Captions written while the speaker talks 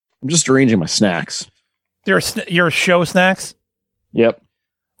I'm just arranging my snacks. Your show snacks? Yep.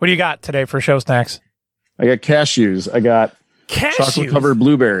 What do you got today for show snacks? I got cashews. I got chocolate-covered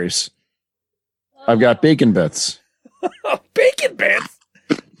blueberries. I've got bacon bits. Bacon bits?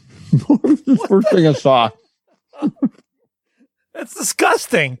 First thing I saw. That's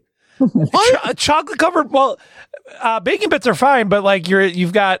disgusting. What? Chocolate-covered... Well, bacon bits are fine, but like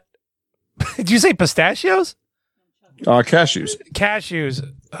you've got... Did you say pistachios? Cashews. Cashews.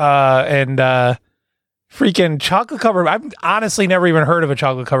 And freaking chocolate-covered... I've honestly never even heard of a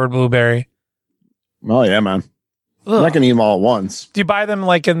chocolate-covered blueberry. Oh, yeah, man. Ugh. I'm not going to eat them all at once. Do you buy them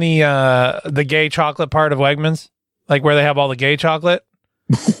like in the gay chocolate part of Wegmans? Like where they have all the gay chocolate?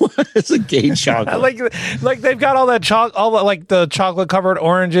 What is a gay chocolate? like they've got all that like the chocolate covered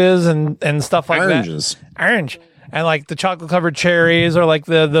oranges and stuff like Oranges. that. Orange. And like the chocolate covered cherries or like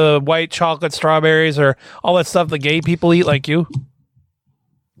the white chocolate strawberries or all that stuff the gay people eat like you.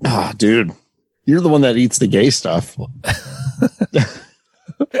 Ah, dude. You're the one that eats the gay stuff.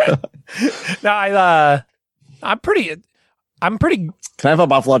 No, I'm pretty Can I have a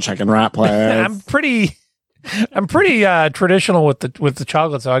buffalo chicken wrap, please? I'm pretty traditional with the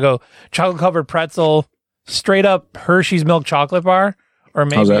chocolate. So I go chocolate covered pretzel, straight up Hershey's milk chocolate bar, or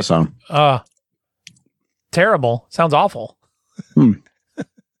maybe how's that sound? Terrible. Sounds awful.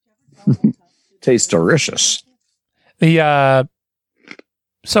 Tastes delicious. So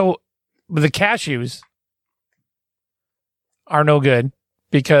the cashews are no good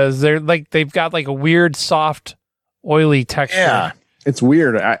because they've got like a weird soft oily texture. Yeah, it's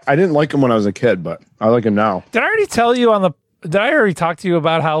weird. I didn't like them when I was a kid, but I like them now. Did I already talk to you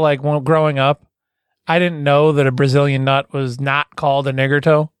about how like when growing up, I didn't know that a Brazilian nut was not called a nigger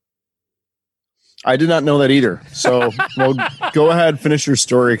toe? I did not know that either. So, well, go ahead, finish your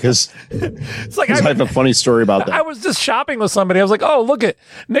story because it's like I have a funny story about that. I was just shopping with somebody. I was like, "Oh, look at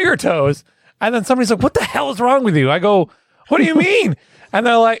nigger toes," and then somebody's like, "What the hell is wrong with you?" I go, "What do you mean?" And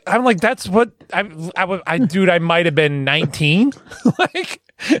they're like, "I'm like, that's what dude, I might have been 19, like."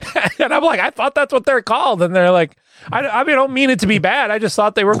 And I'm like, I thought that's what they're called. And they're like, I don't mean it to be bad. I just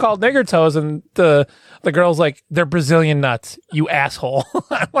thought they were called nigger toes. And the girl's like, they're Brazilian nuts, you asshole.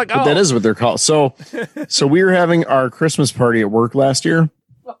 I'm like, oh. But that is what they're called. So we were having our Christmas party at work last year.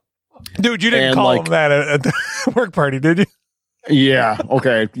 Dude, you didn't call them that at the work party, did you? Yeah.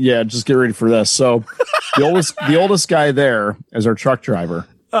 Okay. Yeah. Just get ready for this. So the oldest guy there is our truck driver.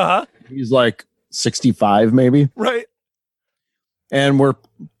 Uh-huh. He's like 65, maybe. Right. And we're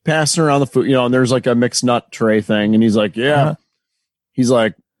passing around the food, and there's like a mixed nut tray thing. And he's like, yeah. Uh-huh. He's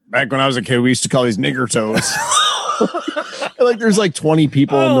like, back when I was a kid, we used to call these nigger toes. Like there's like 20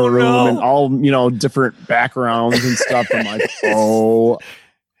 people in the room and all, different backgrounds and stuff. I'm like, oh,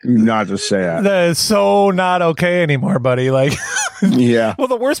 not to say that. That is so not okay anymore, buddy. Like, yeah. Well,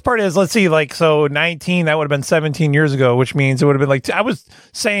 the worst part is, let's see, like, so 19, that would have been 17 years ago, which means it would have been like, I was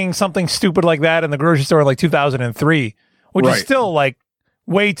saying something stupid like that in the grocery store in like 2003. Which is still like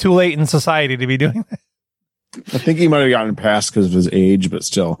way too late in society to be doing that. I think he might have gotten passed because of his age, but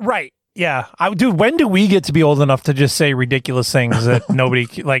still. Right. Yeah. Dude, when do we get to be old enough to just say ridiculous things that nobody,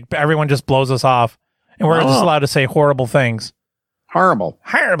 like everyone just blows us off and we're just allowed to say horrible things? Horrible.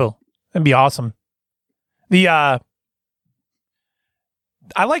 That'd be awesome.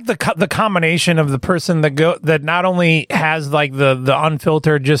 I like the combination of the person that not only has like the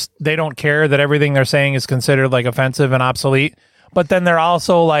unfiltered, just they don't care that everything they're saying is considered like offensive and obsolete, but then they're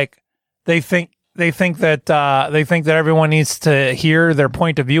also like they think that everyone needs to hear their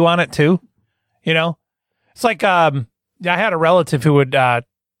point of view on it too. It's like I had a relative who would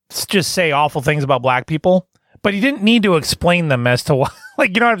just say awful things about black people, but he didn't need to explain them as to why.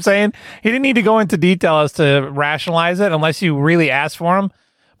 Like, you know what I'm saying? He didn't need to go into detail as to rationalize it unless you really asked for him.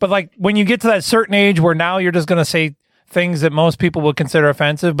 But like when you get to that certain age where now you're just going to say things that most people would consider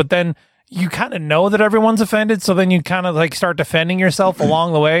offensive, but then you kind of know that everyone's offended. So then you kind of like start defending yourself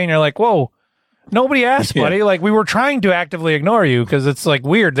along the way. And you're like, whoa, nobody asked, buddy. Yeah. Like we were trying to actively ignore you because it's like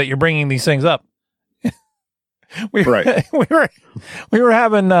weird that you're bringing these things up. we were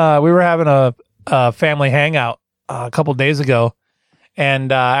having a family hangout a couple days ago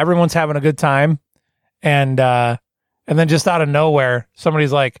and everyone's having a good time. And then just out of nowhere,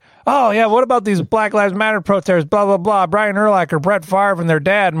 somebody's like, oh, yeah, what about these Black Lives Matter protesters, blah, blah, blah, Brian Urlacher, Brett Favre, and their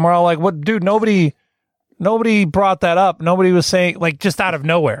dad? And we're all like, what, dude, nobody brought that up. Nobody was saying, like, just out of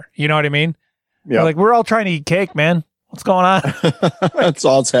nowhere. You know what I mean? Yeah. Like, we're all trying to eat cake, man. What's going on? That's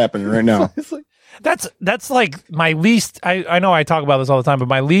all that's happening right now. That's like my least, I know I talk about this all the time, but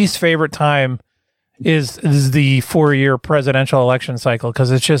my least favorite time is the 4-year presidential election cycle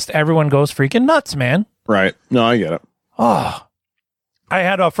because it's just everyone goes freaking nuts, man. Right. No, I get it. Oh, I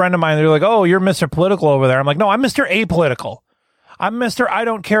had a friend of mine. They're like, "Oh, you're Mr. Political over there." I'm like, "No, I'm Mr. Apolitical. I'm Mr. I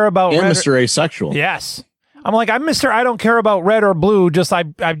don't care about and red Mr. Asexual." Yes, I'm like, I'm Mr. I don't care about red or blue. Just I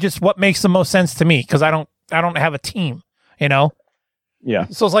just what makes the most sense to me because I don't have a team. You know. Yeah.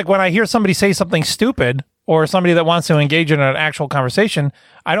 So it's like when I hear somebody say something stupid or somebody that wants to engage in an actual conversation,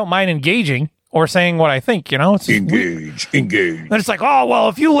 I don't mind engaging or saying what I think. You know, it's engage. And it's like, oh well,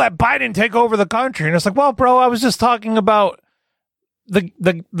 if you let Biden take over the country, and it's like, well, bro, I was just talking about.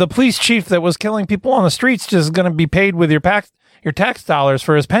 The police chief that was killing people on the streets just going to be paid with your tax dollars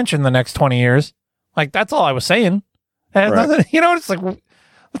for his pension the next 20 years. Like, that's all I was saying. And right. You know, it's like,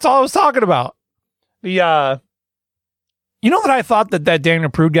 that's all I was talking about. You know that I thought that Daniel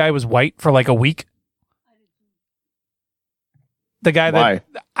Prude guy was white for like a week? The guy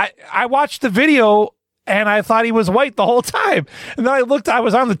that I watched the video and I thought he was white the whole time. And then I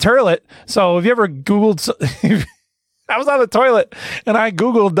was on the toilet. So if you ever Googled... I was on the toilet and I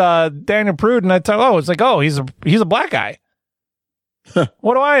Googled Daniel Prude and it's like, oh, he's a black guy.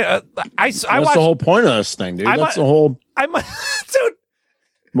 What do I That's the whole point of this thing, dude. That's the whole. Dude.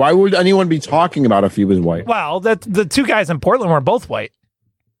 Why would anyone be talking about if he was white? Well, the two guys in Portland were both white.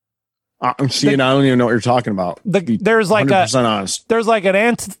 I'm seeing. I don't even know what you're talking about. There's like 100% honest. There's like an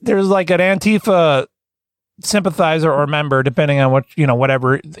Antifa sympathizer or member, depending on what,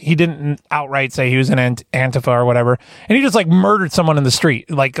 whatever. He didn't outright say he was an Antifa or whatever, and he just like murdered someone in the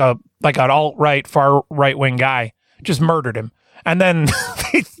street, like an alt-right, far right-wing guy, just murdered him. And then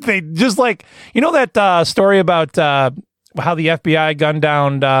they just like, that story about how the FBI gunned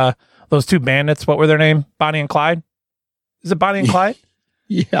down those two bandits. What were their name? Bonnie and Clyde? Is it Bonnie and Clyde?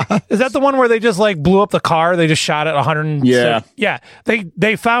 Yeah. Is that the one where they just like blew up the car? They just shot it 100. Yeah. Yeah.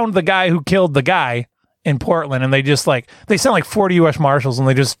 They found the guy who killed the guy in Portland, and they just like, they sent like 40 U.S. Marshals, and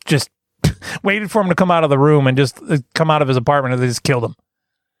they just waited for him to come out of the room and just come out of his apartment, and they just killed him.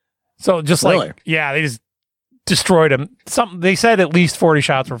 So just really? Like, yeah, they just destroyed him. They said at least 40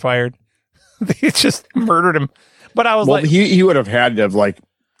 shots were fired. They just murdered him. But I was like, he would have had to have like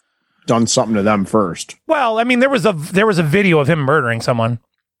done something to them first. Well, I mean, there was a video of him murdering someone.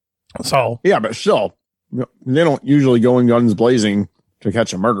 So yeah, but still, they don't usually go in guns blazing to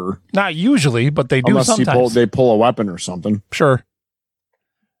catch a murderer. Not usually, but they do. Unless sometimes they pull a weapon or something. Sure.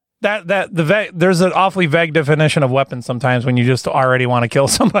 There's an awfully vague definition of weapons sometimes when you just already want to kill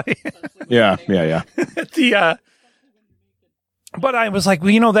somebody. Yeah. But I was like,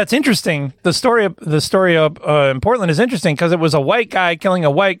 well, that's interesting. The story of in Portland is interesting because it was a white guy killing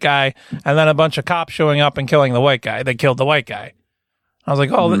a white guy, and then a bunch of cops showing up and killing the white guy. They killed the white guy. I was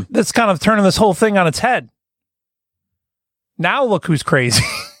like, oh, that's kind of turning this whole thing on its head. Now look who's crazy.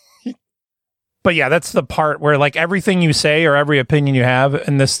 But yeah, that's the part where like everything you say or every opinion you have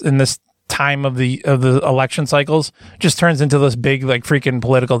in this time of the election cycles just turns into this big like freaking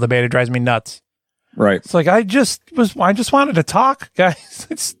political debate. It drives me nuts. Right. It's like I just wanted to talk,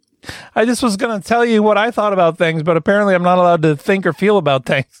 guys. I just was going to tell you what I thought about things, but apparently I'm not allowed to think or feel about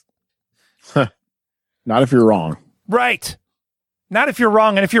things. Not if you're wrong. Right. Not if you're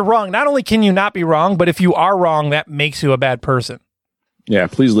wrong. And if you're wrong, not only can you not be wrong, but if you are wrong, that makes you a bad person. Yeah,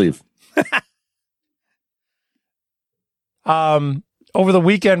 please leave. Over the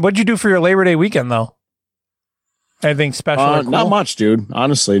weekend, what'd you do for your Labor Day weekend, though? Anything special? Or cool? Not much, dude.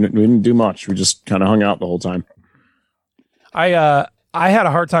 Honestly, we didn't do much. We just kind of hung out the whole time. I had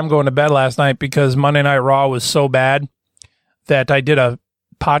a hard time going to bed last night because Monday Night Raw was so bad that I did a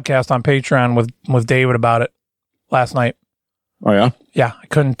podcast on Patreon with David about it last night. Oh yeah? Yeah, I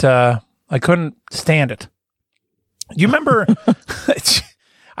couldn't stand it. You remember?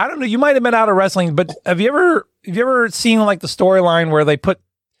 I don't know. You might have been out of wrestling, but have you ever seen like the storyline where they put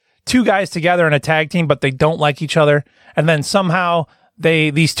two guys together in a tag team, but they don't like each other, and then somehow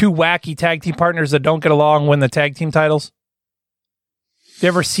these two wacky tag team partners that don't get along win the tag team titles? You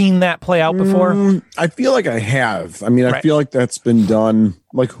ever seen that play out before? I feel like I have. I mean, Right. I feel like that's been done.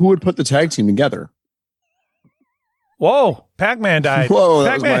 Like, who would put the tag team together? Whoa, Pac-Man died. Whoa,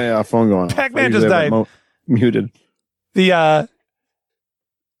 that Pac-Man, was my phone going off. Pac-Man just died. Muted.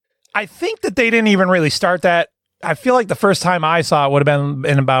 I think that they didn't even really start that. I feel like the first time I saw it would have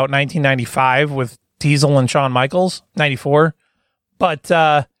been in about 1995 with Diesel and Shawn Michaels, 94. But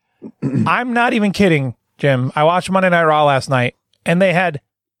I'm not even kidding, Jim. I watched Monday Night Raw last night, and they had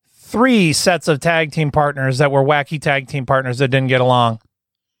 3 sets of tag team partners that were wacky tag team partners that didn't get along.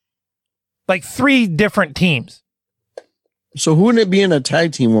 Like 3 different teams. So who would it be in a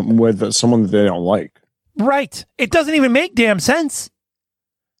tag team with someone that they don't like? Right. It doesn't even make damn sense.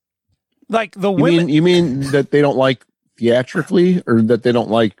 Like the women. You mean that they don't like theatrically, or that they don't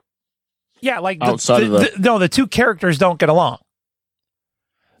like? Yeah, like outside of the 2 characters don't get along.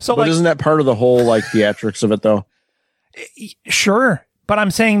 So, but isn't that part of the whole like theatrics of it, though? Sure, but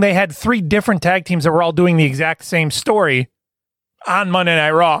I'm saying they had 3 different tag teams that were all doing the exact same story on Monday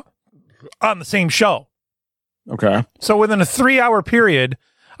Night Raw on the same show. Okay. So within a 3-hour period,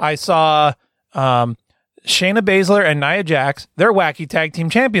 I saw Shayna Baszler and Nia Jax. They're wacky tag team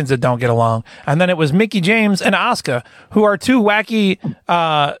champions that don't get along. And then it was Mickie James and Asuka, who are 2 wacky.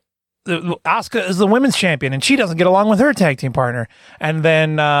 Asuka is the women's champion, and she doesn't get along with her tag team partner. And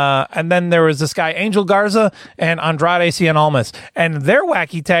then there was this guy Angel Garza and Andrade Cien Almas, and their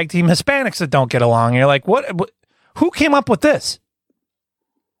wacky tag team Hispanics that don't get along. And you're like, what? Who came up with this?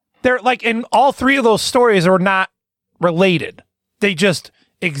 They're like, and all 3 of those stories are not related. They just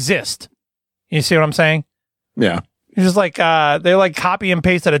exist. You see what I'm saying? Yeah. It's just like they like copy and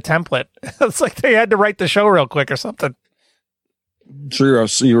pasted a template. It's like they had to write the show real quick or something. Sure,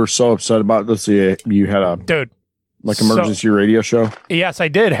 you were so upset about this. You had a emergency radio show. Yes, I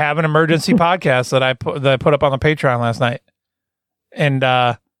did have an emergency podcast that I put up on the Patreon last night, and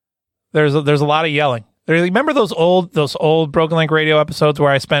there's a lot of yelling. Remember those old Broken Link Radio episodes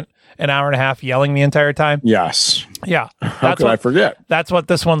where I spent an hour and a half yelling the entire time? Yes. Yeah. How could I forget? That's what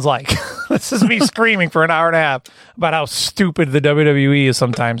this one's like. This is me screaming for an hour and a half about how stupid the WWE is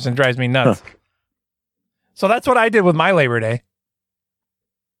sometimes and drives me nuts. So that's what I did with my Labor Day.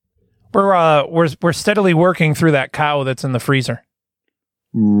 We're steadily working through that cow that's in the freezer.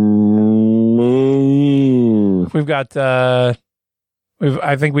 We've got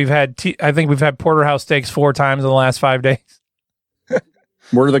I think we've had porterhouse steaks 4 times in the last 5 days.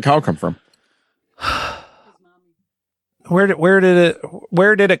 Where did the cow come from? Where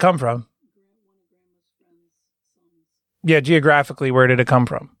did it come from? Yeah, geographically, where did it come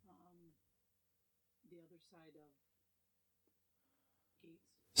from?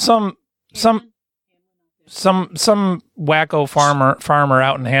 Some wacko farmer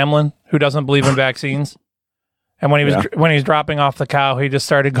out in Hamlin who doesn't believe in vaccines. And when he's dropping off the cow, he just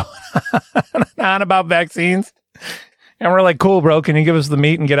started going on about vaccines. And we're like, cool, bro. Can you give us the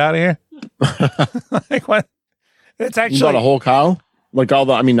meat and get out of here? Like what? It's actually you bought a whole cow, like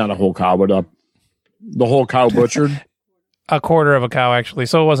not a whole cow, but the whole cow butchered. A quarter of a cow, actually.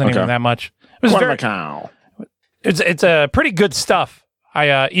 So it wasn't even that much. It was quarter of a cow. It's a pretty good stuff.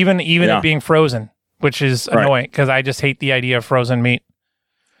 I even it being frozen, which is annoying because I just hate the idea of frozen meat.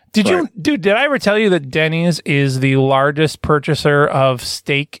 Did I ever tell you that Denny's is the largest purchaser of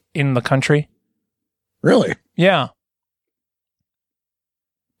steak in the country? Really? Yeah.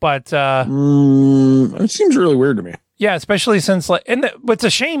 But it seems really weird to me. Yeah, especially since what's a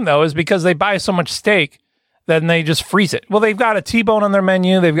shame though is because they buy so much steak, then they just freeze it. Well, they've got a T-bone on their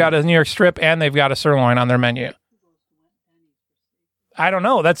menu, they've got a New York strip, and they've got a sirloin on their menu. I don't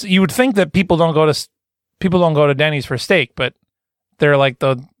know. You would think that people don't go to Denny's for steak, but they're like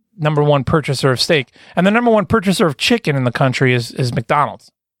the number one purchaser of steak, and the number one purchaser of chicken in the country is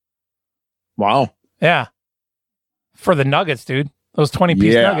McDonald's. Wow. Yeah. For the nuggets, dude. Those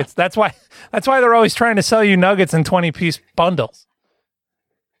 20-piece nuggets. That's why they're always trying to sell you nuggets in 20-piece bundles.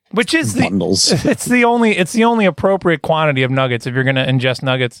 Which is bundles. It's the only appropriate quantity of nuggets if you're going to ingest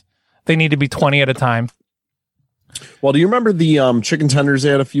nuggets. They need to be 20 at a time. Well, do you remember the chicken tenders they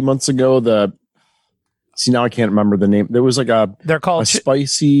had a few months ago? Now I can't remember the name. There was like they're called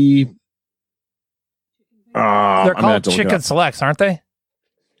spicy. They're called chicken selects, aren't they?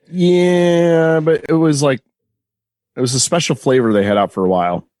 Yeah, but it was a special flavor they had out for a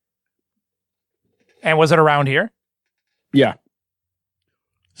while. And was it around here? Yeah.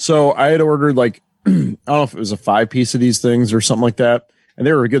 So I had ordered I don't know if it was a 5-piece of these things or something like that, and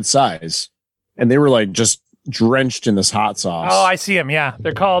they were a good size, and they were just drenched in this hot sauce. Oh, I see them. Yeah,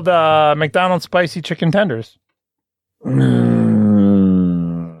 they're called McDonald's spicy chicken tenders. That's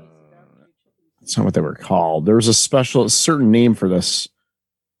not what they were called. There was a certain name for this.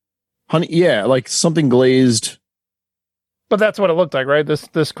 Honey, yeah, like something glazed. But that's what it looked like, right?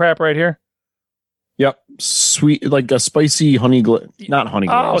 This crap right here. Yep, sweet, like a spicy honey not honey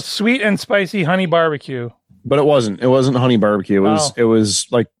glaze. Oh, sweet and spicy honey barbecue. But it wasn't honey barbecue. It was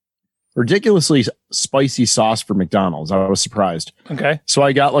like ridiculously spicy sauce for McDonald's. I was surprised. Okay. So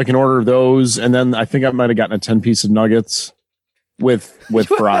I got an order of those, and then I think I might have gotten a 10-piece of nuggets with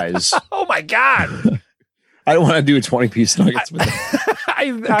fries. Oh my God. I don't want to do a 20-piece nuggets with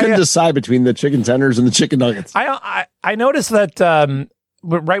I couldn't decide between the chicken tenders and the chicken nuggets. I noticed that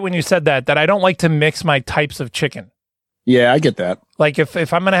right when you said that I don't like to mix my types of chicken. Yeah, I get that. Like if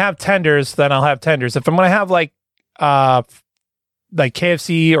I'm going to have tenders, then I'll have tenders. If I'm going to have like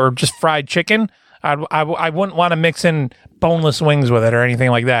KFC or just fried chicken, I wouldn't want to mix in boneless wings with it or anything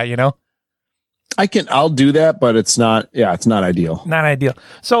like that, you know? I'll do that, but it's not ideal. Not ideal.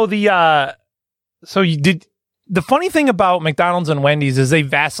 So the funny thing about McDonald's and Wendy's is they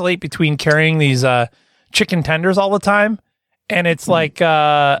vacillate between carrying these chicken tenders all the time, and it's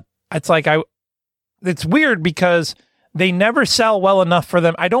it's weird because they never sell well enough for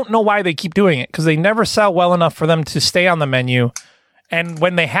them. I don't know why they keep doing it, because they never sell well enough for them to stay on the menu. And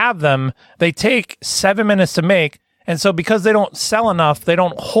when they have them, they take 7 minutes to make. And so because they don't sell enough, they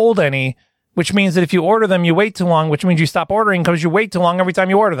don't hold any, which means that if you order them, you wait too long, which means you stop ordering because you wait too long every time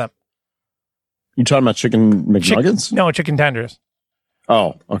you order them. You talking about chicken McNuggets? No, chicken tenders.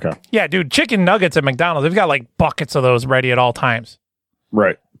 Oh, okay. Yeah, dude, chicken nuggets at McDonald's, they've got like buckets of those ready at all times.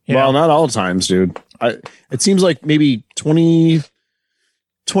 Right. Well, not all times, dude. It seems like maybe 25%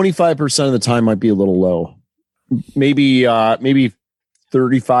 of the time might be a little low. Maybe 35%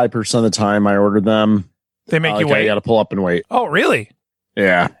 of the time I order them. They make you wait? I got to pull up and wait. Oh, really?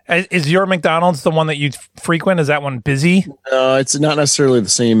 Yeah. Is your McDonald's the one that you frequent? Is that one busy? It's not necessarily the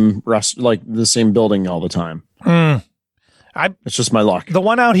same the same building all the time. It's just my luck. The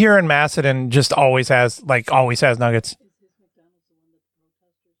one out here in Macedon just always has nuggets.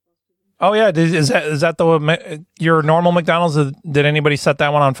 Oh yeah, is that your normal McDonald's? Did anybody set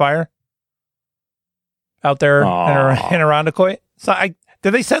that one on fire out there in Irondequoit? So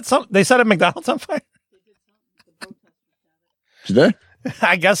did they set a McDonald's on fire? Did they?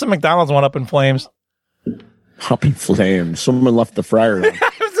 I guess a McDonald's went up in flames. Up in flames. Someone left the fryer on. I was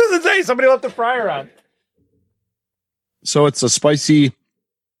just gonna say somebody left the fryer on. So it's a spicy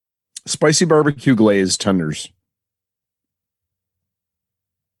barbecue glazed tenders.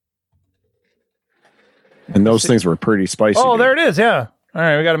 And those things were pretty spicy. Oh, dude. There it is. Yeah. All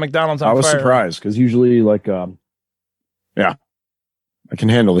right. We got a McDonald's on fire. I was surprised because usually I can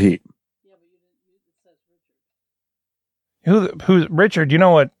handle the heat. Who's Richard? You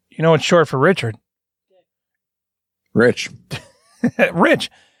know what's short for Richard? Rich.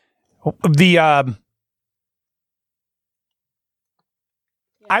 Rich.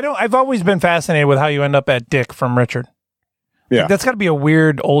 I've always been fascinated with how you end up at Dick from Richard. Yeah. That's got to be a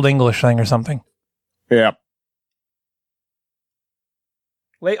weird old English thing or something. Yeah.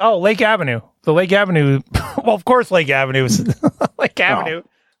 Lake Avenue. The Lake Avenue. Well, of course, Lake Avenue is Lake Avenue.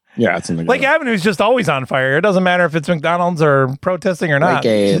 Yeah, it's in the Lake Avenue is just always on fire. It doesn't matter if it's McDonald's or protesting or not.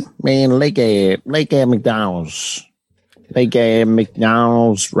 Lake McDonald's. Lake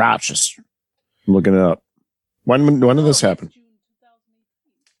McDonald's Rochester. I'm looking it up. When did this happen?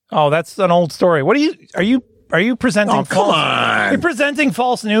 Oh, that's an old story. What are you presenting? Oh, come on. Are you presenting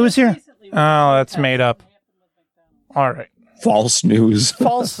false news here? Oh, that's made up. All right. False news.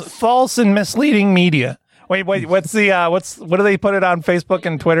 false and misleading media. Wait, what do they put it on Facebook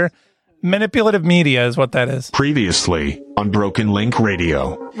and Twitter? Manipulative media is what that is. Previously on Broken Link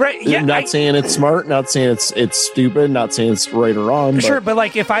Radio. Right. Yeah. Not saying it's smart, not saying it's stupid, not saying it's right or wrong. Sure, but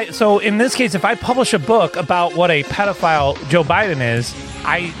like in this case, if I publish a book about what a pedophile Joe Biden is,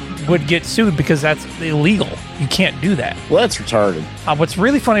 I would get sued because that's illegal. You can't do that. Well, that's retarded. What's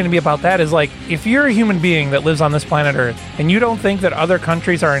really funny to me about that is, like, if you're a human being that lives on this planet Earth and you don't think that other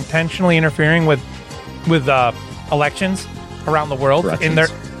countries are intentionally interfering with elections around the world in their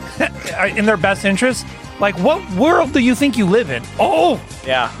best interest, like, what world do you think you live in? Oh,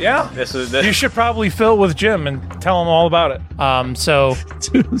 yeah. You should probably fill with Jim and tell him all about it.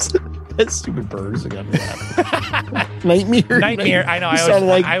 That stupid bird is again. Nightmare. I know.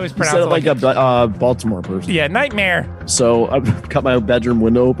 I was pronouncing like a Baltimore person. Yeah, nightmare. So I've got my bedroom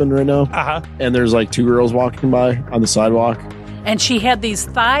window open right now. And there's like two girls walking by on the sidewalk. And she had these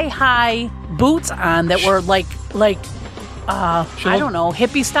thigh-high boots on that were like I don't know,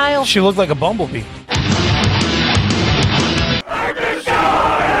 hippie style. She looked like a bumblebee.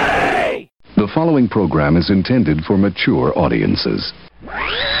 The following program is intended for mature audiences.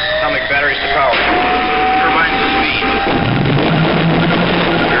 Atomic batteries to power. Turbines to speed.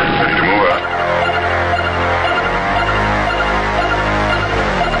 We're ready to move out.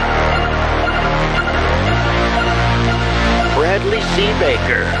 Bradley C.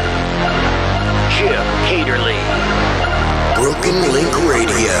 Baker. Jim Caterly. Broken Link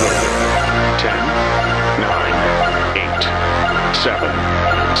Radio. 10, 9, 8,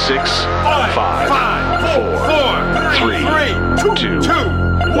 7, 6, 5, 4, 3, 2,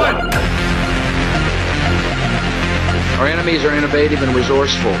 1. Our enemies are innovative and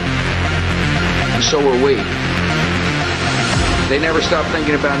resourceful, and so are we. They never stop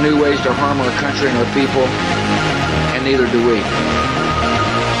thinking about new ways to harm our country and our people, and neither do we.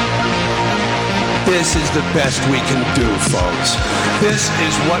 This is the best we can do, folks. This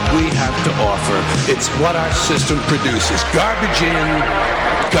is what we have to offer. It's what our system produces. Garbage in,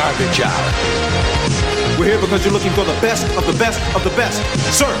 garbage out. We're here because you're looking for the best of the best of the best.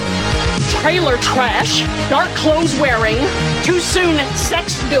 Sir. Trailer trash, dark clothes wearing, too soon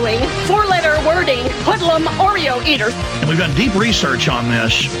sex doing, 4-letter wording, hoodlum Oreo eater. And we've done deep research on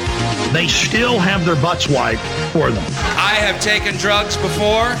this. They still have their butts wiped for them. I have taken drugs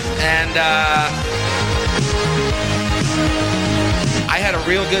before, and I had a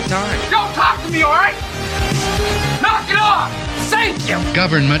real good time. Don't talk to me, all right? Knock it off! Thank you!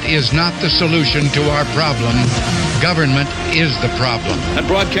 Government is not the solution to our problem. Government is the problem. That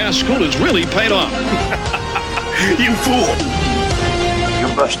broadcast school has really paid off. You fool! You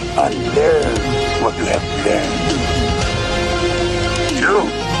must unlearn what you have learned. Do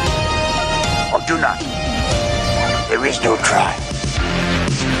or do not. There is no try.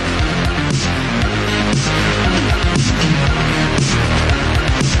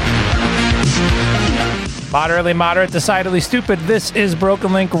 Moderately moderate, decidedly stupid. This is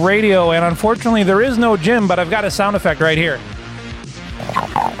Broken Link Radio, and unfortunately there is no Jim, but I've got a sound effect right here.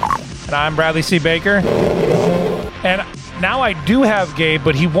 And I'm Bradley C. Baker. And now I do have Gabe,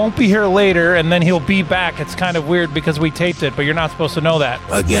 but he won't be here later, and then he'll be back. It's kind of weird because we taped it, but you're not supposed to know that.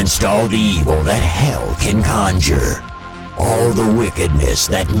 Against all the evil that hell can conjure, all the wickedness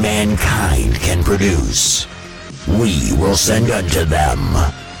that mankind can produce, we will send unto them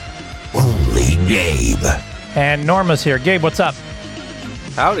only Gabe. And Norma's here. Gabe, what's up?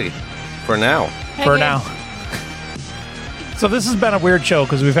 Howdy. For now. Hey, For Gabe. now. So this has been a weird show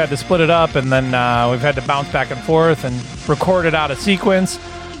because we've had to split it up, and then we've had to bounce back and forth and record it out of sequence.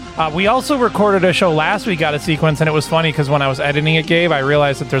 We also recorded a show last week out of sequence, and it was funny because when I was editing it, Gabe, I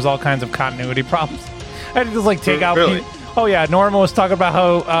realized that there's all kinds of continuity problems. I had to just like take out... Really? Oh yeah, Norma was talking about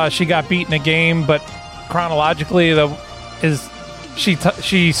how she got beat in a game, but chronologically,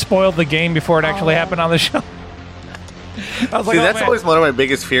 she spoiled the game before it actually happened on the show. I was See, that's always one of my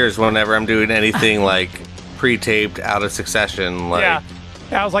biggest fears whenever I'm doing anything like pre-taped out of succession. Like, yeah,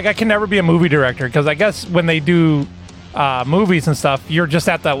 I was like, I can never be a movie director because I guess when they do movies and stuff, you're just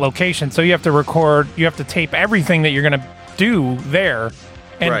at that location, so you have to record, you have to tape everything that you're going to do there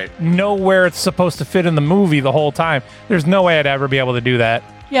and know where it's supposed to fit in the movie the whole time. There's no way I'd ever be able to do that.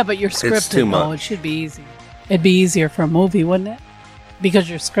 Yeah, but you're scripted, too though. much. It should be easy. It'd be easier for a movie, wouldn't it? Because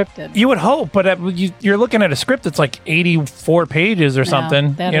you're scripted. You would hope, but you're looking at a script that's like 84 pages or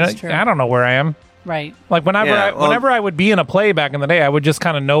something. that you is know, true. I don't know where I am. Right. Like whenever I would be in a play back in the day, I would just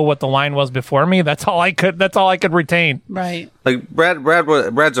kind of know what the line was before me. That's all I could retain. Right. Like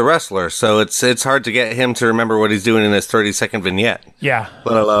Brad's a wrestler, so it's hard to get him to remember what he's doing in his 30-second vignette. Yeah.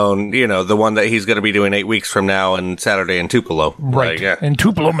 Let alone, the one that he's going to be doing 8 weeks from now and Saturday in Tupelo. Right. Like, yeah. In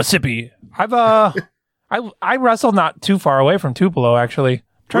Tupelo, Mississippi. I've I wrestled not too far away from Tupelo, actually.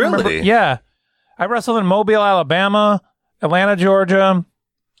 Trying to remember- Really? Yeah. I wrestled in Mobile, Alabama, Atlanta, Georgia,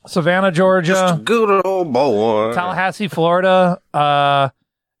 Savannah, Georgia. Just a good old boy. Tallahassee, Florida.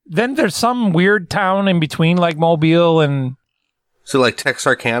 Then there's some weird town in between, like Mobile and... So like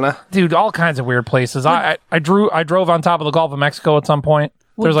Texarkana? Dude, all kinds of weird places. I drove on top of the Gulf of Mexico at some point.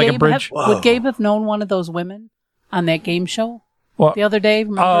 There's like a bridge. Would Gabe have known one of those women on that game show? What? The other day,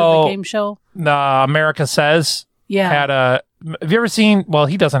 remember the game show? America Says. Yeah. Have you ever seen? Well,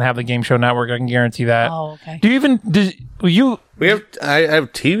 he doesn't have the Game Show Network. I can guarantee that. Oh, okay. Do you even? I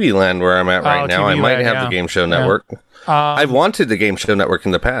have TV Land where I'm at right now. I might have the Game Show Network. I've wanted the Game Show Network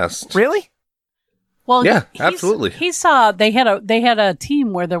in the past. Really? Well, yeah, absolutely. He saw they had a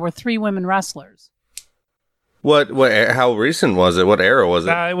team where there were 3 women wrestlers. What? How recent was it? What era was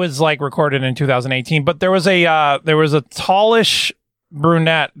it? It was like recorded in 2018. But there was a tallish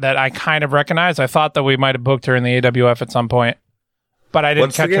brunette that I kind of recognized. I thought that we might have booked her in the AWF at some point, but I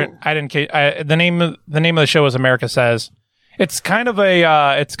didn't catch her. I didn't. The name of the show is America Says. It's kind of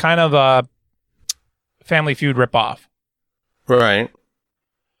a Family Feud ripoff. Right.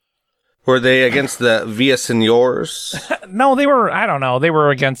 Were they against the Via Senors? No, they were. I don't know. They were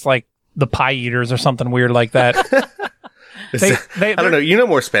against like the Pie Eaters or something weird like that. I don't know. You know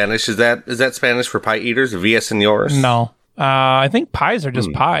more Spanish. Is that Spanish for pie eaters? Via Senors? No. I think pies are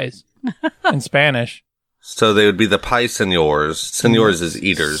just pies in Spanish. So they would be the Pie Senors. Senors is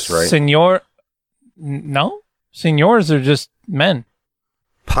eaters, right? No. Senors are just men.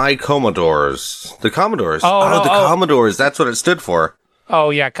 Pie Commodores. The Commodores. Oh, the Commodores. That's what it stood for.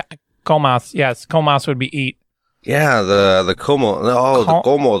 Oh, yeah. Comas. Yes. Comas would be eat. Yeah, the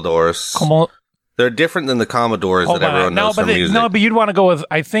Commodores. They're different than the Commodores that everyone knows from music. No, but you'd want to go with,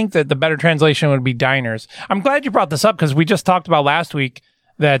 I think that the better translation would be diners. I'm glad you brought this up because we just talked about last week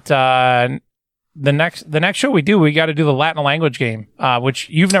that the next show we got to do the Latin language game, which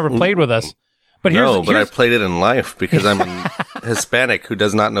you've never played with us. But I played it in life because I'm a Hispanic who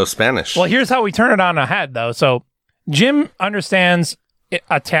does not know Spanish. Well, here's how we turn it on ahead, though. So Jim understands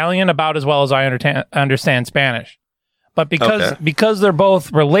Italian about as well as I understand Spanish. But because they're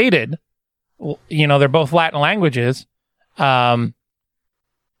both related, they're both Latin languages, what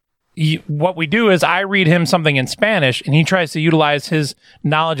we do is I read him something in Spanish, and he tries to utilize his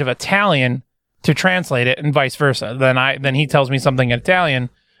knowledge of Italian to translate it, and vice versa. Then he tells me something in Italian,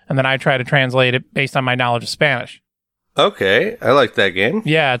 and then I try to translate it based on my knowledge of Spanish. Okay, I like that game.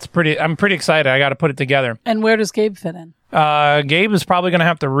 Yeah, I'm pretty excited. I got to put it together. And where does Gabe fit in? Gabe is probably going to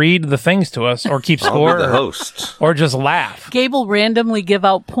have to read the things to us, or keep score, I'll be the host, or just laugh. Gabe will randomly give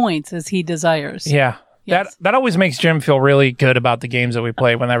out points as he desires. Yeah, yes. That always makes Jim feel really good about the games that we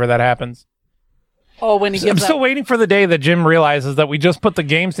play. Whenever that happens. Oh, when he gives I'm still waiting for the day that Jim realizes that we just put the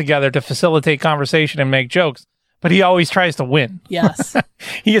games together to facilitate conversation and make jokes, but he always tries to win. Yes,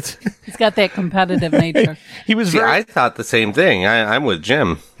 he's got that competitive nature. I thought the same thing. I'm with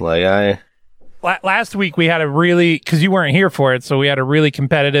Jim. Last week we had because you weren't here for it, so we had a really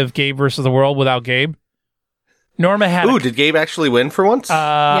competitive Gabe versus the world without Gabe. Norma had. Ooh, did Gabe actually win for once?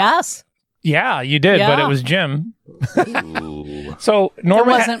 Yes. Yeah, you did, but it was Jim. So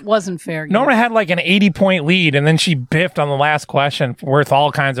Norma wasn't fair. Gabe. Norma had like an 80-point lead, and then she biffed on the last question, worth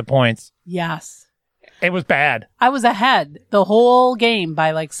all kinds of points. Yes. It was bad. I was ahead the whole game by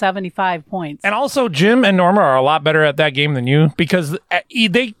like 75 points. And also, Jim and Norma are a lot better at that game than you, because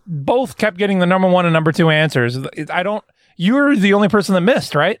they both kept getting the number 1 and number 2 answers. You're the only person that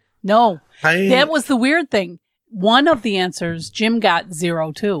missed, right? No. That was the weird thing. One of the answers, Jim got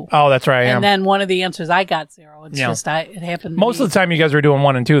 0 too. Oh, that's right. And then one of the answers, I got 0. It's just, it happened. Most of the time, you guys were doing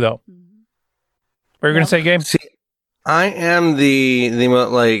 1 and 2, though. What are you going to say, Gabe? See, I am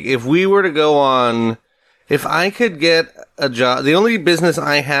if we were to go on... If I could get a job, the only business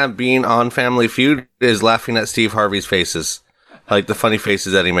I have being on Family Feud is laughing at Steve Harvey's faces, like the funny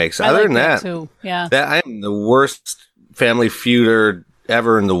faces that he makes. Other than that, too. Yeah, I am the worst Family Feuder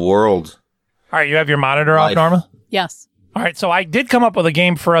ever in the world. All right, you have your monitor off, Norma? Yes. All right, so I did come up with a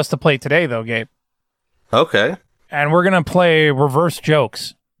game for us to play today, though, Gabe. Okay. And we're going to play reverse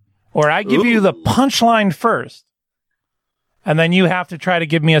jokes, where I give you the punchline first, and then you have to try to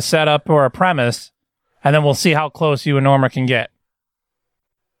give me a setup or a premise. And then we'll see how close you and Norma can get.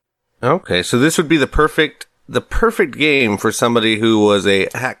 Okay, so this would be the perfect game for somebody who was a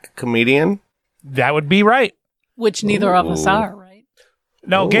hack comedian. That would be right. Which neither of us are, right?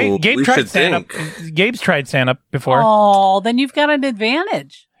 No, Gabe tried stand-up. Gabe's tried stand-up before. Oh, then you've got an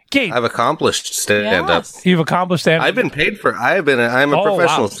advantage. Gabe, I've accomplished stand-up. Yes. You've accomplished stand-up. I've been paid for. I'm a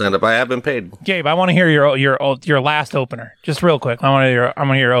professional stand-up. I have been paid. Gabe, I want to hear your last opener, just real quick. I want to hear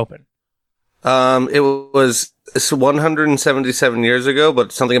your open. It was 177 years ago,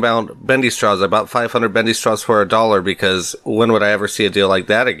 but something about bendy straws. I bought 500 bendy straws for $1 because when would I ever see a deal like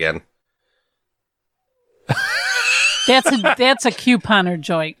that again? That's a couponer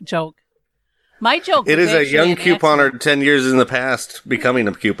joke. My joke. It is a young couponer 10 years in the past becoming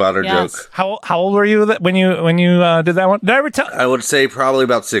a couponer joke. How old were you when you did that one? Did I ever tell? I would say probably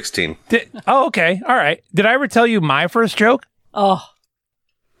about 16. Okay, all right. Did I ever tell you my first joke? Oh.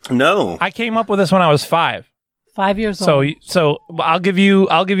 No. I came up with this when I was 5. 5 years old. So I'll give you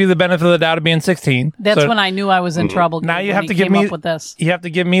the benefit of the doubt of being 16. That's when I knew I was in trouble. Now you have to give me with this. You have to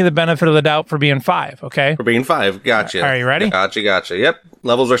give me the benefit of the doubt for being 5. Okay. For being 5. Gotcha. Are you ready? Gotcha. Yep.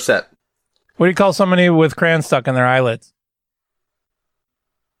 Levels are set. What do you call somebody with crayons stuck in their eyelids?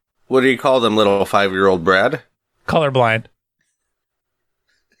 What do you call them, little 5-year-old Brad? Colorblind.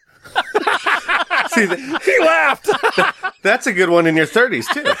 See, he laughed. That's a good one in your 30s,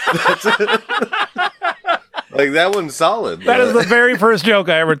 too. Like, that one's solid. That is the very first joke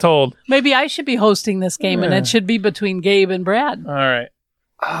I ever told. Maybe I should be hosting this game, and it should be between Gabe and Brad. All right.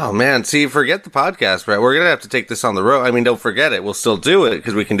 Oh, man. See, forget the podcast, Brad. We're going to have to take this on the road. I mean, don't forget it. We'll still do it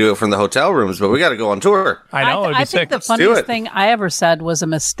because we can do it from the hotel rooms, but we got to go on tour. I know. I think the funniest thing I ever said was a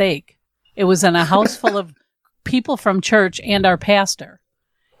mistake. It was in a house full of people from church and our pastor.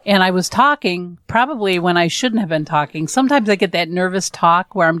 And I was talking probably when I shouldn't have been talking. Sometimes I get that nervous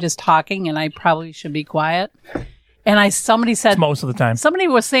talk where I'm just talking and I probably should be quiet. And somebody said, it's most of the time, somebody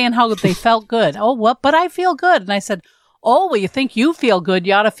was saying how they felt good. Oh, what? But I feel good. And I said, oh, well, you think you feel good?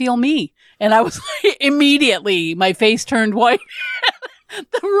 You ought to feel me. And I was like, immediately, my face turned white.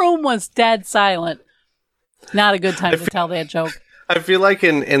 The room was dead silent. Not a good time to tell that joke. I feel like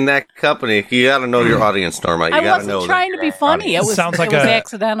in that company, you got to know your audience, Norma. You I wasn't trying to be funny. It was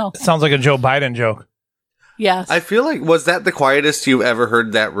accidental. Sounds like a Joe Biden joke. Yes. I feel like, was that the quietest you've ever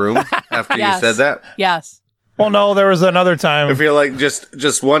heard that room after you said that? Yes. Well, no, there was another time. I feel like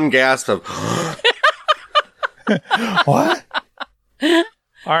just one gasp of, what?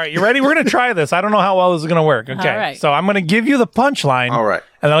 All right, you ready? We're going to try this. I don't know how well this is going to work. Okay. All right. So I'm going to give you the punchline. all right.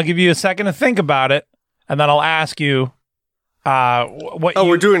 And then I'll give you a second to think about it. And then I'll ask you what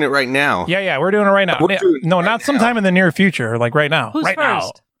we're doing it right now. Yeah, we're doing it right now. No, not sometime in the near future, like right now. Who's right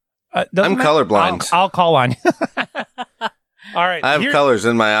first? Now. I'm colorblind. I'll call on you. All right. I have colors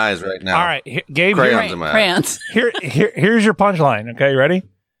in my eyes right now. All right, Gabe. Crayons in my eyes. Here's your punchline. Okay, you ready?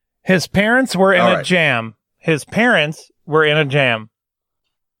 His parents were in a jam. His parents were in a jam.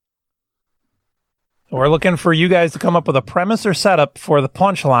 We're looking for you guys to come up with a premise or setup for the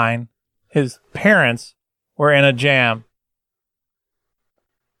punchline. His parents were in a jam.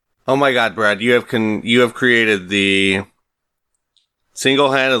 Oh my God, Brad! You have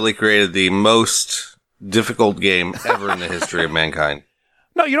single-handedly created the most difficult game ever in the history of mankind.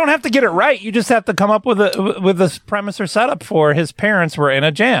 No, you don't have to get it right. You just have to come up with this premise or setup for his parents were in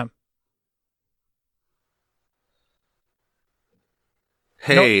a jam.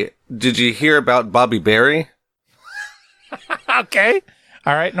 Hey, did you hear about Bobby Berry? Okay.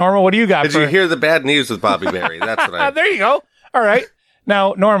 All right, Norma, what do you got? Did you hear the bad news with Bobby Berry? That's what I... There you go. All right.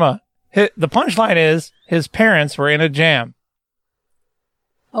 Now, Norma, the punchline is his parents were in a jam.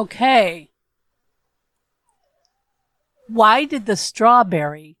 Okay. Why was the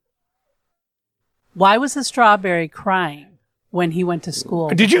strawberry crying when he went to school?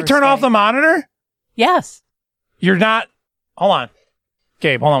 Did you turn off the monitor? Yes. You're not... Hold on.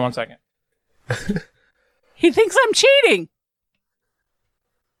 Gabe, hold on 1 second. He thinks I'm cheating.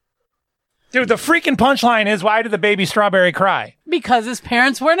 Dude, the freaking punchline is, why did the baby strawberry cry? Because his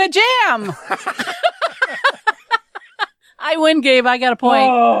parents were in a jam. I win, Gabe. I got a point.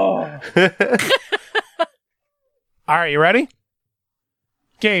 Oh. All right, you ready?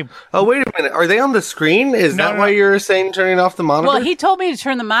 Gabe. Oh, wait a minute. Are they on the screen? Is that why you're saying turning off the monitor? Well, he told me to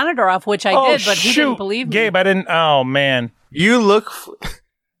turn the monitor off, which I did, but he didn't believe me. Gabe, I didn't... Oh, man. You look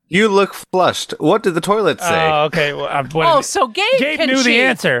flushed. What did the toilet say? Oh, okay. Well, so Gabe can knew cheat. the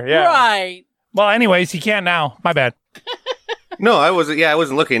answer. Yeah. Right. Well, anyways, he can't now. My bad. No, I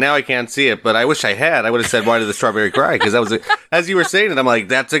wasn't looking. Now I can't see it, but I wish I had. I would have said, why did the strawberry cry? Because that was as you were saying it, I'm like,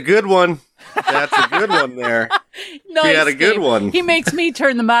 that's a good one. That's a good one there. Nice, he had a good Gabe. one. He makes me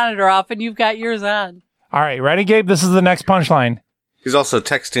turn the monitor off, and you've got yours on. All right, ready, Gabe? This is the next punchline. He's also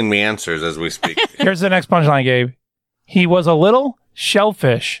texting me answers as we speak. Here's the next punchline, Gabe. He was a little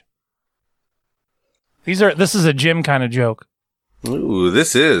shellfish. This is a gym kind of joke. Ooh,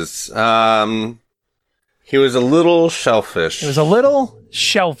 this is. He was a little shellfish. It was a little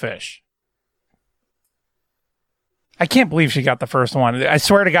shellfish. I can't believe she got the first one. I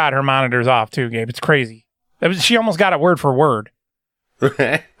swear to God, her monitor's off too, Gabe. It's crazy. She almost got it word for word.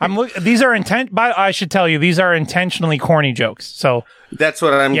 These are I should tell you, these are intentionally corny jokes. So that's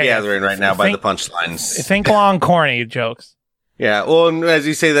what I'm gathering right now by the punchlines. Think long, corny jokes. Yeah, well, as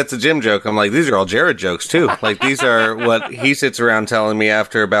you say, that's a Jim joke. I'm like, these are all Jared jokes too. Like these are what he sits around telling me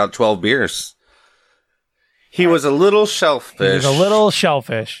after about 12 beers. He was a little shellfish.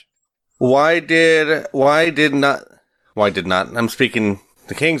 Why did not? I'm speaking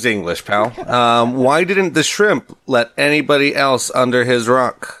the King's English, pal. Why didn't the shrimp let anybody else under his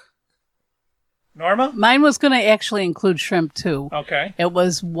rock? Norma? Mine was going to actually include shrimp too. Okay. It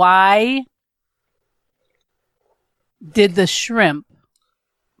was, why did the shrimp...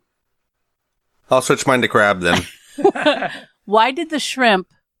 I'll switch mine to crab then. Why did the shrimp...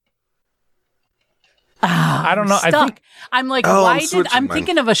 I don't know. I'm like, I'm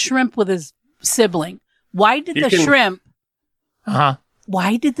thinking of a shrimp with his sibling. Why did the shrimp...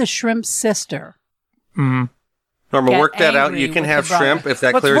 Why did the shrimp's sister... Mm-hmm. Norma, work that out. You can have shrimp if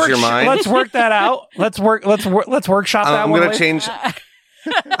that clears your mind. Let's work that out. Let's workshop that one. I'm going to change...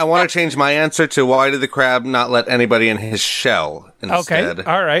 I want to change my answer to, why did the crab not let anybody in his shell instead?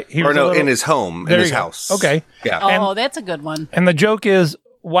 Okay, all right. In his home, in his house. Okay. Yeah. That's a good one. And the joke is,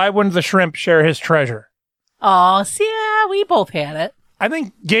 why wouldn't the shrimp share his treasure? Oh, see, yeah, we both had it. I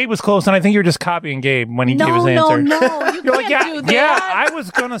think Gabe was close, and I think you were just copying Gabe when he gave his answer. No, you You're can't do that. Yeah, I was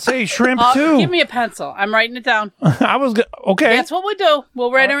going to say shrimp, too. Give me a pencil. I'm writing it down. Okay. That's what we do.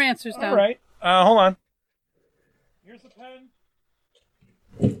 We'll write our answers down. All right. Hold on. Here's the pen.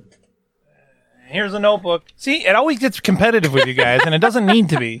 Here's a notebook. See, it always gets competitive with you guys, and it doesn't need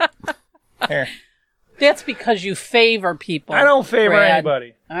to be. Here. That's because you favor people. I don't favor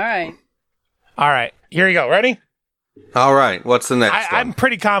anybody. All right. All right. Here you go. Ready? All right. What's the next one? I'm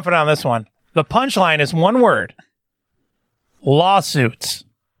pretty confident on this one. The punchline is one word. Lawsuits.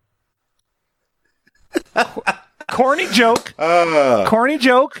 Corny joke. Corny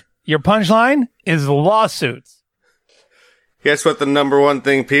joke. Your punchline is lawsuits. Guess what the number one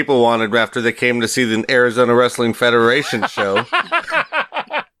thing people wanted after they came to see the Arizona Wrestling Federation show?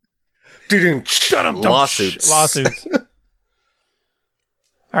 Lawsuits. Lawsuits.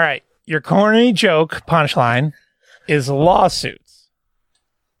 All right. Your corny joke punchline is lawsuits.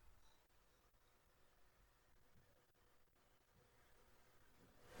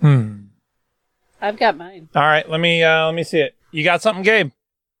 I've got mine. All right. Let me see it. You got something, Gabe?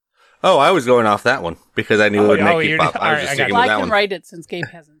 Oh, I was going off that one because I knew it would make you pop. I was just sticking with I that can one. write it since Gabe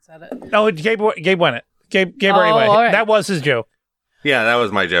hasn't said it. No, Gabe won it. Gabe already won it. All right. That was his joke. Yeah, that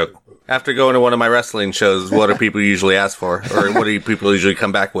was my joke. After going to one of my wrestling shows, what do people usually ask for? Or what do people usually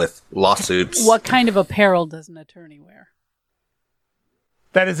come back with? Lawsuits. What kind of apparel does an attorney wear?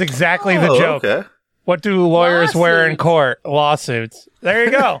 That is exactly the joke. Okay. What do lawyers wear in court? Lawsuits. There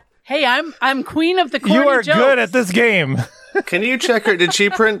you go. Hey, I'm queen of the corny You are jokes. good at this game. Can you check her? Did she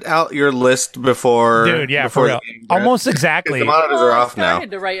print out your list before? Dude, yeah, before for real. Almost exactly. The monitors are off I now.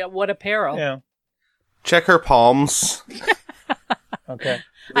 started to write what apparel. Yeah. Check her palms. Okay.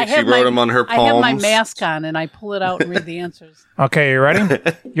 She wrote them on her palms. I have my mask on and I pull it out and read the answers. Okay, you ready?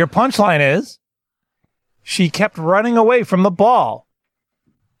 Your punchline is, she kept running away from the ball.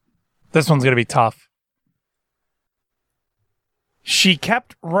 This one's going to be tough. She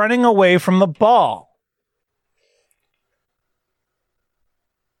kept running away from the ball.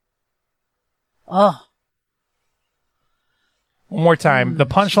 Oh. One more time. The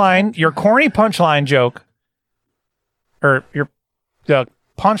punchline, your corny punchline joke, or the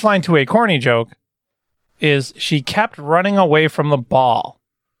punchline to a corny joke is, she kept running away from the ball.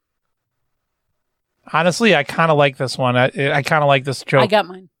 Honestly, I kind of like this one. I kind of like this joke. I got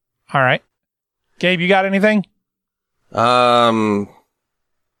mine. All right. Gabe, you got anything?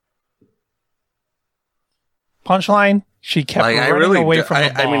 Punchline, she kept running away from the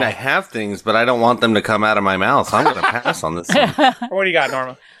ball. I mean, I have things, but I don't want them to come out of my mouth. So I'm going to pass on this one. What do you got,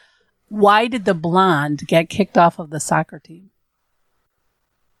 Norma? Why did the blonde get kicked off of the soccer team?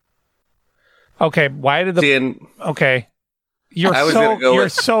 Okay, why did the... Okay. You're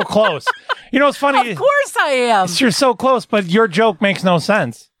so close. You know what's funny? Of course I am. You're so close, but your joke makes no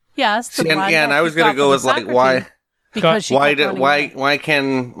sense. Yes. And I was going to go with like, why... Because why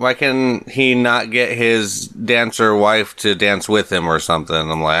can he not get his dancer wife to dance with him or something?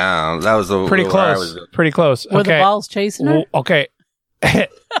 I'm like, that was pretty close. Pretty close. Were the balls chasing her? Okay.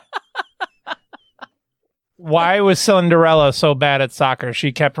 Why was Cinderella so bad at soccer?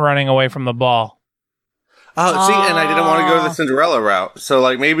 She kept running away from the ball. Oh, see, and I didn't want to go the Cinderella route. So,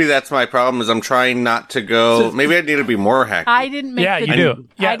 like, maybe that's my problem. Is I'm trying not to go. Maybe I need to be more hacky. I didn't make. You do.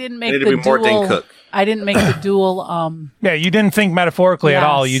 I didn't make I need the to be more Dane Cook. I didn't make the dual. Yeah, you didn't think metaphorically at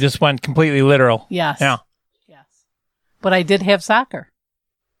all. You just went completely literal. Yes. Yeah. Yes. But I did have soccer.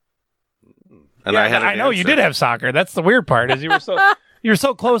 And I know you did have soccer. That's the weird part. Is you were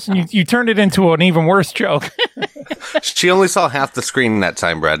so close, and you turned it into an even worse joke. She only saw half the screen that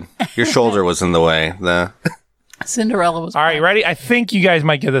time, Brad. Your shoulder was in the way. Cinderella was. All right, you ready? I think you guys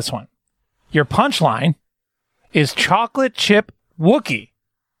might get this one. Your punchline is chocolate chip Wookie.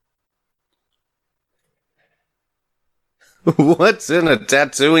 What's in a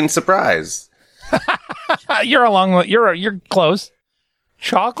tattooing surprise? You're close.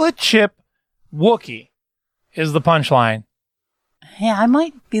 Chocolate chip Wookie is the punchline. Yeah, I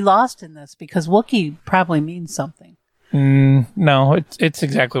might be lost in this because Wookie probably means something. No, it's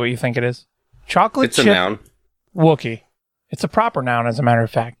exactly what you think it is. Chocolate it's chip a noun. Wookie. It's a proper noun, as a matter of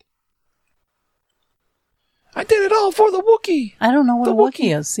fact. I did it all for the Wookie. I don't know what a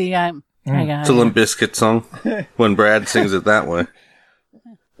Wookie is. See, I got It's a Limp Bizkit song when Brad sings it that way.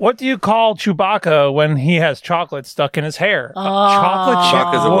 What do you call Chewbacca when he has chocolate stuck in his hair? Oh, Chocolate chip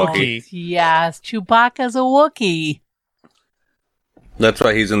Chewbacca's a Wookie. Yes, Chewbacca's a Wookie. That's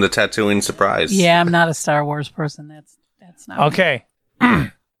why he's in the tattooing surprise. Yeah, I'm not a Star Wars person. That's not okay.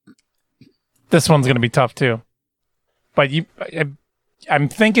 This one's gonna be tough too, but I'm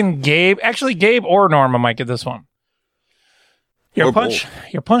thinking Gabe or Norma might get this one. Your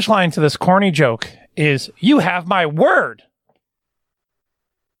punchline to this corny joke is, "You have my word."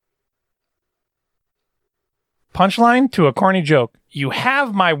 Punchline to a corny joke: "You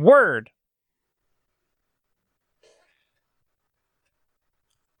have my word."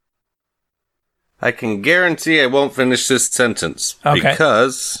 I can guarantee I won't finish this sentence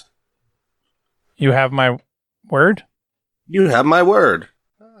because you have my word. You have my word.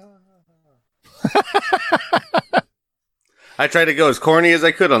 I tried to go as corny as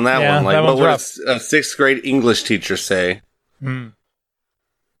I could on that one. Like, what would a sixth grade English teacher say?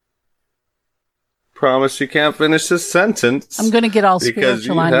 promise you can't finish this sentence. I'm going to get all because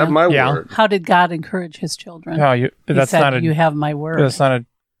spiritual you on have you. my word. How did God encourage his children? No, He that's said, not a. you have my word. That's not a.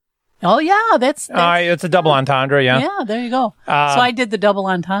 Oh, yeah, that's it's a double entendre. Yeah. yeah, there you go. So I did the double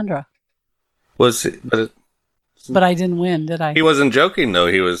entendre. But I didn't win, did I? He wasn't joking, though.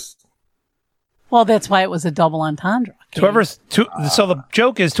 He was. Well, that's why it was a double entendre. So the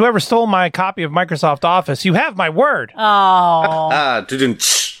joke is, whoever stole my copy of Microsoft Office, you have my word. Oh.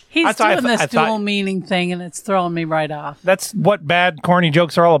 He's doing this dual meaning thing, and it's throwing me right off. That's what bad, corny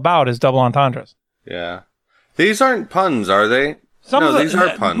jokes are all about, is double entendres. Yeah. These aren't puns, are they? These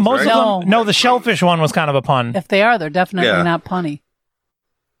are puns, most right? of them, no, the shellfish one was kind of a pun. If they are, they're definitely not punny.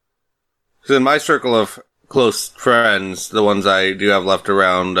 So in my circle of close friends, the ones I do have left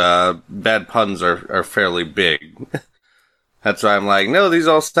around, bad puns are fairly big. That's why I'm like, no, these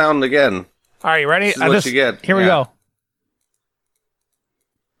all sound again. All right, you ready? This is what you get. Here we go.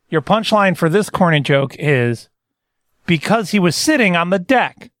 Your punchline for this corny joke is, because he was sitting on the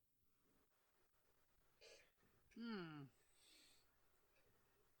deck.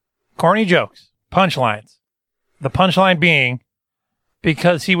 Corny jokes, punchlines. The punchline being,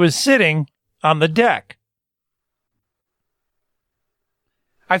 because he was sitting on the deck.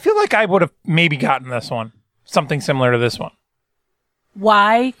 I feel like I would have maybe gotten this one. Something similar to this one.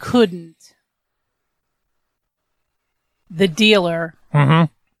 Why couldn't the dealer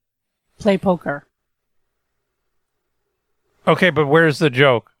play poker? Okay, but where's the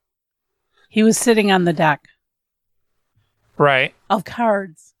joke? He was sitting on the deck. Right. Of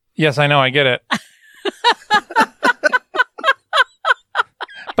cards. Yes, I know, I get it.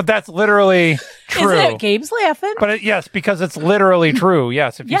 But that's literally true. Isn't it? Gabe's laughing. But yes, because it's literally true.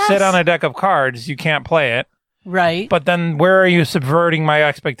 Yes, if you sit on a deck of cards, you can't play it. Right. But then where are you subverting my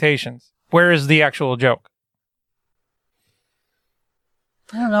expectations? Where is the actual joke?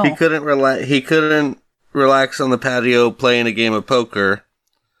 I don't know. He couldn't relax on the patio playing a game of poker.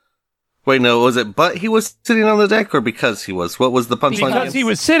 Wait, no, was it but he was sitting on the deck or because he was? What was the punchline? Because he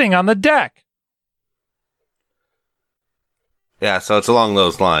was sitting on the deck. Yeah, so it's along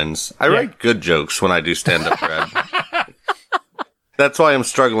those lines. I write good jokes when I do stand-up, Brad. That's why I'm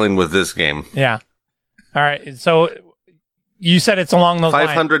struggling with this game. Yeah. All right, so you said it's along those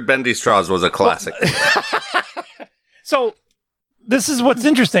 500 Bendy Straws was a classic. So this is what's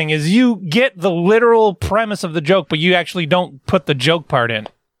interesting, is you get the literal premise of the joke, but you actually don't put the joke part in,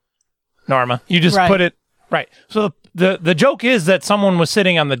 Norma. You just put it... Right. So the joke is that someone was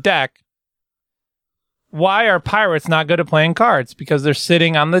sitting on the deck. Why are pirates not good at playing cards? Because they're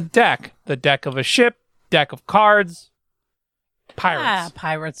sitting on the deck of a ship, deck of cards. Pirates.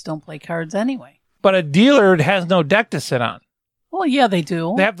 Pirates don't play cards anyway. But a dealer has no deck to sit on. Well, yeah, they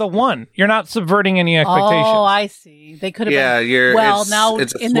do. They have the one. You're not subverting any expectations. Oh, I see. They could have been. Well, now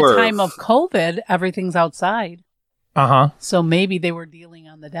in the time of COVID, everything's outside. Uh-huh. So maybe they were dealing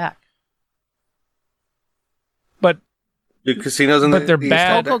on the deck. But do casinos and they're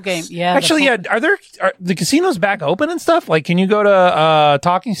bad. Poker game. Yeah. Actually, are the casinos back open and stuff? Like, can you go to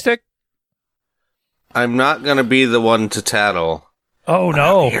Talking Stick? I'm not going to be the one to tattle. Oh,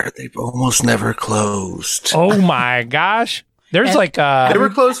 no. They've almost never closed. Oh, my gosh. There's they were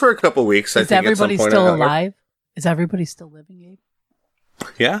closed for a couple weeks. Is everybody still alive? Is everybody still living, Gabe?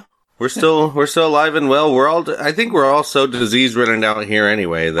 Yeah. We're still alive and well. I think we're all so disease ridden out here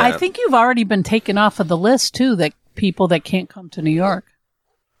anyway that I think you've already been taken off of the list too, that people that can't come to New York.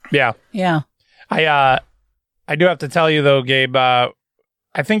 Yeah. Yeah. I do have to tell you though, Gabe,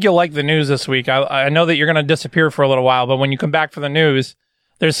 I think you'll like the news this week. I know that you're going to disappear for a little while, but when you come back for the news,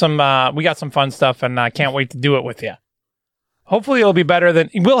 there's some we got some fun stuff and I can't wait to do it with you. Hopefully it'll be better than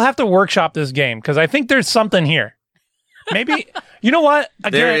we'll have to workshop this game because I think there's something here. Maybe you know what?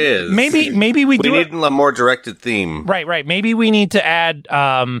 Again, there is. Maybe we need a more directed theme. Right. Maybe we need to add.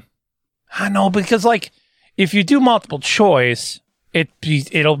 I know because like if you do multiple choice,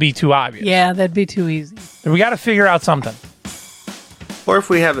 it'll be too obvious. Yeah, that'd be too easy. We got to figure out something. Or if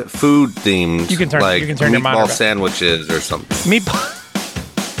we have it food themed, you can turn your meatball monitor sandwiches or something.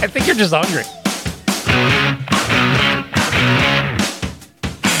 Meatball. I think you're just hungry.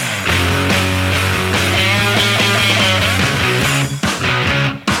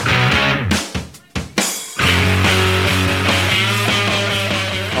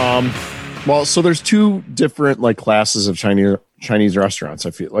 Well, so there's two different like classes of Chinese restaurants.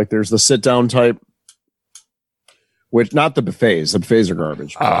 I feel like there's the sit down type, which not the buffets. The buffets are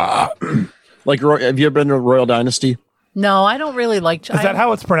garbage. Like, have you ever been to Royal Dynasty? No, I don't really like. Is that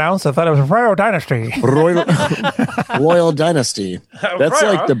how it's pronounced? I thought it was Royal Dynasty. Royal Dynasty. That's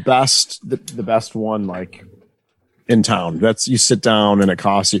like the best, the best one like in town. That's you sit down and it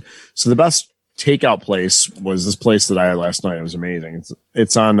costs you. So the best takeout place was this place that I had last night. It was amazing.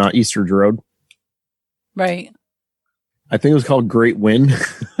 It's on Eastridge Road. Right. I think it was called Great Win.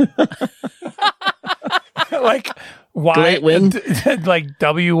 Like why? Great Win? Like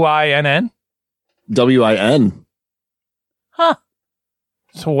WINN? WIN. Huh.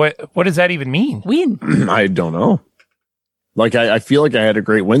 So what does that even mean? Win. I don't know. Like I feel like I had a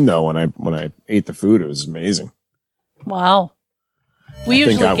great win though when I ate the food. It was amazing. Wow. We I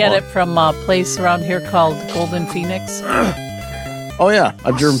think usually I get won. it from a place around here called Golden Phoenix. Oh yeah,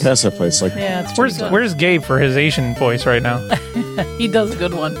 I've driven past that place. Like, Yeah, it's pretty good. Where's Gabe for his Asian voice right now? He does a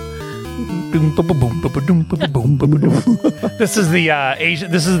good one. This is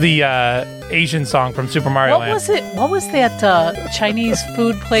the Asian song from Super Mario What Land. was it? What was that Chinese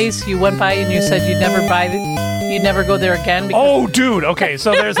food place you went by and you said you'd never go there again? Oh, dude. Okay,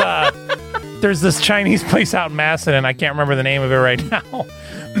 so there's this Chinese place out in Macedon. I can't remember the name of it right now.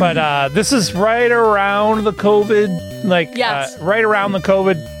 But this is right around the COVID, right around the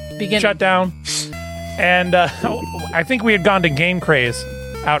COVID shutdown. And I think we had gone to Game Craze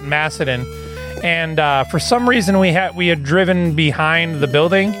out in Macedon. And for some reason, we had driven behind the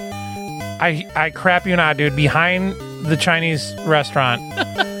building. I crap you not, dude. Behind the Chinese restaurant,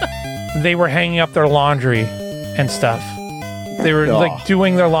 they were hanging up their laundry and stuff. They were like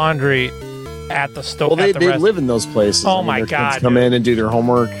doing their laundry at the stove. well, they live in those places. Oh I mean, my their God, kids come in and do their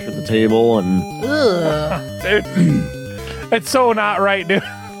homework at the table, and dude, it's so not right, dude.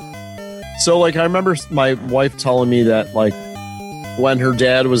 so like I remember my wife telling me that like when her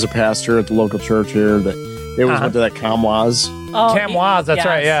dad was a pastor at the local church here, that they always went to that Kamwaz. Oh, Kamwaz, that's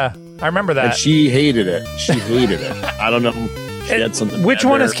right. Yeah, I remember that. And she hated it. She hated it. I don't know. She had something. Which bad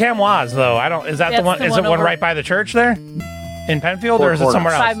one there. is Kamwaz though? I don't. Is that the That's one? the Is one it one over- right by the church there in Penfield, or is it Four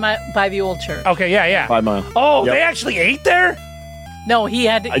somewhere else? 5 miles by the old church. Okay, yeah. 5 Mile. Oh, Yep. they actually ate there? No, he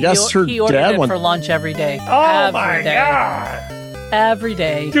had. I guess her he ordered dad it went- for lunch every day. Oh every my day. God, Every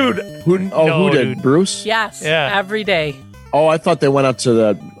day. dude! Who did? Dude. Bruce? Yes. Yeah. Every day. Oh, I thought they went up to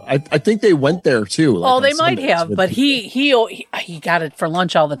the. I think they went there too. Like Oh, on they might Sundays have, with but people. he got it for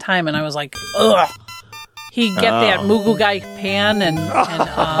lunch all the time, and I was like, ugh. He'd get that Mugu Gai pan and dude.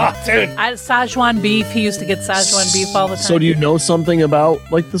 Szechuan beef. He used to get Szechuan beef all the time. So do you know something about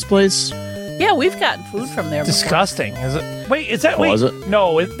like this place? Yeah, we've gotten food from there. before. Disgusting. Is it? Wait, is that? Oh, wait, is it?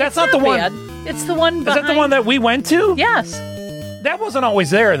 No, that's not the one. Bad. It's the one. Is that the one that we went to? Yes. That wasn't always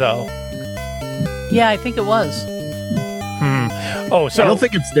there though. Yeah, I think it was. Oh, so I don't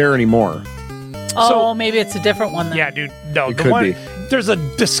think it's there anymore. Oh, maybe it's a different one then. yeah, dude. No, It the could one. be. There's a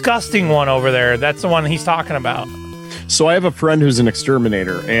disgusting one over there. That's the one he's talking about. So I have a friend who's an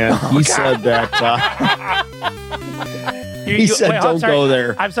exterminator, and he said that he said wait, I'm don't sorry. go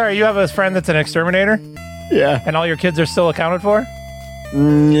there. I'm sorry. You have a friend that's an exterminator, Yeah, and all your kids are still accounted for.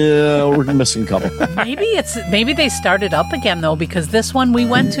 yeah, we're missing a couple. Maybe they started up again though, because this one we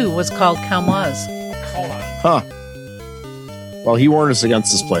went to was called Kamwaz. Huh. Well, he warned us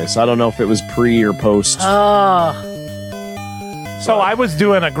against this place. I don't know if it was pre or post. Oh, So I was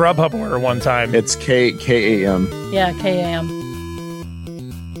doing a Grubhub order one time. It's KAM. yeah, KAM.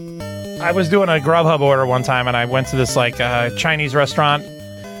 I was doing a Grubhub order one time, and I went to this like Chinese restaurant,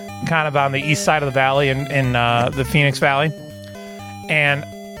 kind of on the east side of the valley in the Phoenix Valley. And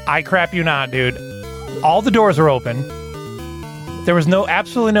I crap you not, dude. All the doors were open. There was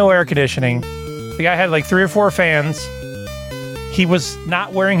absolutely no air conditioning. The guy had like 3 or 4 fans. He was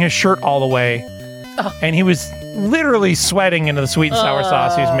not wearing his shirt all the way, and he was literally sweating into the sweet and sour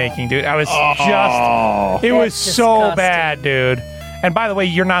sauce he was making, dude. I was it was so disgusting. bad, dude. And by the way,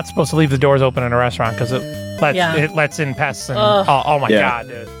 you're not supposed to leave the doors open in a restaurant because it lets in pests and oh my Yeah. God,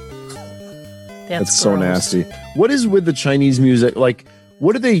 dude. That's so gross. nasty. What is with the Chinese music? Like,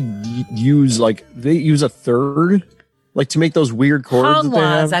 what do they use? Like, they use a third, like to make those weird chords that they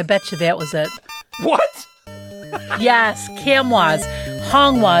Hongwaz, have. I bet you that was it. What? Yes, Kamwaz.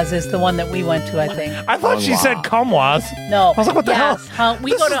 Hongwaz is the one that we went to, I think. I thought she said Kumwas. No. I was like, what the hell?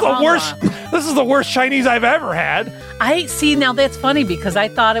 We This go is to the Hongwa. worst. This is the worst Chinese I've ever had. I see, now that's funny because I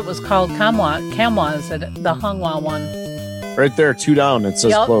thought it was called Kamwaz, the Hongwa one. Right there, 2 down. It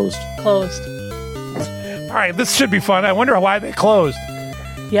says Yep. closed. Closed. All right, this should be fun. I wonder why they closed.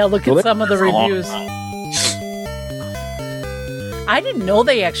 Yeah, look Well, at some of the that's reviews. I didn't know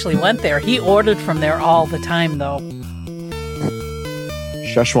they actually went there. He ordered from there all the time, though.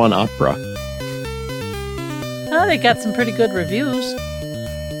 Szechuan Opera. Oh, they got some pretty good reviews.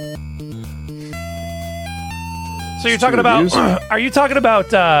 So you're talking about? Reviews? Are you talking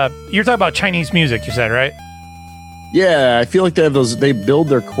about? You're talking about Chinese music. You said, right? Yeah, I feel like they have those. They build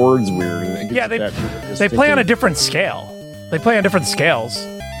their chords weird. And it gives Yeah, it that they play on a distinctive- different scale. They play on different scales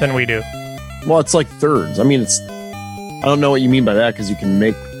than we do. Well, it's like thirds. I mean, I don't know what you mean by that because you can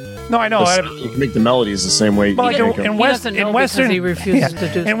make. No, I know. You can make the melodies the same way. But like in Western, he refuses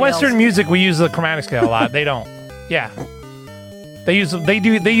to do in Western music, we use the chromatic scale a lot. They don't. Yeah, they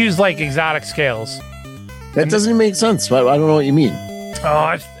use like exotic scales. That doesn't even make sense. I don't know what you mean.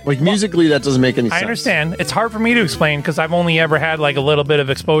 Like musically, that doesn't make any sense. I understand. It's hard for me to explain because I've only ever had like a little bit of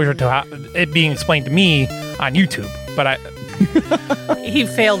exposure to it being explained to me on YouTube. But he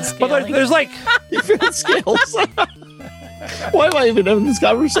failed scaling. But there's like he failed scales. Why am I even having this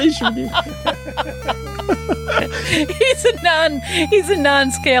conversation with you? He's a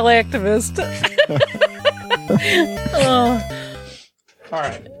non-scale activist. All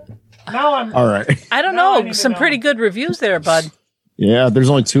right. Now I'm all right. I don't know. Some pretty good reviews there, bud. Yeah, there's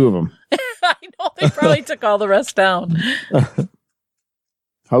only 2 of them. I know they probably took all the rest down.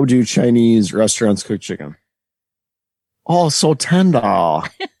 How do Chinese restaurants cook chicken? Oh, so tender.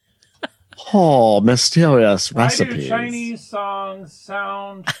 Oh, mysterious recipes. Why do Chinese songs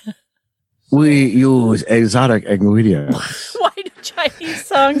sound? We use exotic ingredients. Why do Chinese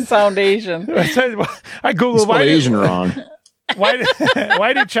songs sound Asian? I googled why Asian wrong.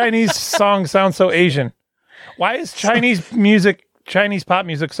 Why do Chinese songs sound so Asian? Why is Chinese pop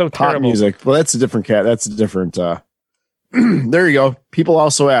music so terrible? Pop music. Well, that's a different cat. That's a different. There you go. People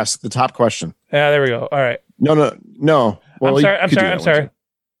also ask the top question. Yeah, there we go. All right. No. Well, I'm sorry.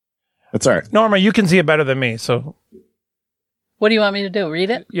 That's all right. Norma, you can see it better than me. So, what do you want me to do? Read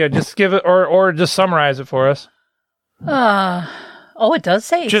it? Yeah, just give it, or just summarize it for us. It does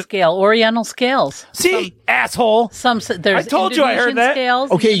say scale, Oriental scales. See, asshole. There's I told you I heard that.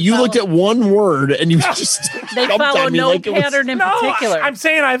 Scales. Okay, you looked at one word and you just they follow no pattern in particular. I'm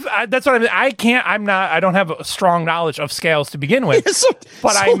saying that's what I can't. I don't have a strong knowledge of scales to begin with.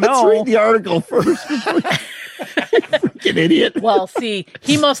 But I know. Let's read the article first. Freaking idiot. Well, see,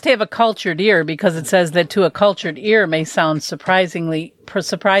 he must have a cultured ear because it says that to a cultured ear may sound surprising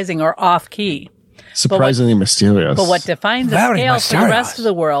or off key. Surprisingly mysterious. But what defines a scale for the rest of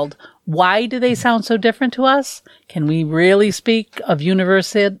the world? Why do they sound so different to us? Can we really speak of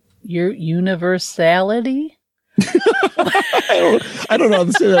universality? I don't know how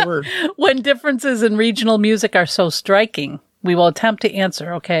to say that word. When differences in regional music are so striking, we will attempt to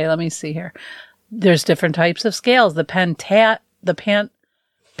answer. Okay, let me see here. There's different types of scales. The pentatonic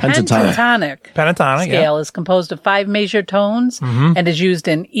scale is composed of 5 major tones and is used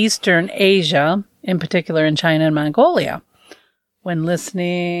in Eastern Asia, in particular in China and Mongolia. When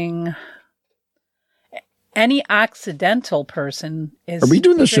listening, any Occidental person is... Are we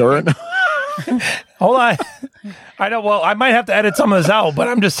doing the show right now? Hold on. I know. Well, I might have to edit some of this out, but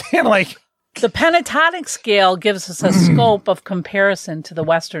I'm just saying, like... The pentatonic scale gives us a scope of comparison to the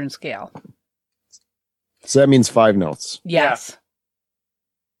Western scale. So that means 5 notes. Yes.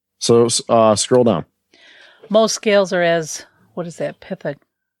 So scroll down. Most scales are as, what is that?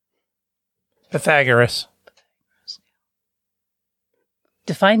 Pythagoras.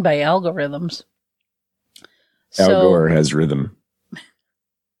 Defined by algorithms. Al Gore has rhythm. All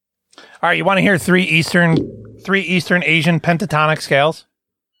right, you want to hear 3 Eastern Asian pentatonic scales?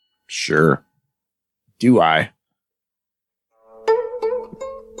 Sure. Do I?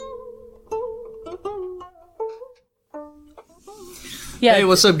 Yeah. Hey,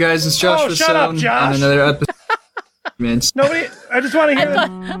 what's up, guys? It's Josh. Shut up, Josh. On another episode. Nobody. I just want to hear.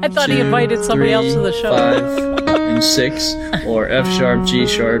 I thought he invited somebody else to the show. 5 and 6, or F sharp, G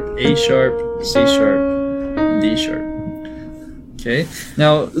sharp, A sharp, C sharp, D sharp. Okay.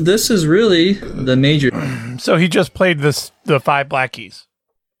 Now this is really the major. So he just played the 5 black keys.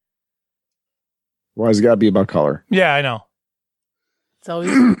 Why has it got to be about color? Yeah, I know. It's always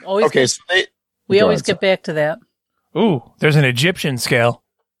okay. We always get back to that. Ooh, there's an Egyptian scale.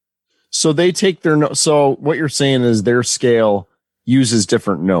 So they take their so what you're saying is their scale uses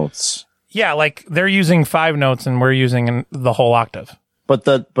different notes. Yeah, like they're using 5 notes and we're using the whole octave. But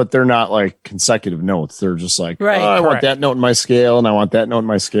they're not like consecutive notes. They're just like, right. I want that note in my scale and I want that note in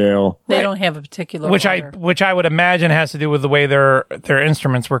my scale. They don't have a particular order. Which I would imagine has to do with the way their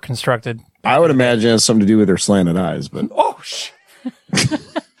instruments were constructed. I would imagine it has something to do with their slanted eyes, but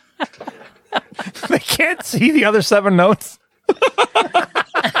they can't see the other 7 notes.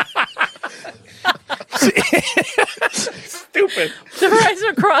 Stupid. Their eyes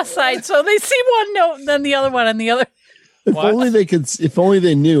are cross-eyed, so they see one note and then the other one and the other. If only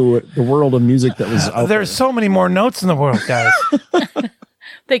they knew the world of music that was out There's so many more notes in the world, guys.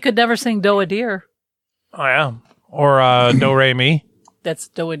 They could never sing Do a Deer. Oh yeah, or Do Re Mi. That's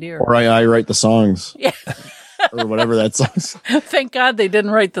Do a Deer. Or I write the songs. Yeah. Or whatever that song's. Thank God they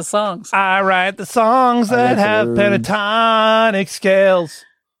didn't write the songs. I write the songs that have pentatonic scales.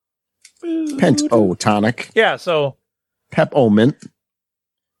 Pentatonic, Yeah, so Peppermint,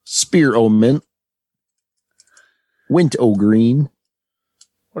 Spearmint, Wintergreen.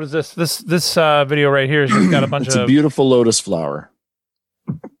 what is this? This video right here has just got a bunch It's of a beautiful lotus flower.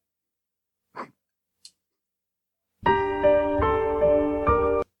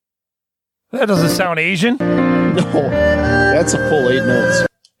 That doesn't sound Asian. No, that's a full 8 notes.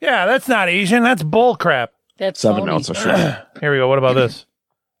 Yeah, that's not Asian. That's bull crap. That's 7 notes, I sure. Here we go. What about this?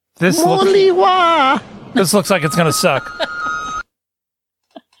 This looks like it's gonna suck.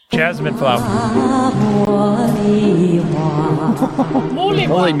 Jasmine flower.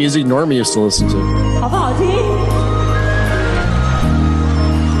 Only music Normie used to listen to.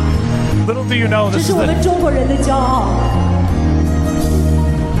 Little do you know, this is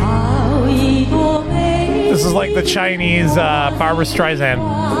like the Chinese Barbra Streisand.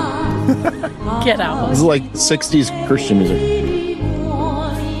 Get out. This is like 60s Christian music.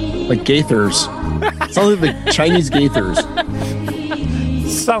 Like Gaithers. Sounds like the Chinese Gaithers.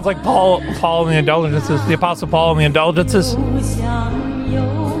 Sounds like Paul and the Indulgences, the Apostle Paul and the Indulgences.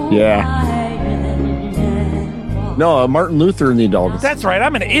 Yeah. No, Martin Luther and the Indulgences. That's right.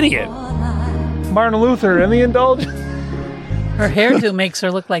 I'm an idiot. Martin Luther and the Indulgence. Her hairdo makes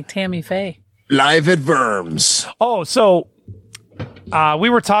her look like Tammy Faye. Live at Verms. Oh, so we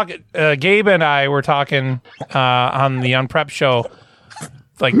were talking. Gabe and I were talking on the Unprep show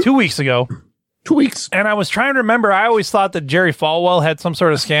like 2 weeks ago. 2 weeks. And I was trying to remember. I always thought that Jerry Falwell had some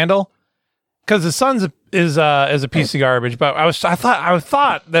sort of scandal because his son is a piece of garbage. But I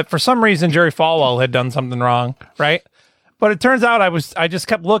thought that for some reason Jerry Falwell had done something wrong, right? But it turns out I just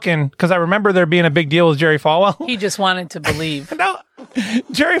kept looking because I remember there being a big deal with Jerry Falwell. He just wanted to believe. No,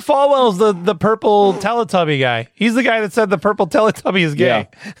 Jerry Falwell's the purple Teletubby guy. He's the guy that said the purple Teletubby is gay.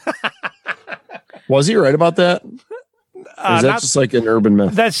 Yeah. Was he right about that? Or is that just like an urban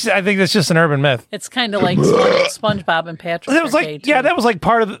myth? I think that's just an urban myth. It's kind of like SpongeBob and Patrick. That was like, yeah, that was like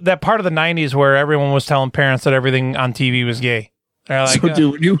part of the 90s where everyone was telling parents that everything on TV was gay. They're like, so,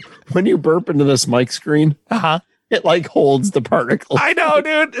 dude, when you burp into this mic screen, it like holds the particles. I know,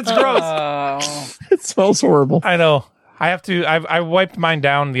 dude. It's gross. It smells horrible. I know. I wiped mine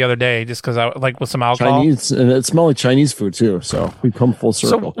down the other day just because I like with some alcohol. Chinese, and it smells like Chinese food too. So we come full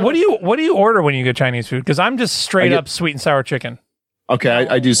circle. So what do you order when you get Chinese food? Because I'm just straight up sweet and sour chicken. Okay,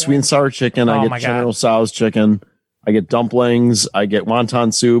 I do sweet and sour chicken. I get General Tso's chicken. I get dumplings. I get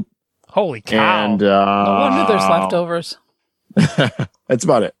wonton soup. Holy cow! And no wonder there's leftovers. That's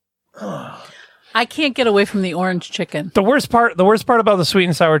about it. I can't get away from the orange chicken. The worst part about the sweet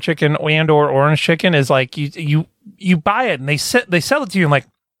and sour chicken and/or orange chicken is like you buy it and they sell it to you in like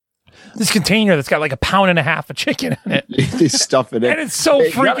this container that's got like 1.5 pounds of chicken in it. They stuff it in, and it's so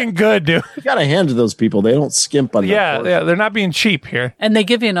freaking good, dude. You gotta hand to those people; they don't skimp on that. Yeah, they're not being cheap here, and they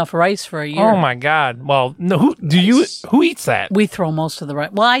give you enough rice for a year. Oh my god! Well, no, who eats that? We throw most of the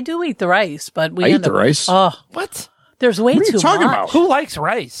rice. Well, I do eat the rice, but we eat the rice. Oh, what? There's way what are you too talking much. About? Who likes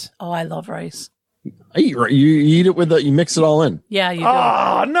rice? Oh, I love rice. You eat it with you mix it all in. Yeah, you do.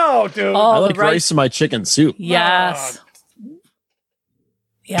 Oh no, dude! I like rice in my chicken soup. Yes.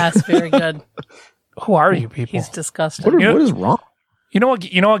 Yes, very good. Who are you people? He's disgusting. What is wrong? You know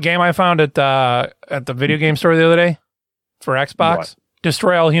what game I found at the video game store the other day for Xbox? What?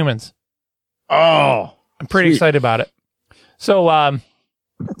 Destroy All Humans. Oh, I'm pretty excited about it. So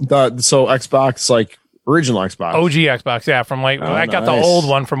so Xbox, like original Xbox, OG Xbox, yeah, from like I got the old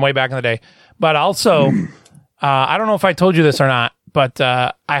one from way back in the day. But also, I don't know if I told you this or not, but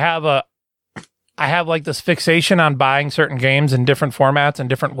I have like this fixation on buying certain games in different formats and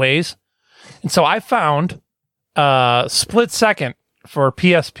different ways. And so I found Split Second for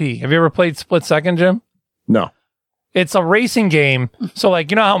PSP. Have you ever played Split Second, Jim? No. It's a racing game. So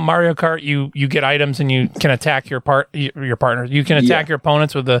like, you know how Mario Kart, you get items and you can attack your partners. You can attack your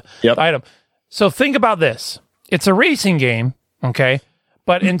opponents with the item. So think about this. It's a racing game, okay?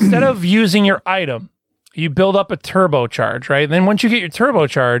 But instead of using your item, you build up a turbocharge, right? Then once you get your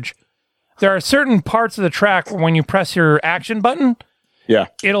turbocharge, there are certain parts of the track where when you press your action button,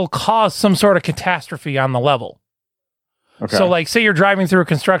 it'll cause some sort of catastrophe on the level. Okay. So like say you're driving through a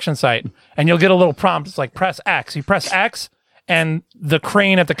construction site and you'll get a little prompt. It's like press X. You press X and the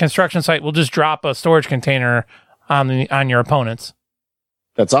crane at the construction site will just drop a storage container on your opponents.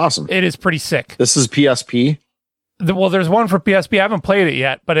 That's awesome. It is pretty sick. This is PSP? Well, there's one for PSP. I haven't played it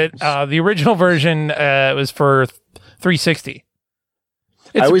yet, but the original version was for 360.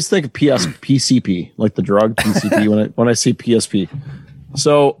 I always think of PCP, like the drug PCP when I see PSP.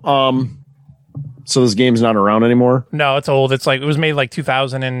 So So this game's not around anymore? No, it's old. It's like, it was made like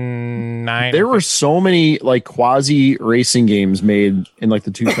 2009. There were so many like quasi racing games made in like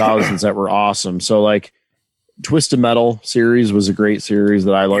the 2000s that were awesome. So like Twisted Metal series was a great series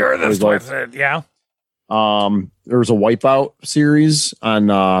that I liked. You're this twisted, yeah. There was a Wipeout series on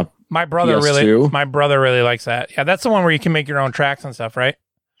my brother really likes that. Yeah, that's the one where you can make your own tracks and stuff, right?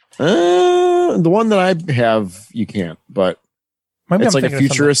 The one that I have, you can't, but Maybe it's I'm like a thinking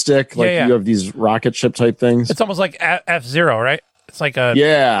of futuristic, like you have these rocket ship type things. It's almost like F-Zero, right? It's like a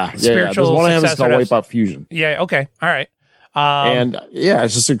spiritual. The one I have is called Wipeout Fusion. Yeah. Okay. All right. And yeah,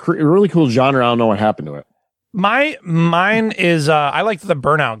 it's just a really cool genre. I don't know what happened to it. Mine is I like the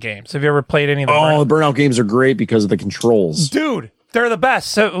Burnout games. Have you ever played any of the the Burnout games are great because of the controls. Dude, they're the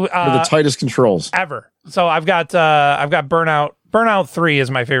best. So they're the tightest controls ever. So I've got Burnout. Burnout 3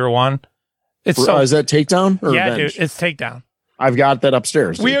 is my favorite one. It's is that Takedown? Or yeah, Revenge? dude, it's Takedown. I've got that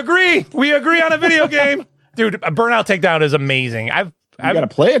upstairs. Dude. We agree on a video game. Dude, a Burnout Takedown is amazing. I've got to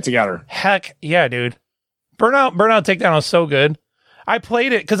play it together. Heck yeah, dude. Burnout Takedown is so good. I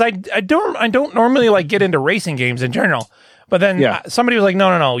played it because I don't normally like get into racing games in general. But then somebody was like,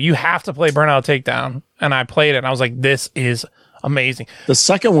 no, you have to play Burnout Takedown. And I played it and I was like, this is amazing. The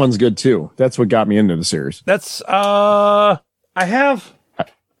second one's good too. That's what got me into the series. That's I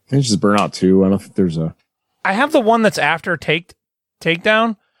think it's just Burnout 2. I don't think there's a I have the one that's after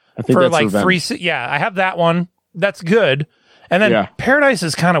Takedown. I think for that's like Revenge. 3. Yeah, I have that one. That's good. And then Paradise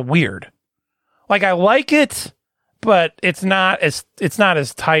is kind of weird. Like I like it, but it's not as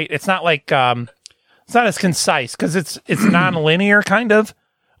tight. It's not like it's not as concise because it's non-linear kind of,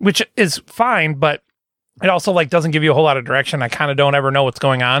 which is fine, but it also like doesn't give you a whole lot of direction. I kind of don't ever know what's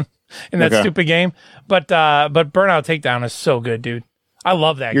going on in that stupid game. But Burnout Takedown is so good, dude. I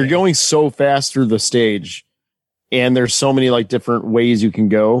love that. You're going so fast through the stage, and there's so many like different ways you can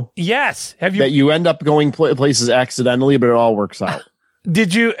go. Yes, that you end up going places accidentally, but it all works out.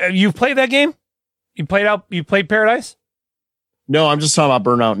 Did you played that game? You played Paradise? No, I'm just talking about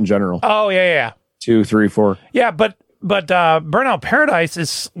Burnout in general. Oh yeah. 2, 3, 4. Yeah, but Burnout Paradise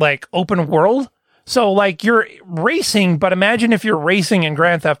is like open world. So like you're racing, but imagine if you're racing in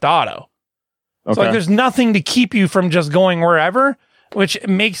Grand Theft Auto. Okay. So like there's nothing to keep you from just going wherever, which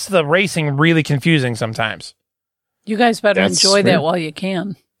makes the racing really confusing sometimes. You guys better enjoy that while you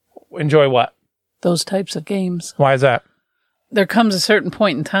can. Enjoy what? Those types of games. Why is that? There comes a certain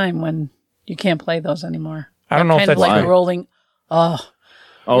point in time when you can't play those anymore. I don't know if that's like rolling.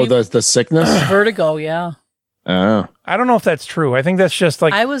 The sickness? Vertigo, yeah. Oh. I don't know if that's true. I think that's just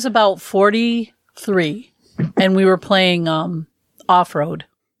like I was about 43 and we were playing off-road.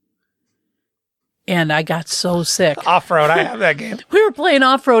 And I got so sick. Off-road, I have that game. We were playing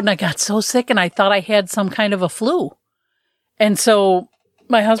off-road and I got so sick and I thought I had some kind of a flu. And so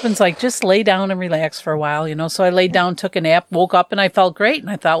my husband's like, just lay down and relax for a while, So I laid down, took a nap, woke up, and I felt great. And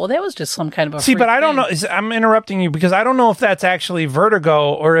I thought, well, that was just some kind of a See, but I don't know. I'm interrupting you because I don't know if that's actually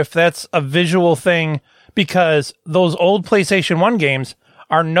vertigo or if that's a visual thing because those old PlayStation 1 games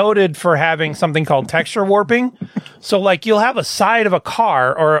are noted for having something called texture warping. So like you'll have a side of a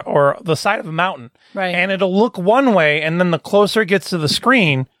car or the side of a mountain. Right. And it'll look one way. And then the closer it gets to the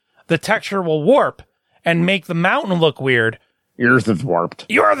screen, the texture will warp and make the mountain look weird. Your Earth is warped.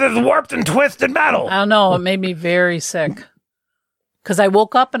 Your Earth is warped and twisted metal. I don't know. It made me very sick. Because I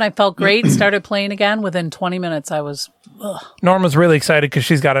woke up and I felt great and started playing again. Within 20 minutes, I was... Ugh. Norma's really excited because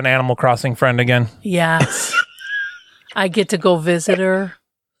she's got an Animal Crossing friend again. Yes. I get to go visit her.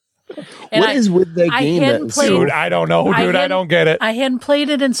 And what is with that game? Dude, I don't know, dude. I don't get it. I hadn't played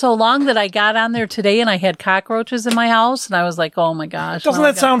it in so long that I got on there today and I had cockroaches in my house. And I was like, oh my gosh. Doesn't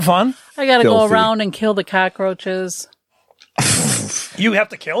that sound fun? I got to go around and kill the cockroaches. You have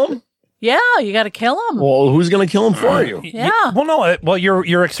to kill them? Yeah, you got to kill them. Well, who's going to kill them for you? Yeah. Well, no. Well,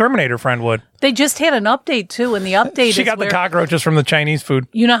 your exterminator friend would. They just had an update, too. And the update she got the cockroaches from the Chinese food.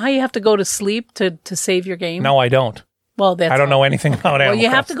 You know how you have to go to sleep to save your game? No, I don't. Well, I don't know anything about Animal Well, you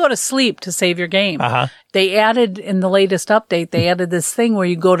have to go to sleep to save your game. Uh-huh. They added, in the latest update, they added this thing where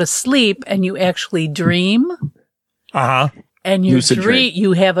you go to sleep and you actually dream. Uh-huh. And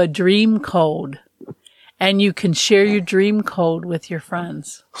you have a dream code. And you can share your dream code with your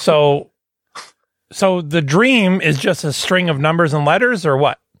friends. So the dream is just a string of numbers and letters or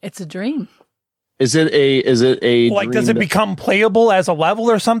what? It's a dream. Is it a like, does it become playable as a level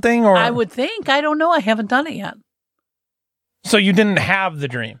or something? Or I would think. I don't know. I haven't done it yet. So you didn't have the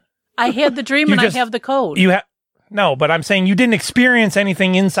dream? I had the dream and I have the code. No, but I'm saying you didn't experience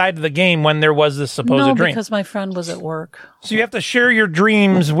anything inside of the game when there was this supposed dream. No, because my friend was at work. So you have to share your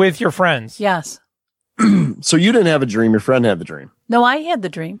dreams with your friends. Yes. So you didn't have a dream. Your friend had the dream. No, I had the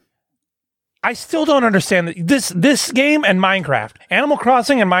dream. I still don't understand this game and Minecraft, Animal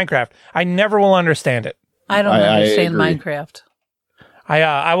Crossing and Minecraft. I never will understand it. I don't understand Minecraft.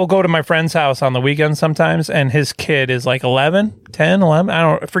 I will go to my friend's house on the weekend sometimes, and his kid is like 11.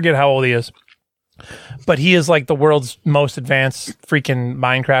 I forget how old he is. But he is like the world's most advanced freaking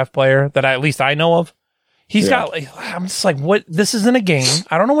Minecraft player that at least I know of. He's got like, I'm just like, what? This isn't a game.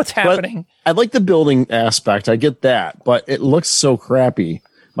 I don't know what's happening. I like the building aspect. I get that, but it looks so crappy.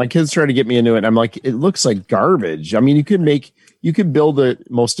 My kids try to get me into it. And I'm like, it looks like garbage. I mean, you could build the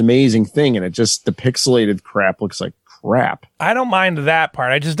most amazing thing, and the pixelated crap looks like crap. I don't mind that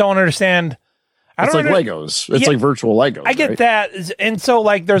part. I just don't understand. It's like Legos. It's like virtual Legos. I get that. And so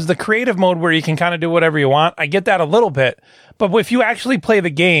like there's the creative mode where you can kind of do whatever you want. I get that a little bit. But if you actually play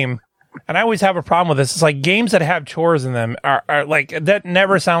the game, and I always have a problem with this, it's like games that have chores in them are like, that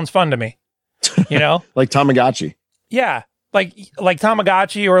never sounds fun to me. You know? Like Tamagotchi. Yeah. Like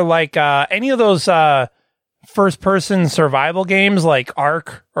Tamagotchi or like any of those first-person survival games like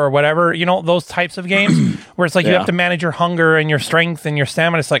Ark or whatever, you know, those types of games where it's like you have to manage your hunger and your strength and your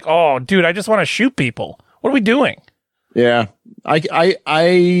stamina. It's like, oh, dude, I just want to shoot people. What are we doing? Yeah,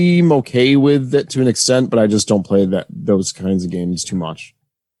 I'm okay with it to an extent, but I just don't play those kinds of games too much.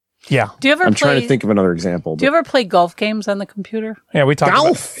 Yeah. I'm trying to think of another example. Do you ever play golf games on the computer? Yeah, we talked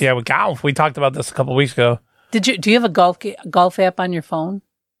golf. Golf. We talked about this a couple weeks ago. Do you have a golf app on your phone?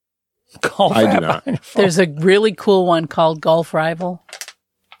 I do not. There's a really cool one called Golf Rival.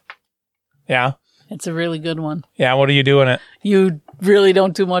 Yeah. It's a really good one. Yeah, what are you doing it? You really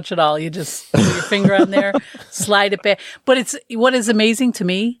don't do much at all. You just put your finger on there, slide it back. But what is amazing to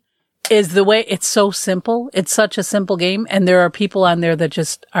me is the way it's so simple. It's such a simple game, and there are people on there that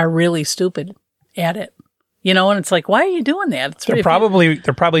just are really stupid at it. You know, and it's like, why are you doing that? They're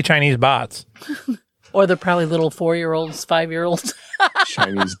probably Chinese bots. Or they're probably little 4-year-olds, 5-year-olds.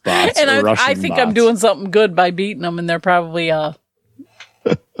 Chinese bots. And or Russian I think bots. I'm doing something good by beating them, and they're probably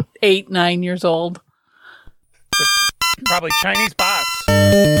 8, 9 years old. Probably Chinese bots.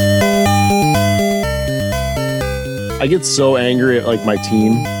 I get so angry at like my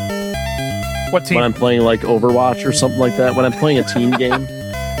team. What team? When I'm playing like Overwatch or something like that. When I'm playing a team game.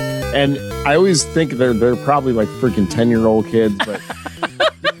 And I always think they're probably like freaking 10-year-old kids, but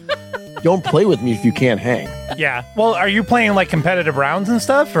don't play with me if you can't hang. Yeah. Well, are you playing like competitive rounds and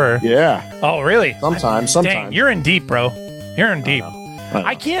stuff, or? Yeah. Oh, really? Sometimes. Dang, you're in deep, bro. You're in deep.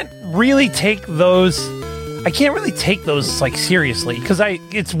 I can't really take those. Like seriously, because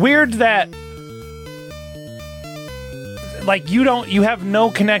it's weird that like you have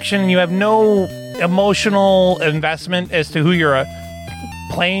no connection, you have no emotional investment as to who you're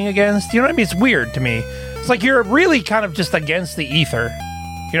playing against. You know what I mean? It's weird to me. It's like you're really kind of just against the ether.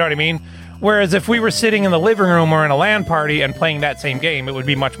 You know what I mean? Whereas if we were sitting in the living room or in a LAN party and playing that same game, it would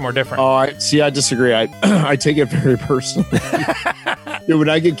be much more different. Oh, I disagree. I take it very personally. Dude, when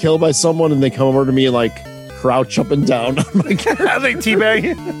I get killed by someone and they come over to me and like crouch up and down on my character. Are they teabag?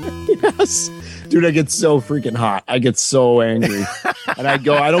 Yes. Dude, I get so freaking hot. I get so angry. And I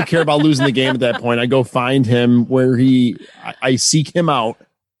don't care about losing the game at that point. I go find him where I seek him out.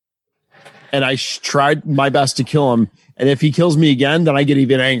 And I tried my best to kill him. And if he kills me again, then I get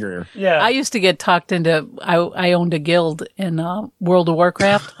even angrier. Yeah. I used to get talked into, I owned a guild in World of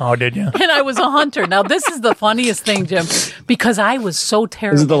Warcraft. Oh, did you? And I was a hunter. Now, this is the funniest thing, Jim, because I was so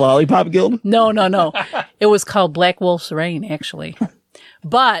terrible. Is it the Lollipop Guild? No. It was called Black Wolf's Reign, actually.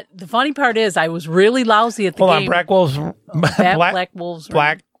 But the funny part is I was really lousy at the game. Hold on, Black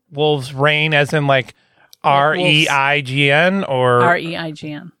Wolf's Reign, as in like REIGN or?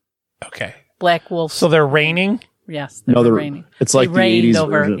 REIGN. Okay. Black Wolf. So they're reigning? Yes, they're raining. It's like the 80s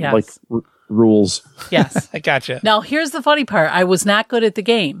version, yes. like rules. Yes. I gotcha. Now, here's the funny part. I was not good at the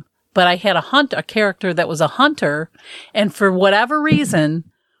game, but I had a character that was a hunter, and for whatever reason,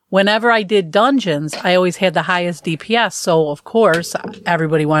 whenever I did dungeons, I always had the highest DPS. So, of course,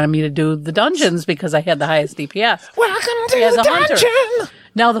 everybody wanted me to do the dungeons because I had the highest DPS. Welcome to the dungeon! Hunter.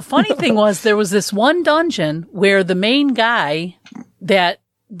 Now, the funny thing was there was this one dungeon where the main guy that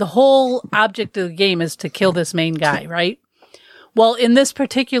the whole object of the game is to kill this main guy, right? Well, in this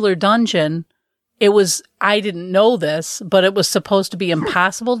particular dungeon, I didn't know this, but it was supposed to be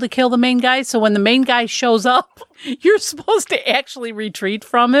impossible to kill the main guy. So when the main guy shows up, you're supposed to actually retreat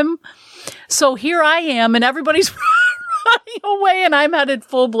from him. So here I am, and everybody's running away, and I'm headed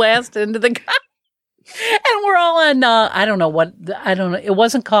full blast into the guy. And we're all on, it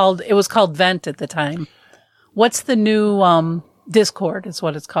was called Vent at the time. What's the new, Discord is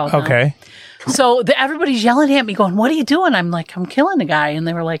what it's called. Okay. Now. So everybody's yelling at me going, what are you doing? I'm like, I'm killing a guy. And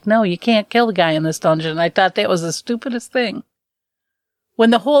they were like, no, you can't kill the guy in this dungeon. And I thought that was the stupidest thing. When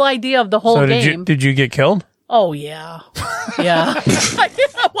the whole idea of the whole game. Did you get killed? Oh, yeah. Yeah.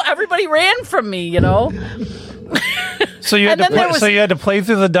 Everybody ran from me, you know? So you had to play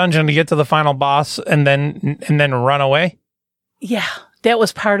through the dungeon to get to the final boss and then run away? Yeah. That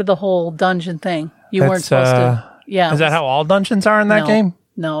was part of the whole dungeon thing. You weren't supposed to. Yeah. Is that how all dungeons are in that game?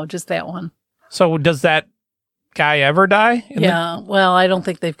 No, just that one. So does that guy ever die? Well, I don't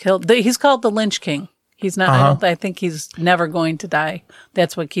think they've killed. He's called the Lynch King. He's not. I think he's never going to die.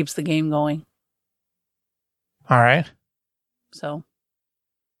 That's what keeps the game going. All right. So.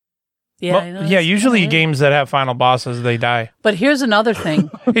 Yeah. Usually games that have final bosses, they die. But here's another thing.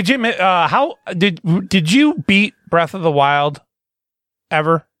 Hey Jim, how did you beat Breath of the Wild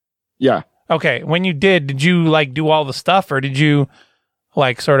ever? Yeah. Okay. When you did you like do all the stuff, or did you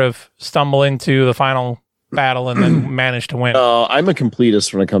like sort of stumble into the final battle and then manage to win? I'm a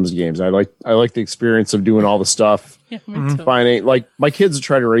completist when it comes to games. I like the experience of doing all the stuff. Yeah, me too. Finding, like, my kids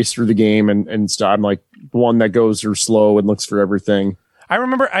try to race through the game and stuff. I'm like the one that goes through slow and looks for everything. I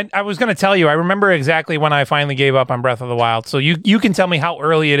remember, I was going to tell you, I remember exactly when I finally gave up on Breath of the Wild. So you can tell me how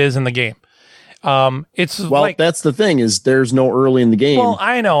early it is in the game. That's the thing, is there's no early in the game. Well,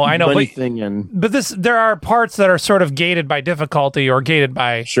 I know. But there are parts that are sort of gated by difficulty or gated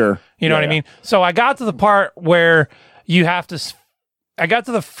by, sure. You know what I mean? So I got to the part where I got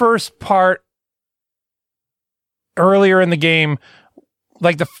to the first part earlier in the game,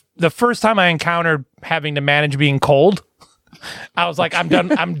 like the first time I encountered having to manage being cold. I was like, I'm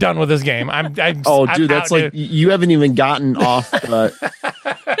done. I'm done with this game. I'm that's out, like, dude. you haven't even gotten off.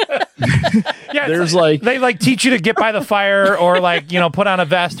 Yeah, there's they like teach you to get by the fire or like, put on a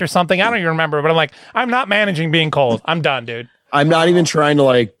vest or something. I don't even remember, but I'm like, I'm not managing being cold. I'm done, dude. I'm not even trying to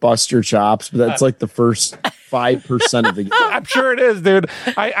like bust your chops, but that's like the first 5% of the game. I'm sure it is, dude.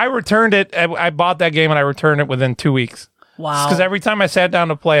 I returned it. I bought that game and I returned it within 2 weeks. Wow. Because every time I sat down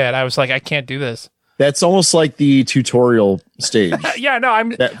to play it, I was like, I can't do this. That's almost like the tutorial stage. Yeah, no, I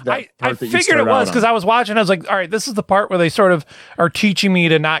figured it was because I was watching. I was like, all right, this is the part where they sort of are teaching me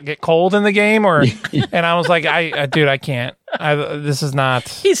to not get cold in the game, and I was like, dude, I can't. This is not.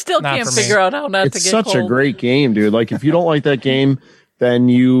 He still can't figure out how not to get cold. It's such a great game, dude. Like, if you don't like that game, then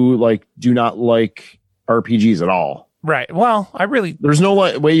you like do not like RPGs at all. Right. Well, there's no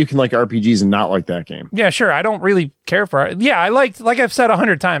way you can like RPGs and not like that game. Yeah, sure. I don't really care for it. Yeah, I liked, like I've said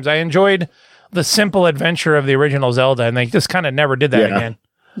 100 times, I enjoyed the simple adventure of the original Zelda, and they just kind of never did that again.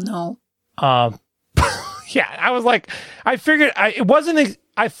 No. Yeah, I was like, I figured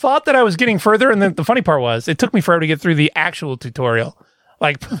I thought that I was getting further, and then the funny part was, it took me forever to get through the actual tutorial.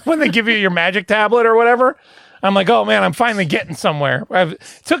 Like, when they give you your magic tablet or whatever, I'm like, oh man, I'm finally getting somewhere. It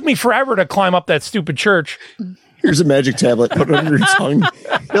took me forever to climb up that stupid church. Here's a magic tablet, put it under your tongue.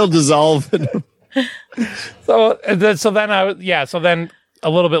 It'll dissolve. So then a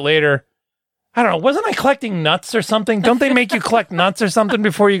little bit later, I don't know, wasn't I collecting nuts or something? Don't they make you collect nuts or something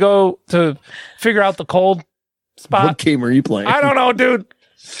before you go to figure out the cold spot? What game are you playing? I don't know, dude.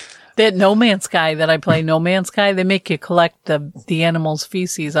 That No Man's Sky that I play, No Man's Sky, they make you collect the animals'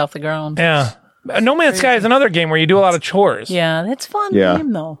 feces off the ground. Yeah. No Man's Sky is another game where you do a lot of chores. Yeah, that's fun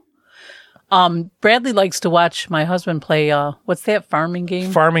game though. Bradley likes to watch my husband play, what's that farming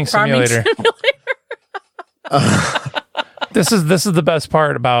game? Farming Simulator. This is the best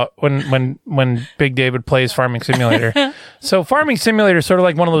part about when Big David plays Farming Simulator. So Farming Simulator is sort of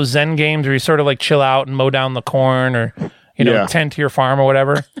like one of those Zen games where you sort of like chill out and mow down the corn or tend to your farm or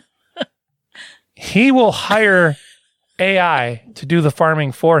whatever. He will hire AI to do the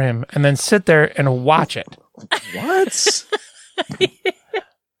farming for him and then sit there and watch it. What?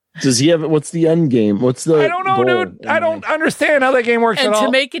 Does he have? What's the end game? What's the? I don't know, dude. I don't understand how that game works and at all. And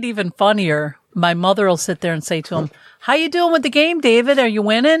to make it even funnier, my mother will sit there and say to him, "How you doing with the game, David? Are you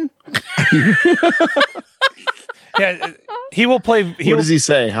winning?" Yeah, he will play. What does he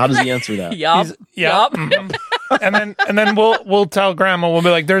say? How does he answer that? Yup. Mm-hmm. and then we'll tell Grandma. We'll be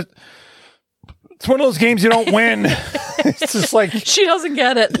like, it's one of those games you don't win. It's just like she doesn't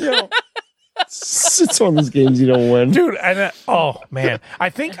get it. It's one of those games you don't win, dude. And oh man, I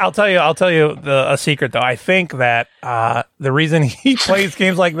think I'll tell you a secret though. I think that the reason he plays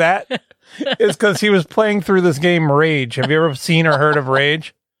games like that is because he was playing through this game Rage. Have you ever seen or heard of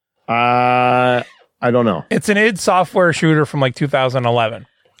Rage? I don't know. It's an id Software shooter from like 2011.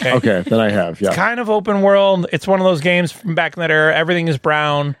 Okay, then I have. Yeah, it's kind of open world. It's one of those games from back in that era. Everything is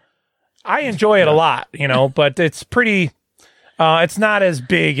brown. I enjoy it a lot, but it's pretty. It's not as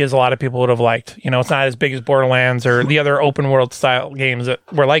big as a lot of people would have liked. It's not as big as Borderlands or the other open world style games that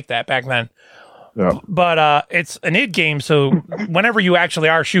were like that back then. Yeah. But it's an id game, so whenever you actually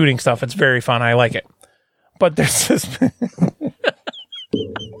are shooting stuff, it's very fun. I like it. But there's this.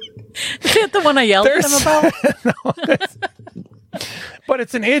 that the one I yelled at him about? But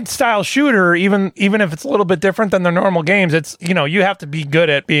it's an id style shooter, even if it's a little bit different than the normal games. It's you have to be good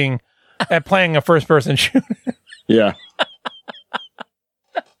at playing a first person shooter. Yeah.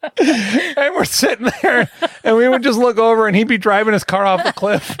 And we're sitting there, and we would just look over, and he'd be driving his car off the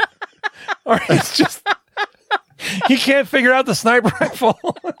cliff, or he can't figure out the sniper rifle,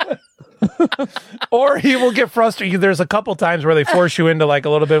 or he will get frustrated. There's a couple times where they force you into like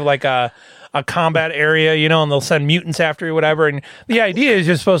a little bit of like a combat area, and they'll send mutants after you, whatever. And the idea is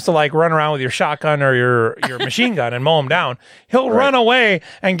you're supposed to like run around with your shotgun or your machine gun and mow him down. He'll run away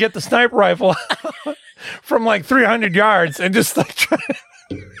and get the sniper rifle from like 300 yards and just like try.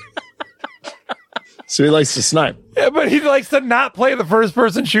 So he likes to snipe. Yeah, but he likes to not play the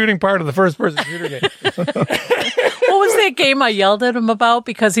first-person shooting part of the first-person shooter game. What was that game I yelled at him about?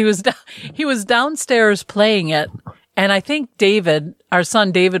 Because he was downstairs playing it, and I think David, our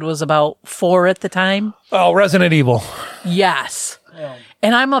son David, was about 4 at the time. Oh, Resident Evil. Yes.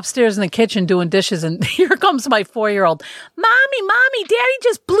 And I'm upstairs in the kitchen doing dishes, and here comes my 4-year-old. Mommy, Daddy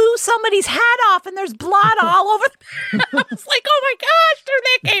just blew somebody's head off, and there's blood all over. I was like, oh my gosh, turn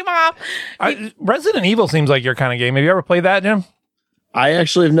that game off. Resident Evil seems like your kind of game. Have you ever played that, Jim? I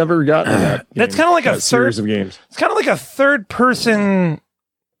actually have never gotten that. That's kind of like a series of games. It's kind of like a third-person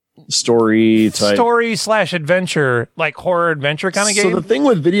story/adventure, like horror adventure kind of game. So the thing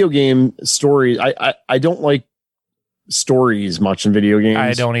with video game stories, I don't like stories much in video games.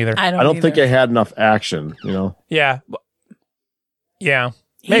 I don't either. I don't think I had enough action, Yeah.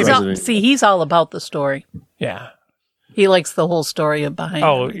 He's all about the story. Yeah. He likes the whole story behind.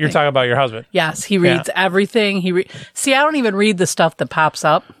 Oh, you're talking about your husband. Yes, he reads everything. See, I don't even read the stuff that pops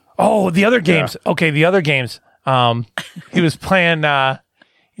up. Oh, the other games. Yeah. Okay, the other games. He was playing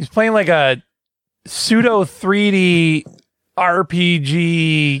like a pseudo 3D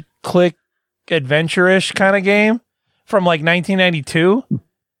RPG click adventure-ish kind of game from like 1992.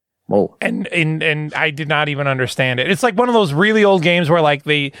 Oh. And I did not even understand it. It's like one of those really old games where like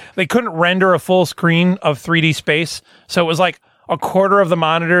they couldn't render a full screen of 3D space. So it was like a quarter of the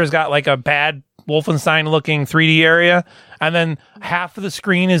monitor has got like a bad Wolfenstein looking 3D area. And then half of the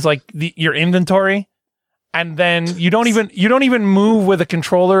screen is like your inventory. And then you don't even move with a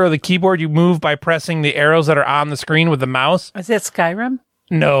controller or the keyboard. You move by pressing the arrows that are on the screen with the mouse. Is that Skyrim?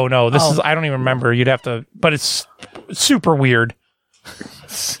 No. This is, I don't even remember. You'd have to, but it's super weird.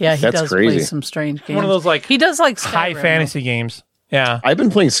 Yeah, he That's does crazy. play some strange games. One of those like he does like Skyrim, high fantasy games. Yeah, I've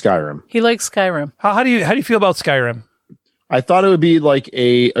been playing Skyrim. He likes Skyrim. How do you feel about Skyrim? I thought it would be like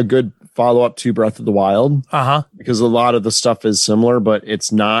a good follow up to Breath of the Wild. Because a lot of the stuff is similar, but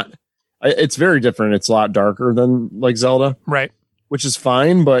it's not. It's very different. It's a lot darker than like Zelda, right? Which is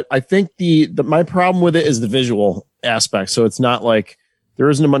fine, but I think my problem with it is the visual aspect. So it's not like there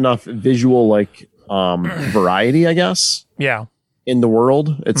isn't enough visual like variety, I guess. Yeah. In the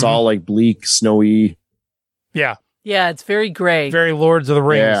world, it's all like bleak, snowy. Yeah. Yeah, it's very gray. Very Lords of the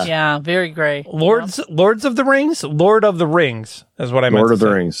Rings. Yeah, very gray. Lords of the Rings? Lord of the Rings is what I meant. Lord of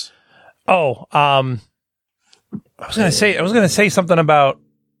the Rings. Oh, I was gonna say something about.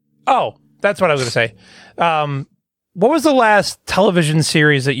 Oh, that's what I was gonna say. What was the last television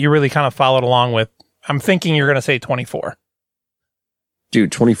series that you really kind of followed along with? I'm thinking you're gonna say 24.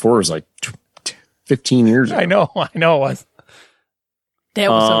 Dude, 24 is like 15 years ago. I know it was. That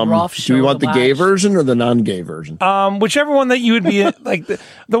was a rough show. Do we want the gay version or the non-gay version? Whichever one that you would be like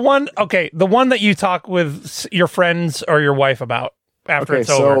the one. Okay, the one that you talk with your friends or your wife about after it's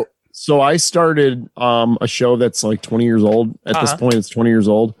over. So I started a show that's like 20 years old. At this point, it's 20 years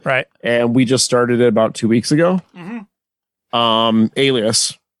old. Right. And we just started it about 2 weeks ago.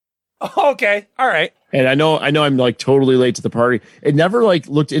 Alias. Okay. All right. And I know I'm like totally late to the party. It never like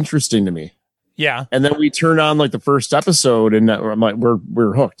looked interesting to me. Yeah. And then we turned on like the first episode and I'm like,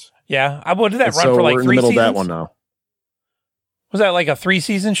 we're hooked. Yeah. I would did that And run so for like we're in 3 the middle seasons? of that one now. Was that like a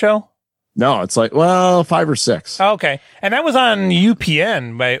 3-season show? No, it's like, 5 or 6. Oh, okay. And that was on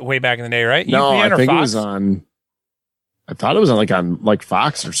UPN way back in the day, right? No, UPN I think Fox? it was on. I thought it was on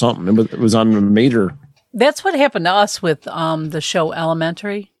Fox or something. It was on a major. That's what happened to us with the show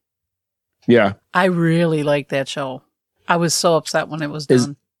Elementary. Yeah. I really liked that show. I was so upset when it was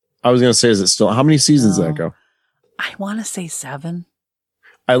done. I was going to say, is it still, how many seasons did that go? I want to say 7.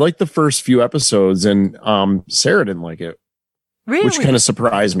 I liked the first few episodes and Sarah didn't like it. Really? Which kind of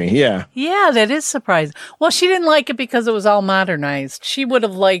surprised me. Yeah. Yeah, that is surprising. Well, she didn't like it because it was all modernized. She would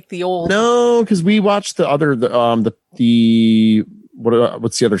have liked the old. No, because we watched the other, what's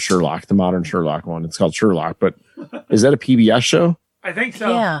the other Sherlock, the modern Sherlock one? It's called Sherlock, but is that a PBS show? I think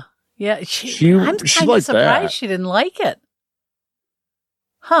so. Yeah. Yeah. I'm She kind of liked surprised that. she didn't like it.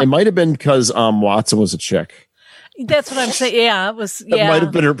 It might have been because Watson was a chick. That's what I'm saying. Yeah, it was. That Yeah, might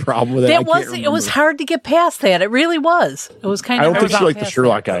have been her problem with it. It was hard to get past that. It really was. It was kind I of. don't think she liked the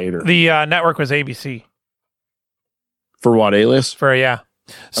Sherlock guy either. The network was ABC. For what, Alias?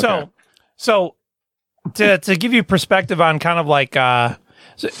 So to give you perspective on kind of like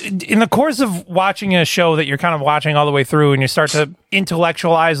in the course of watching a show that you're kind of watching all the way through, and you start to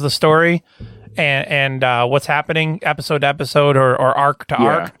intellectualize the story and what's happening episode to episode or arc to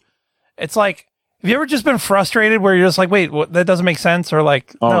arc, it's like, have you ever just been frustrated where you're just like, wait, that doesn't make sense? Or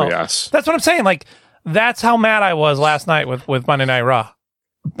like, no. Yes. That's what I'm saying. Like, that's how mad I was last night with Monday Night Raw.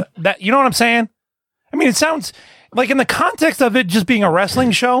 That, you know what I'm saying? I mean, it sounds like in the context of it just being a wrestling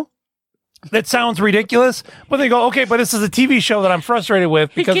show, that sounds ridiculous. But they go, okay, but this is a TV show that I'm frustrated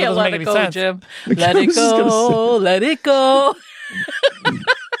with because it doesn't make any sense. Jim. Let it go. Let it go.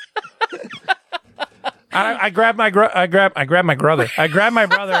 I grabbed my brother. I grabbed my brother,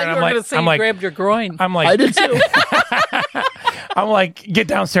 and I'm like, grabbed your groin. I'm like, I did too. I'm like, get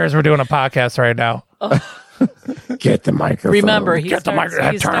downstairs. We're doing a podcast right now. Get the microphone. Remember, get the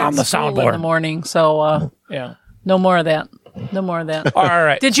microphone. Turn on the soundboard in the morning. So yeah, no more of that. No more of that. All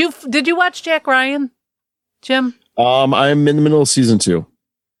right. Did you watch Jack Ryan, Jim? I'm in the middle of season 2.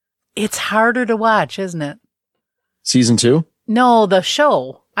 It's harder to watch, isn't it? Season 2? No, the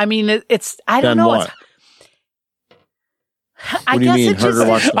show. I mean, it's. I don't Then know. what? I What do you guess mean, it harder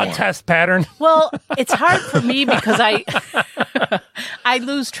just to watch? A test pattern. Well, it's hard for me because I I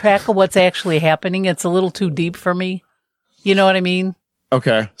lose track of what's actually happening. It's a little too deep for me. You know what I mean?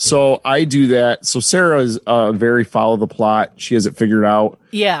 Okay, so I do that. So Sarah is very follow the plot. She has it figured out.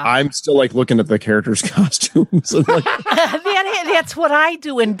 Yeah. I'm still like looking at the characters' costumes. And, like, That's what I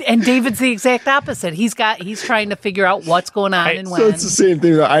do, and David's the exact opposite. He's trying to figure out what's going on and when. so it's the same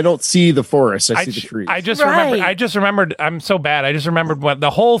thing. I don't see the forest. I see the trees. I just remembered. I'm so bad. I just remembered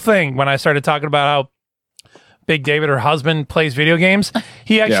the whole thing when I started talking about how Big David, her husband, plays video games.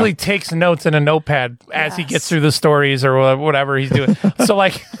 He actually takes notes in a notepad as he gets through the stories or whatever he's doing. So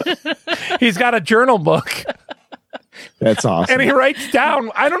like, he's got a journal book. That's awesome. And he writes down,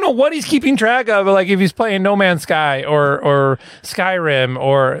 I don't know what he's keeping track of, like if he's playing No Man's Sky or Skyrim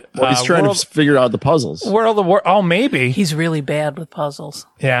or... he's trying to figure out the puzzles. World of War. Oh, maybe. He's really bad with puzzles.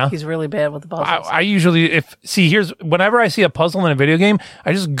 Yeah. He's really bad with the puzzles. I usually, whenever I see a puzzle in a video game,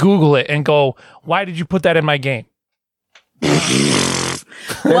 I just Google it and go, why did you put that in my game? That's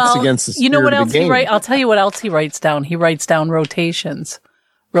against the spirit you know what of else the game. he writes? I'll tell you what else he writes down. He writes down rotations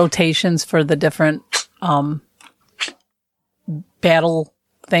for the different battle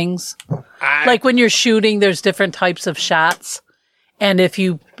things. Like when you're shooting, there's different types of shots, and if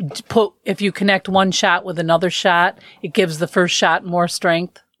you connect one shot with another shot, it gives the first shot more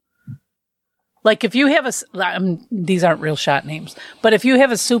strength. Like if you have these aren't real shot names, but if you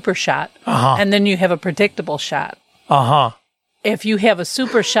have a super shot and then you have a predictable shot. If you have a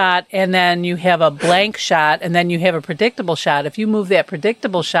super shot and then you have a blank shot and then you have a predictable shot, if you move that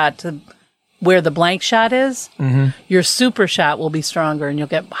predictable shot to where the blank shot is, your super shot will be stronger and you'll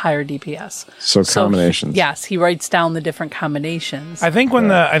get higher DPS. So combinations. Yes, he writes down the different combinations. I think when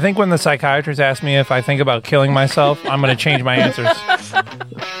the psychiatrist asked me if I think about killing myself, I'm going to change my answers.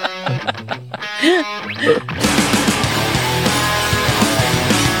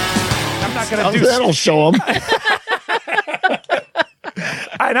 I'm not going to do that'll show him.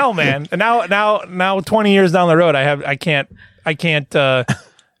 I know, man. And now 20 years down the road, I can't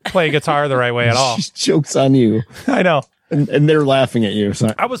play guitar the right way at all. Jokes on you. I know. And they're laughing at you.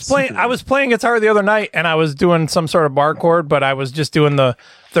 So I was playing guitar the other night and I was doing some sort of bar chord, but I was just doing the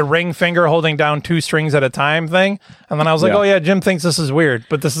ring finger holding down 2 strings at a time thing. And then I was like, oh yeah, Jim thinks this is weird,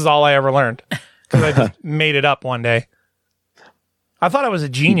 but this is all I ever learned. Because I just made it up one day. I thought I was a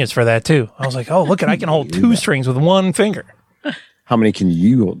genius for that too. I was like, oh, look, I can hold 2 strings with 1 finger. How many can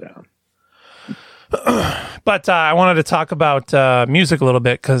you hold down? But I wanted to talk about music a little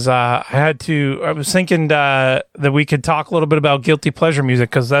bit because I was thinking that we could talk a little bit about guilty pleasure music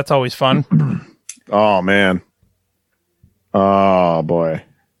because that's always fun. Oh man. Oh boy.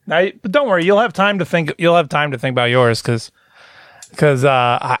 But don't worry, you'll have time to think. You'll have time to think about yours because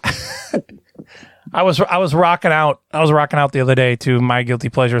I was rocking out. I was rocking out the other day to my guilty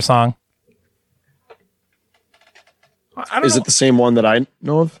pleasure song. Is it the same one that I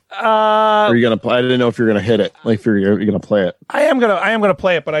know of? Or are you gonna play? I didn't know if you're gonna hit it. Like if you're gonna play it. I am gonna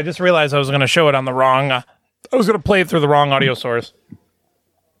play it, but I just realized I was gonna show it on the wrong. I was gonna play it through the wrong audio source.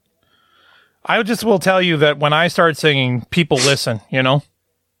 I just will tell you that when I start singing, people listen. You know,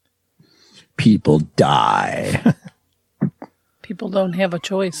 people die. People don't have a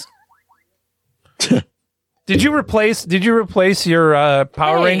choice. Did Did you replace your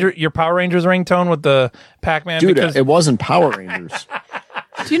Power Rangers ringtone with the Pac-Man? Dude, it wasn't Power Rangers.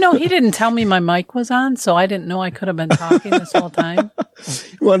 Do you know he didn't tell me my mic was on, so I didn't know I could have been talking this whole time.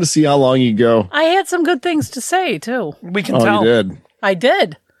 You wanted to see how long you go. I had some good things to say too. We can tell. You did. I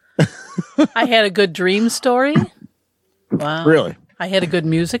did. I had a good dream story. Wow. Really? I had a good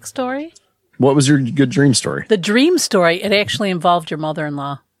music story. What was your good dream story? The dream story, it actually involved your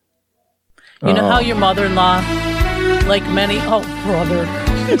mother-in-law. You know how your mother-in-law, like many... Oh, brother.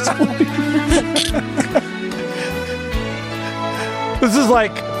 This is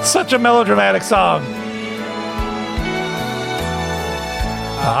like such a melodramatic song.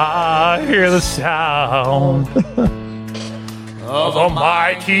 I hear the sound of a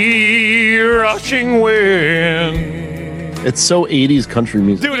mighty rushing wind. It's so 80s country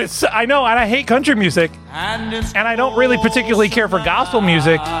music. Dude, I know, and I hate country music. And I don't really particularly care for gospel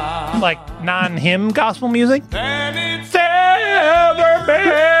music, like non-hymn gospel music. His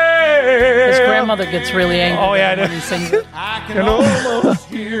grandmother gets really angry when he sings it.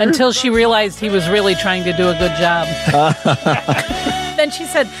 Until she realized he was really trying to do a good job. Then she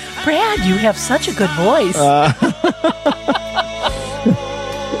said, Brad, you have such a good voice.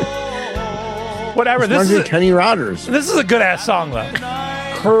 Whatever. This is Kenny Rogers. This is a good ass song though.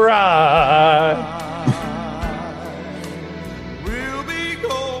 Cry.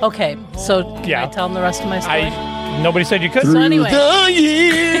 Okay, so can I tell him the rest of my story? Nobody said you could. So anyway, the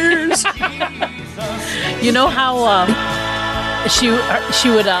years. You know how she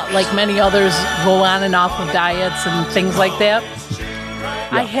would like many others go on and off of diets and things like that.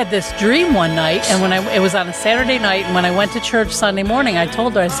 I had this dream one night, and it was on a Saturday night, and when I went to church Sunday morning, I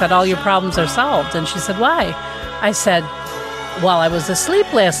told her, I said, all your problems are solved. And she said, why? I said, while I was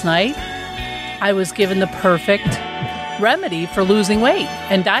asleep last night, I was given the perfect remedy for losing weight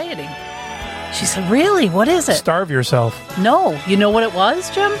and dieting. She said, really? What is it? Starve yourself. No. You know what it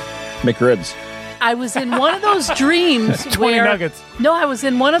was, Jim? McRibs. I was in one of those dreams 20 nuggets. No, I was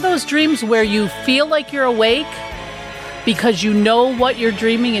in one of those dreams where you feel like you're awake, because you know what you're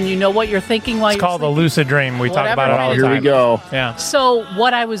dreaming and you know what you're thinking while it's you're called a lucid dream. We talk about it all the Here time. we go. Yeah. So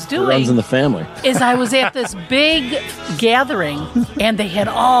what I was It doing runs in the family. is I was at this big gathering, and they had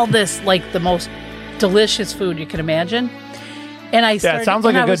all this, like, the most delicious food you can imagine. And I started, it sounds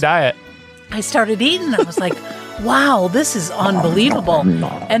like a good diet. I started eating. I was like, wow, this is unbelievable.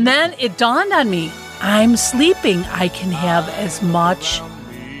 And then it dawned on me, I'm sleeping. I can have as much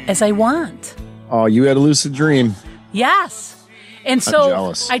as I want. Oh, you had a lucid dream. Yes. And I'm so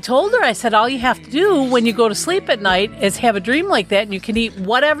jealous. I told her, I said, all you have to do when you go to sleep at night is have a dream like that, and you can eat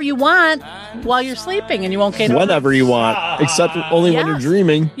whatever you want while you're sleeping, and you won't gain Whenever you want, except only when you're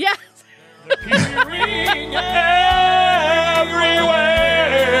dreaming. Yes.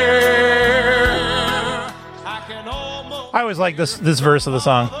 I always like this verse of the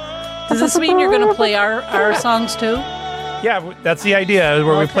song. Does this mean you're going to play our songs too? Yeah, that's the idea,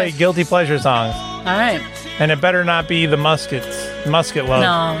 where we play guilty pleasure songs. All right. And it better not be the musket love.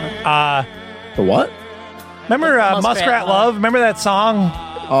 No. The what? Remember Muskrat Love? Remember that song?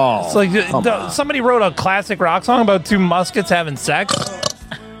 Oh, it's like somebody wrote a classic rock song about two muskets having sex.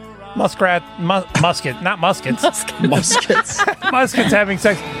 Musket, not muskets. Muskets. Muskets having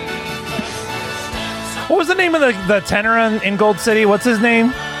sex. What was the name of the tenor in Gold City? What's his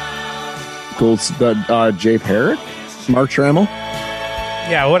name? Jay Parrott? Mark Trammell?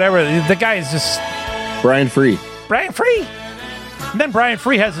 Yeah, whatever. The guy is just... Brian Free. Brian Free? And then Brian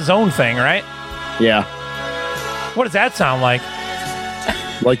Free has his own thing, right? Yeah. What does that sound like?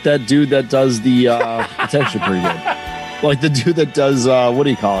 Like that dude that does the... it's actually pretty good. Like the dude that does... what do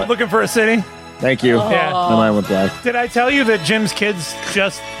you call it? Looking for a City? Thank you. Yeah. My mind went black. Did I tell you that Jim's kids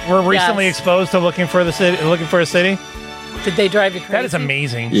just were recently exposed to Looking for a City? Did they drive you crazy? That is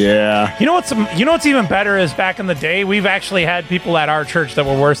amazing. Yeah. You know what's even better is back in the day, we've actually had people at our church that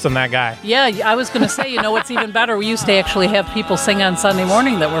were worse than that guy. Yeah, I was going to say, you know what's even better? We used to actually have people sing on Sunday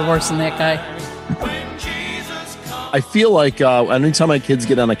morning that were worse than that guy. I feel like anytime my kids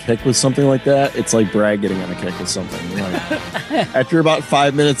get on a kick with something like that, it's like Brad getting on a kick with something. Like, after about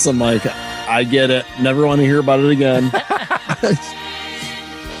 5 minutes, I'm like, I get it. Never want to hear about it again.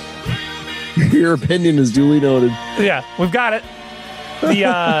 Your opinion is duly noted. Yeah, we've got it.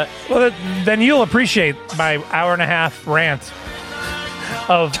 Then you'll appreciate my hour and a half rant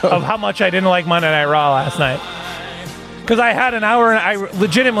of how much I didn't like Monday Night Raw last night. Because I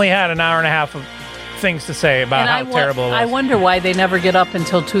legitimately had an hour and a half of things to say about how terrible it was. I wonder why they never get up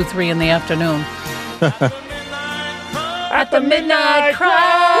until 2, 3 in the afternoon. At the midnight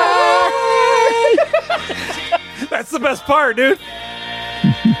cry. That's the best part, dude.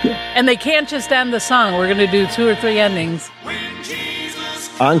 And they can't just end the song. We're going to do 2 or 3 endings.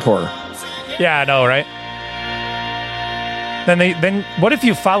 Encore. Yeah, I know, right? Then what if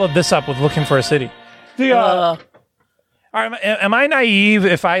you followed this up with Looking for a City? Am I naive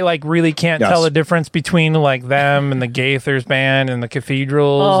if I like really can't tell the difference between like them and the Gaithers band and the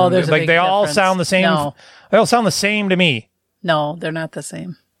Cathedrals? Oh, and, there's a like big they all difference. sound the same. No. They all sound the same to me. No, they're not the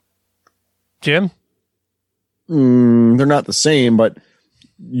same. Jim? They're not the same, but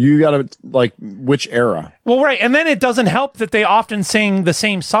you gotta like which era? Well, right, and then it doesn't help that they often sing the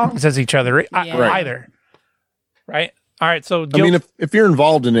same songs as each other either. Right. All right. So I mean, if you're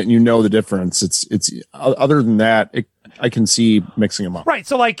involved in it and you know the difference, it's other than that, I can see mixing them up. Right.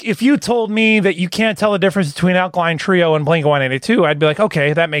 So, like, if you told me that you can't tell the difference between Alkaline Trio and Blink-182, I'd be like,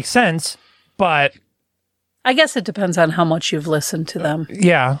 okay, that makes sense. But I guess it depends on how much you've listened to them.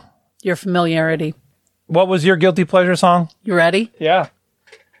 Yeah. Your familiarity. What was your guilty pleasure song? You ready? Yeah.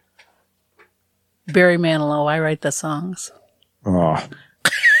 Barry Manilow. I write the songs. Oh.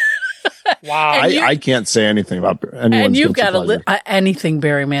 Wow. I can't say anything about anyone's And you've guilty got pleasure. anything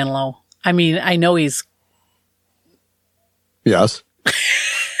Barry Manilow. I mean, I know he's. Yes.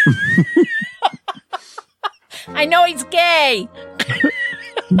 I know he's gay.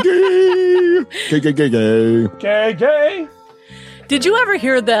 Gay. Did you ever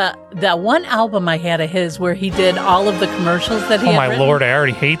hear that one album I had of his where he did all of the commercials that he Oh had my written? Lord, I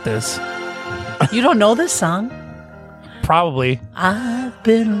already hate this. You don't know this song? Probably. I've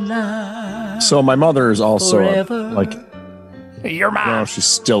been alive. So my mother is also forever. Your mom. I don't know if she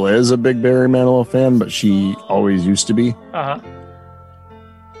still is a big Barry Manilow fan, but she always used to be. Uh-huh.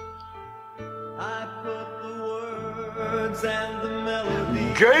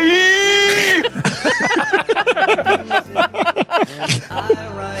 Gay!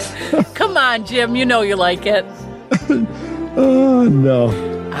 Come on, Jim. You know you like it. Oh no.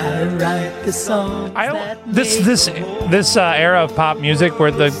 I write the song. This era of pop music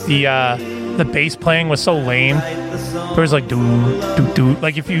where the bass playing was so lame. It was like do.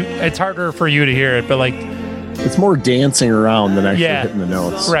 Like it's harder for you to hear it, but like it's more dancing around than actually hitting the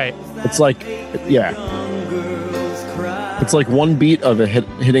notes. Right. It's like it's like one beat of a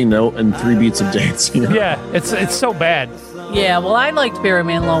hitting note and 3 beats of dancing. Yeah, it's so bad. Yeah, well, I liked Barry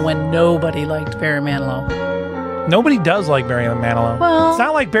Manilow when nobody liked Barry Manilow. Nobody does like Barry Manilow. Well, it's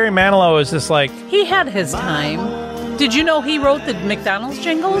not like Barry Manilow is just like he had his time. Did you know he wrote the McDonald's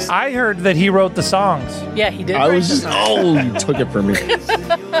jingles? I heard that he wrote the songs. Yeah, he did. I was just you took it from me.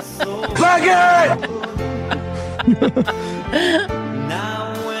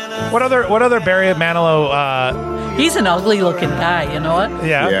 What other Barry Manilow? He's an ugly looking guy. You know what?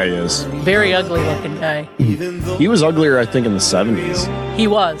 Yeah, he is. Very ugly looking guy. He was uglier, I think, in the 70s. He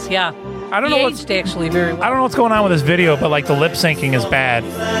was. Yeah. I don't know He what's aged actually very well. I don't know what's going on with this video, but like the lip syncing is bad.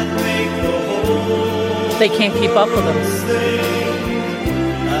 They can't keep up with him.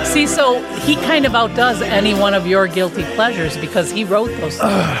 See, so he kind of outdoes any one of your guilty pleasures because he wrote those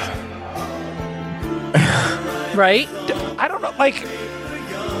songs. Right? I don't know. Like,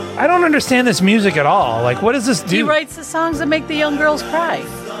 I don't understand this music at all. Like, what does this do? He writes the songs that make the young girls cry.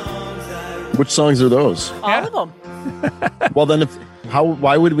 Which songs are those? All of them. Well, then,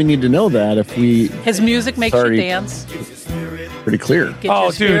 why would we need to know that if we? His music makes you dance. Pretty clear. Get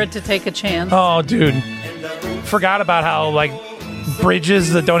your spirit to take a chance. Oh, dude. Forgot about how, like,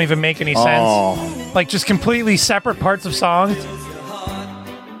 bridges that don't even make any sense. Like, just completely separate parts of songs.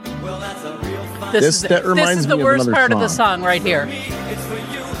 This is the worst part of the song right here.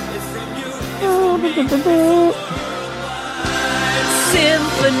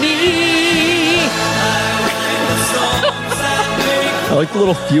 Symphony. I like the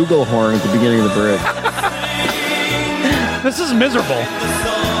little fugal horn at the beginning of the bridge. This is miserable.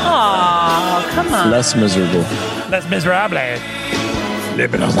 Aw, come on. Less miserable. That's miserable.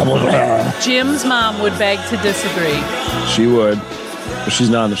 Jim's mom would beg to disagree. She would, but she's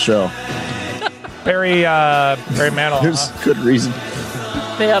not on the show. Barry Manilow. There's good reason.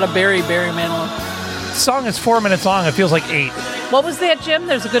 They ought to bury Barry Manilow. The song is 4 minutes long. It feels like 8. What was that, Jim?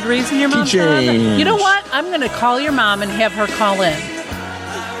 There's a good reason your mom said. You know what? I'm going to call your mom and have her call in.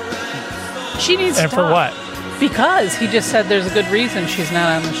 She needs to And for talk. what? Because he just said there's a good reason she's not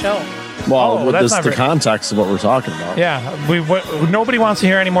on the show. Well, with that's this, not the very- context of what we're talking about. Yeah, nobody wants to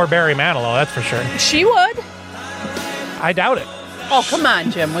hear any more Barry Manilow, that's for sure. She would. I doubt it. Oh, come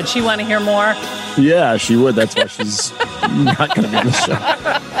on, Jim. Would she want to hear more? Yeah, she would. That's why she's not going to be on the show.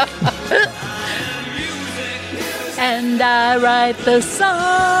 And I write the song. All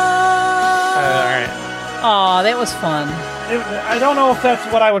right. Oh, that was fun. I don't know if that's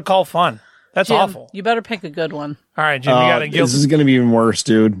what I would call fun. That's Jim, awful. You better pick a good one. All right, Jim, you got a guilty. This is going to be even worse,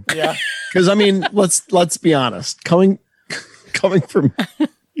 dude. Yeah. Because I mean, let's be honest. Coming from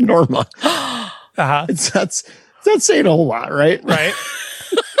Norma, that's saying a whole lot, right? Right.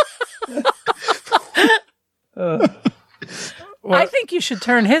 I think you should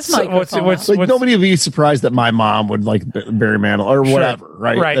turn his microphone. What's nobody would be surprised that my mom would like Barry Manilow or whatever,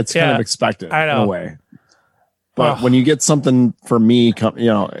 right? Right, That's kind of expected I know. in a way. But when you get something from me,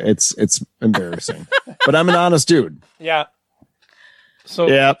 it's embarrassing. But I'm an honest dude. Yeah. So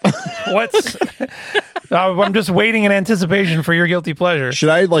yeah. What's? I'm just waiting in anticipation for your guilty pleasure. Should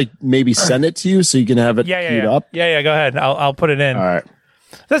I like maybe send it to you so you can have it queued up? Yeah. Go ahead. I'll put it in. All right.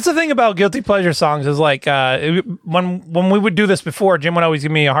 That's the thing about guilty pleasure songs is like when we would do this before, Jim would always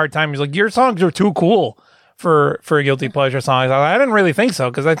give me a hard time. He's like, "Your songs are too cool for a guilty pleasure song." I didn't really think so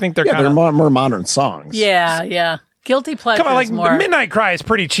because I think they're kind of more modern songs. Yeah. Guilty pleasure. Come on, like more. Midnight Cry is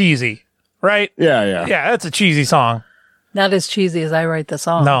pretty cheesy, right? Yeah. That's a cheesy song. Not as cheesy as I write the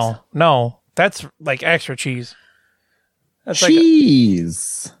songs. No, that's like extra cheese. That's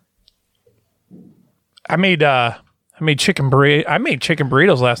cheese. I made chicken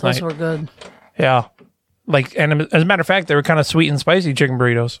burritos last night. Those were good. Yeah. And as a matter of fact, they were kind of sweet and spicy chicken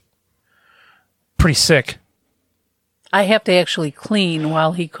burritos. Pretty sick. I have to actually clean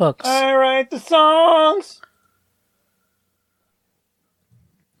while he cooks. I write the songs.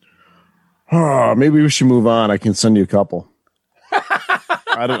 Oh, maybe we should move on. I can send you a couple.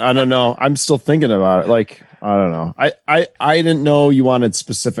 I don't know. I'm still thinking about it. Like, I don't know. I didn't know you wanted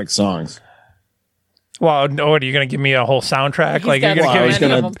specific songs. Well, no, what are you going to give me a whole soundtrack? He's like you're got going to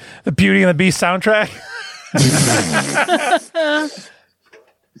give me the Beauty and the Beast soundtrack?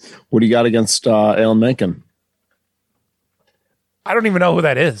 What do you got against Alan Menken? I don't even know who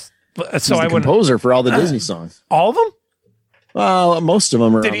that is. So He's the composer for all the Disney songs. All of them? Well, most of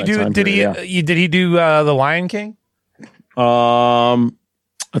them are. Did he do The Lion King? I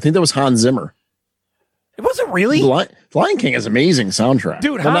think that was Hans Zimmer. It wasn't really. The Lion King is amazing soundtrack,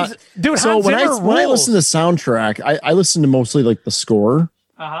 dude. Hans Zimmer when I listen to soundtrack, I listen to mostly like the score,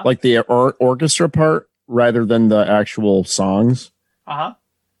 like the orchestra part, rather than the actual songs.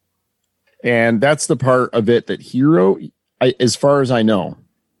 And that's the part of it that he wrote, as far as I know.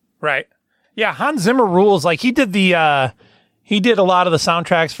 Right. Yeah, Hans Zimmer rules. Like he did a lot of the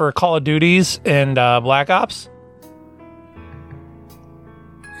soundtracks for Call of Duties and Black Ops.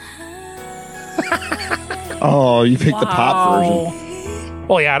 Oh, you picked the pop version.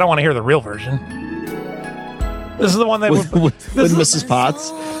 Well, yeah, I don't want to hear the real version. This is the one that with Mrs.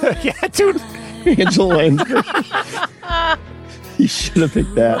 Potts. Yeah, dude. Angela Lansbury. You should have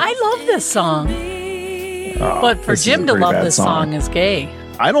picked that. I love this song. But for Jim to love this song is gay.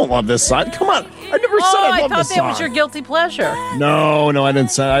 I don't love this song. Come on. I never said I love this song. I thought that was your guilty pleasure. No, I didn't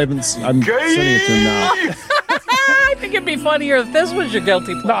say. I'm sending it to him now. I think it'd be funnier if this was your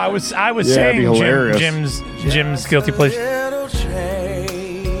guilty pleasure. No, I was saying Jim's guilty pleasure.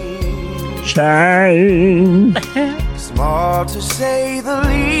 Shine. Small to say the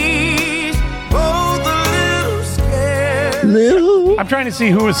least. Both a little scared. I'm trying to see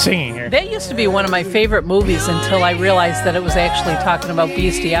who was singing here. That used to be one of my favorite movies until I realized that it was actually talking about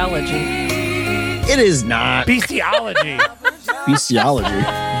bestiality. It is not. Bestiality. Bestiality.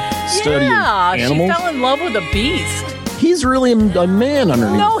 Studying animals. She fell in love with a beast. He's really a man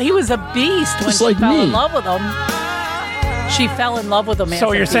underneath. No, he was a beast when she fell in love with him. She fell in love with him.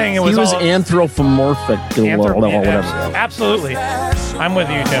 So you're saying it was he was anthropomorphic. Whatever. Absolutely. I'm with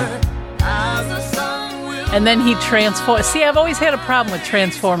you, Jim. And then he transformed. See, I've always had a problem with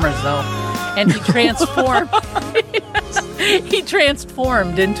Transformers, though. And he transformed. He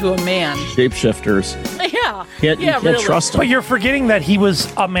transformed into a man. Shapeshifters. Yeah. You can't really. trust him. But you're forgetting that he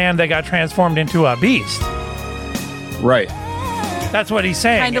was a man that got transformed into a beast. Right. That's what he's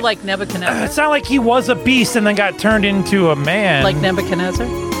saying. Kind of like Nebuchadnezzar. It's not like he was a beast and then got turned into a man. Like Nebuchadnezzar?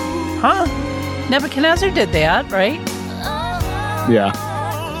 Huh? Nebuchadnezzar did that, right? Yeah.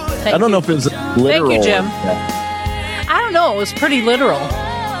 I don't know if it was literal. Thank you, Jim. Yeah. I don't know. It was pretty literal.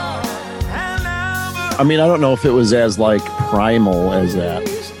 I mean, I don't know if it was as like primal as that.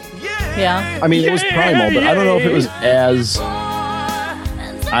 Yeah. I mean, it was primal, but I don't know if it was as.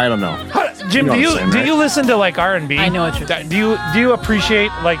 I don't know. Jim, do you listen to like R&B? I know what you're saying. Do you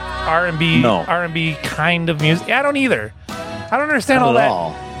appreciate like R&B? No. R&B kind of music. Yeah, I don't either. I don't understand all Not at that.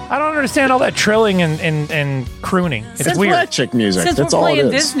 all. I don't understand all that trilling and crooning. It's Since weird. Chick music. Since That's we're all it playing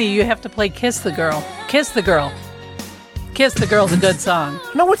is. Disney, you have to play Kiss the Girl. Kiss the Girl. Kiss the Girl's a good song.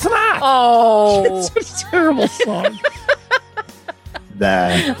 No, it's not. Oh. It's a terrible song.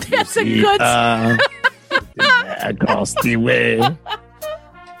 That's a good song. Across the way.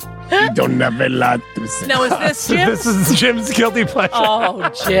 You don't have a lot to say. Now, is this Jim? This is Jim's guilty pleasure. Oh,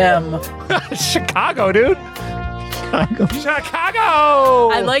 Jim. Chicago, dude. Chicago.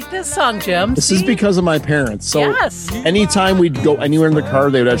 I like this song, Jim. This is because of my parents. So Yes. anytime we'd go anywhere in the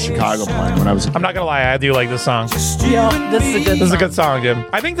car, they would have Chicago playing when I was a kid. I'm not gonna lie, I do like this song. Yeah, this is a good This is a good song, Jim.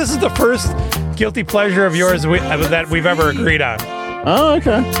 I think this is the first guilty pleasure of yours that we've ever agreed on. Oh,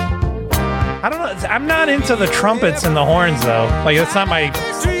 okay. I don't know. I'm not into the trumpets and the horns though. Like it's not my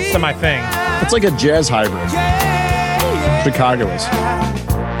thing. It's like a jazz hybrid. Chicago is.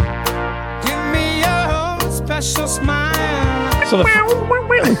 So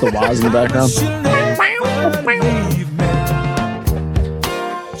the wahs in the background.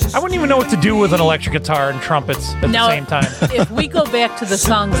 I wouldn't even know what to do with an electric guitar and trumpets at the same time. If we go back to the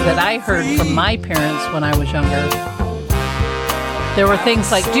songs that I heard from my parents when I was younger, there were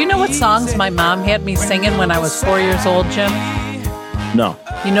things like, do you know what songs my mom had me singing when I was 4 years old, Jim? No.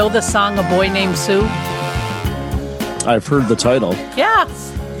 You know the song A Boy Named Sue? I've heard the title. Yeah.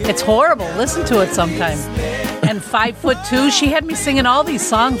 It's horrible. Listen to it sometime. And 5'2", she had me singing all these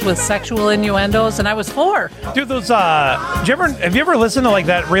songs with sexual innuendos, and I was 4. Dude, those have you ever listened to like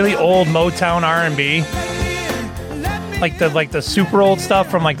that really old Motown R&B? Like the super old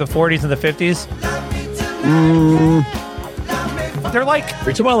stuff from like the 40s and the 50s? They're like, are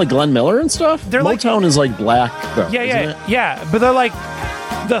you talking about like Glenn Miller and stuff? Motown is like black though. Yeah, but they're like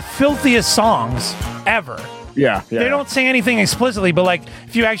the filthiest songs ever. Yeah. They don't say anything explicitly, but like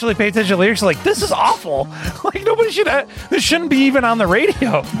if you actually pay attention to the lyrics, like this is awful. Like nobody should. This shouldn't be even on the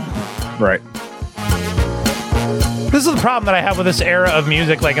radio. Right. This is the problem that I have with this era of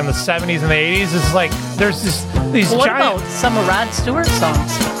music, like in the 70s and the 80s. Is like there's these What giant. about some of Rod Stewart's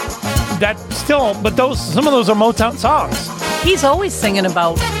songs? That still, but some of those are Motown songs. He's always singing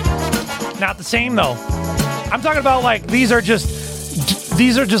about. Not the same though. I'm talking about like these are just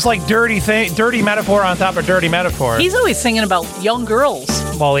like dirty metaphor on top of dirty metaphor. He's always singing about young girls.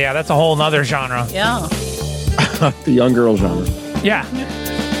 Well, yeah, that's a whole nother genre. Yeah. The young girl genre. Yeah.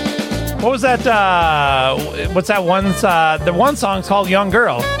 What was that? What's that one? The one song's called "Young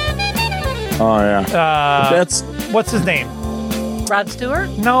Girl." Oh yeah. That's what's his name? Rod Stewart?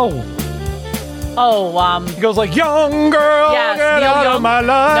 No. Oh, he goes like, "Young girl, yes, get Neil out Young? of my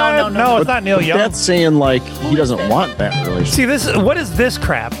life." No, it's not Neil But Young. that's saying like he doesn't want that relationship. See, what is this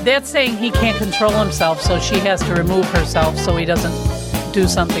crap? That's saying he can't control himself, so she has to remove herself so he doesn't do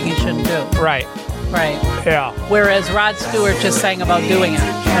something he shouldn't do. Right. Right. Yeah. Whereas Rod Stewart just sang about doing it,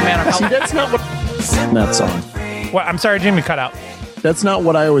 no matter how. See, that's not what in that song. What? I'm sorry, Jimmy, cut out. That's not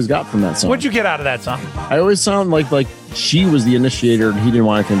what I always got from that song. What'd you get out of that song? I always sound like she was the initiator and he didn't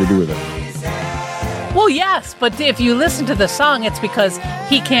want anything to do with it. Well, yes, but if you listen to the song, it's because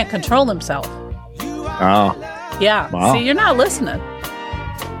he can't control himself. Oh. Yeah. Wow. See, you're not listening.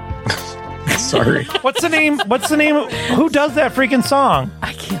 Sorry. What's the name? Who does that freaking song?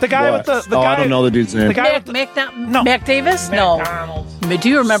 I can't. The guy with the guy. I don't know the dude's name. The guy with Mac Davis? McDonald's. No. Do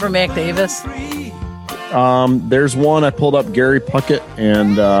you remember Mac Davis? There's one I pulled up, Gary Puckett,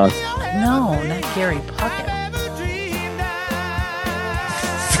 and No, not Gary Puckett.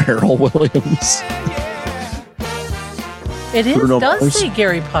 Pharrell Williams. It Bruno does Mars. say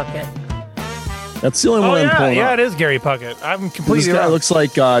Gary Puckett. That's the only one I'm pulling yeah, up. it is Gary Puckett. I'm This completely guy wrong. looks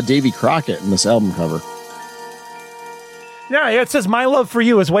like Davy Crockett in this album cover. Yeah, it says "My love for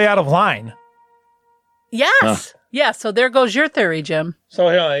you is way out of line." Yes. Yeah, so there goes your theory, Jim. So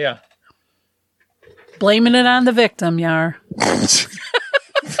yeah. Blaming it on the victim, Yar.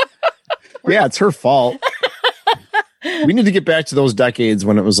 Yeah, it's her fault. We need to get back to those decades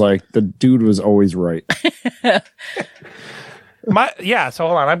when it was like the dude was always right. So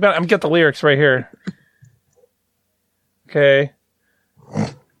hold on. I'm get the lyrics right here. Okay.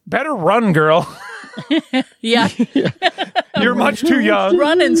 Better run, girl. Yeah. You're much too young.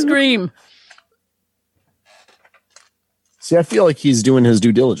 Run and scream. See, I feel like he's doing his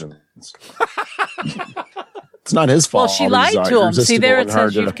due diligence. It's not his fault. Well, she all lied these, to him. See, irresistible there it and hard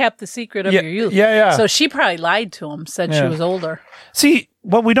says to- you've kept the secret of Yeah, your youth. yeah. So she probably lied to him, said she Yeah. was older. See,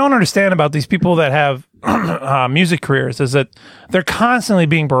 what we don't understand about these people that have music careers is that they're constantly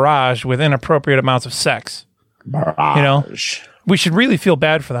being barraged with inappropriate amounts of sex. Barrage. You know, we should really feel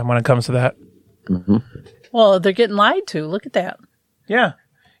bad for them when it comes to that. Mm-hmm. Well, they're getting lied to. Look at that. Yeah.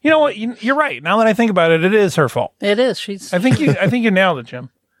 You know what? You're right. Now that I think about it, it is her fault. It is. She's. I think you nailed it, Jim.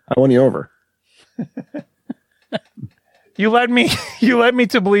 I won you over. You led me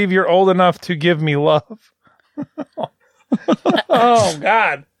to believe you're old enough to give me love. Oh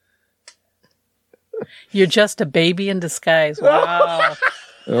God. You're just a baby in disguise. Wow.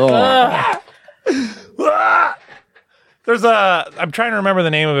 Oh. I'm trying to remember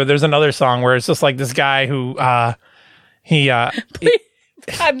the name of it. There's another song where it's just like this guy who, I'm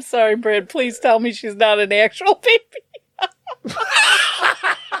sorry, Brad. Please tell me she's not an actual baby.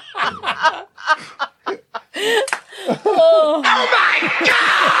 Oh my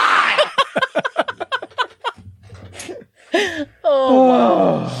God!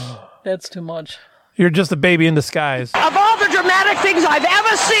 Oh, that's too much. You're just a baby in disguise. Of all the dramatic things I've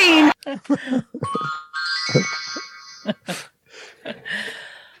ever seen.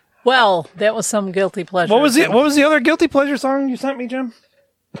 Well, that was some guilty pleasure. What was the other guilty pleasure song you sent me, Jim?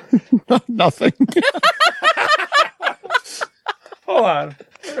 Nothing. Hold on.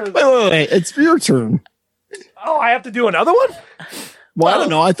 Wait. It's your turn. Oh, I have to do another one? Well, I don't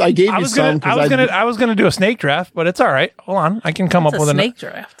know. I gave you some. I was gonna do a snake draft, but it's all right. Hold on. I can come up with a snake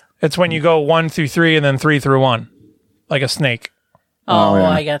draft. It's when you go 1 through 3 and then 3 through 1. Like a snake. Oh, yeah.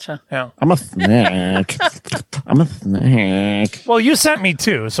 I gotcha. Yeah. I'm a snack. Well, you sent me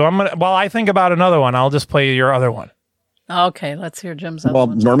 2, so while I think about another one, I'll just play your other one. Okay, let's hear Jim's other Well,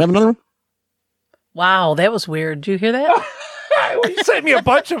 one. Norm have another one? Wow, that was weird. Did you hear that? You sent me a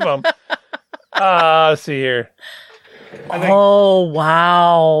bunch of them. Let's see here. Oh,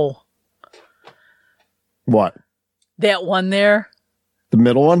 wow. What? That one there? The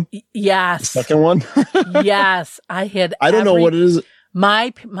middle one? Yes. The second one? Yes. I had I don't know what it is.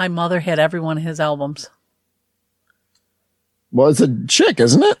 My mother had every one of his albums. Well, it's a chick,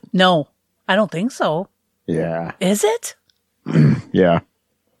 isn't it? No, I don't think so. Yeah. Is it? Yeah.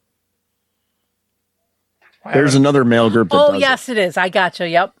 There's another male group that does yes, it is. I gotcha.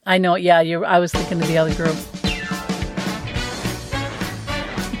 Yep. I know. Yeah, I was thinking of the other group.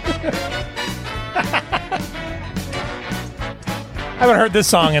 I haven't heard this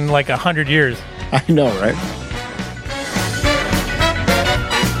song in like 100 years. I know, right?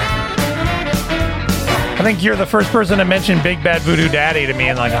 I think you're the first person to mention Big Bad Voodoo Daddy to me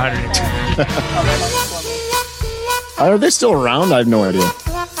in like 100 years. Are they still around? I have no idea.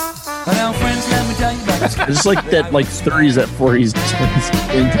 It's like that, like 30s, that 40s.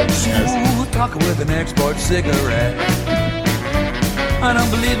 Talking with an export cigarette. I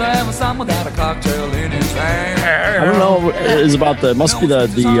don't believe I ever saw him without a cocktail in his hand. I don't know. It's about must be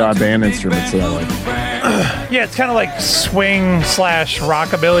the band instruments that I like. Yeah, it's kind of like swing /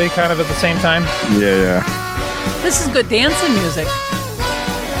 rockabilly kind of at the same time. Yeah. This is good dancing music.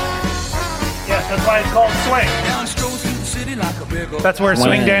 Yes, that's why it's called swing. That's where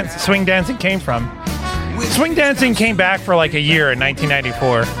swing dancing came from. Swing dancing came back for like a year in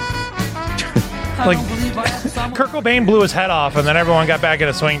 1994. Like Kurt Cobain blew his head off, and then everyone got back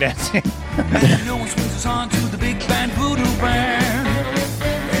into swing dancing.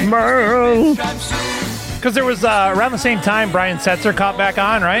 Because there was around the same time Brian Setzer caught back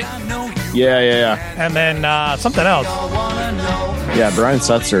on, right? Yeah. And then something else. Yeah, Brian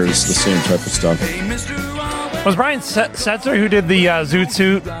Setzer is the same type of stuff. Was Brian Setzer who did the Zoot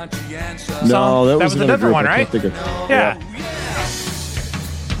Suit song? No, that was a different one, right? Yeah.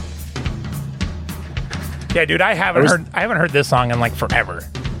 Yeah, dude, I haven't heard this song in like forever.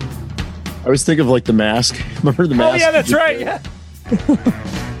 I always think of like The Mask. Remember The Mask? Oh yeah, that's right. Yeah.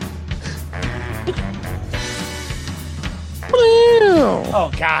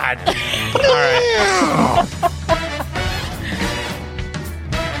 Oh God. All right.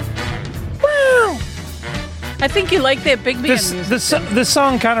 I think you like that big band music. This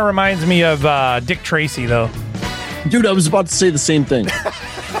song kind of reminds me of Dick Tracy, though. Dude, I was about to say the same thing.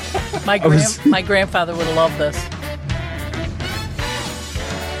 My grandfather would have loved this.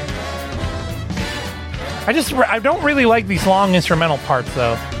 I don't really like these long instrumental parts,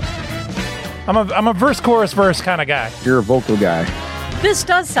 though. I'm a verse chorus kind of guy. You're a vocal guy. This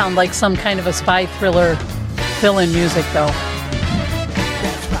does sound like some kind of a spy thriller fill-in music, though.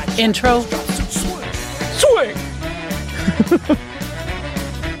 Intro. Swing.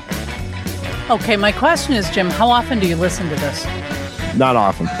 Okay, my question is, Jim, how often do you listen to this? Not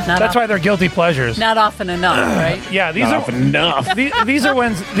often. That's why they're guilty pleasures. Not often enough, right? Yeah, these Not are often enough. These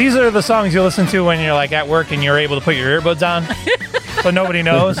are the songs you listen to when you're like at work and you're able to put your earbuds on, so nobody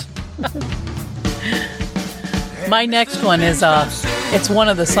knows. My next one is it's one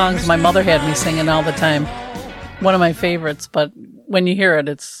of the songs my mother had me singing all the time. One of my favorites, but when you hear it,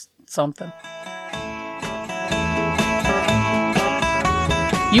 it's something.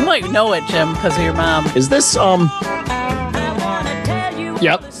 You might know it, Jim, because of your mom. Is this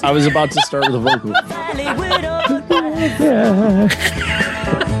Yep, I was about to start with a vocal.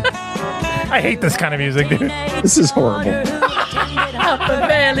 I hate this kind of music, dude. This is horrible. Upper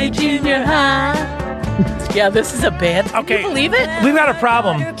Valley Junior High. Yeah, this is a bad. Can you believe it? We've got a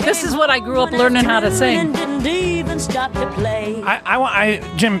problem. This is what I grew up learning how to sing.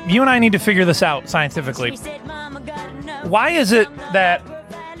 Jim, you and I need to figure this out scientifically. Why is it that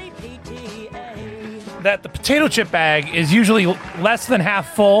the potato chip bag is usually less than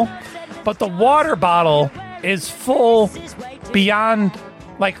half full, but the water bottle is full beyond,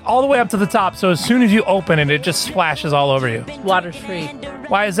 like, all the way up to the top? So as soon as you open it, it just splashes all over you. Water's free.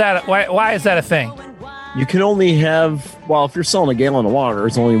 Why is that? Why is that a thing? You can only have, well, if you're selling a gallon of water,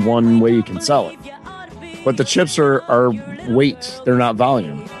 it's only one way you can sell it. But the chips are weight, they're not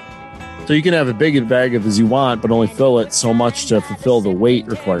volume. So you can have a big bag as you want, but only fill it so much to fulfill the weight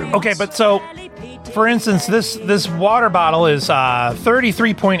requirements. Okay, but so, for instance, this water bottle is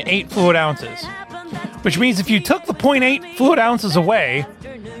 33.8 fluid ounces, which means if you took the 0.8 fluid ounces away,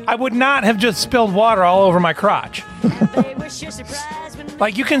 I would not have just spilled water all over my crotch.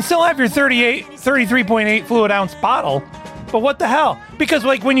 Like, you can still have your 33.8 fluid ounce bottle, but what the hell? Because,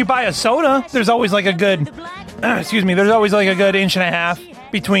 like, when you buy a soda, there's always like a good, there's always like a good inch and a half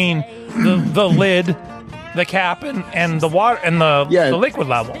between the lid, the cap, and the water and the liquid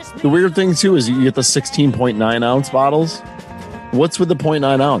level. The weird thing too is you get the 16.9 ounce bottles. What's with the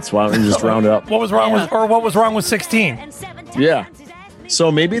 0.9 ounce? Why don't you just round it up? What was wrong with 16? Yeah. So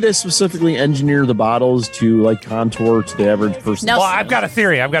maybe they specifically engineer the bottles to like contour to the average person. Well, I've got a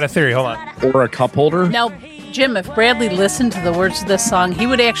theory. Hold on. Or a cup holder. Now, Jim, if Bradley listened to the words of this song, he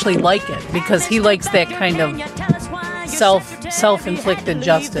would actually like it because he likes that kind of self-inflicted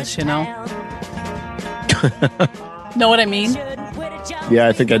justice, you know? Know what I mean? Yeah,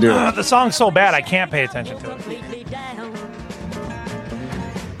 I think I do. The song's so bad I can't pay attention to it.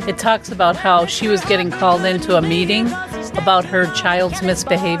 It talks about how she was getting called into a meeting about her child's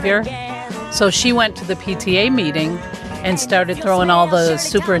misbehavior. So she went to the PTA meeting and started throwing all the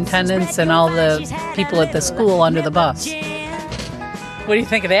superintendents and all the people at the school under the bus. What do you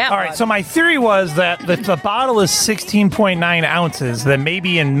think of that? All right, so my theory was that the bottle is 16.9 ounces, that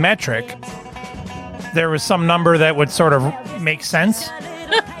maybe in metric there was some number that would sort of make sense.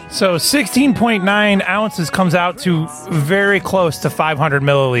 So 16.9 ounces comes out to very close to 500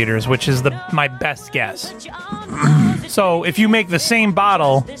 milliliters, which is my best guess. So if you make the same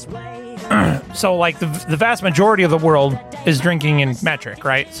bottle, so like the vast majority of the world is drinking in metric,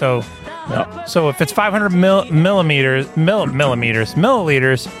 right? So, so if it's 500 milliliters,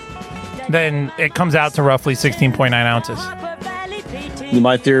 then it comes out to roughly 16.9 ounces.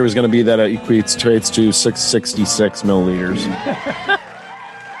 My theory was going to be that it equates to 666 milliliters.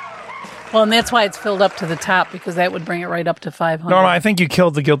 Well, and that's why it's filled up to the top, because that would bring it right up to 500. Norma, I think you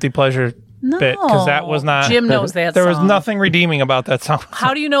killed the guilty pleasure bit, because that was not... Jim knows that There song. was nothing redeeming about that song.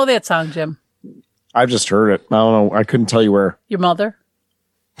 How do you know that song, Jim? I've just heard it. I don't know. I couldn't tell you where. Your mother?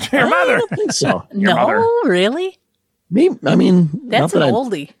 Your mother? I don't think so. No, mother. really? Me? I mean... That's an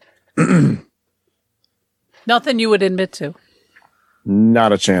oldie. Nothing you would admit to.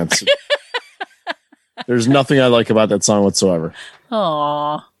 Not a chance. There's nothing I like about that song whatsoever.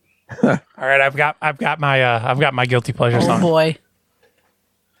 Aww. All right, I've got my guilty pleasure song. Oh boy,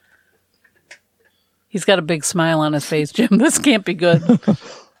 he's got a big smile on his face, Jim. This can't be good.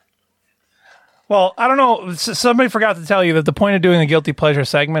 Well, I don't know. Somebody forgot to tell you that the point of doing the guilty pleasure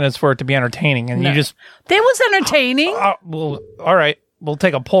segment is for it to be entertaining, and you just that was entertaining. Well, all right, we'll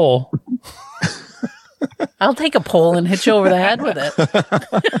take a poll. I'll take a poll and hit you over the head with it.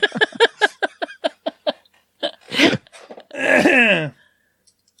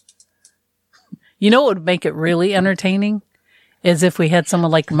 You know what would make it really entertaining is if we had someone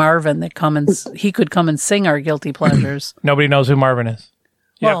like Marvin that he could come and sing our guilty pleasures. Nobody knows who Marvin is.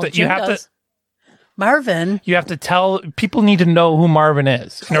 Marvin. You have to tell people need to know who Marvin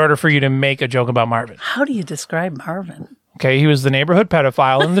is in order for you to make a joke about Marvin. How do you describe Marvin? Okay, he was the neighborhood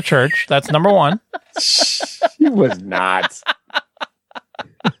pedophile in the church. That's number one. He was not.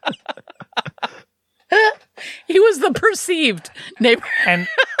 He was the perceived neighbor. And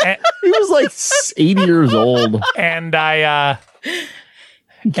he was like 80 years old. And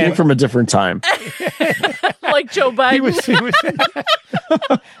he came from a different time. Like Joe Biden.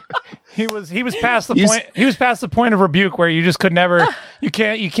 He was past the point. He was past the point of rebuke where you just could never. You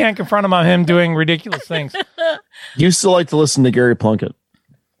can't confront him on him doing ridiculous things. He used to like to listen to Gary Plunkett.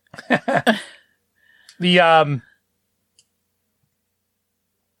 Here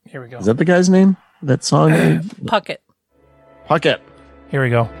we go. Is that the guy's name? That song? Puckett. Puckett. Here we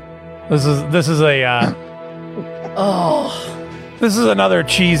go. This is a. This is another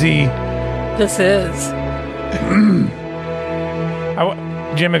cheesy. This is.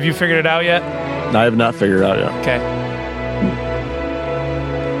 Jim, have you figured it out yet? I have not figured it out yet. Okay.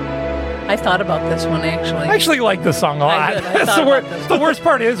 I thought about this one actually. I actually like this song a lot. I did. I That's thought the, about this the worst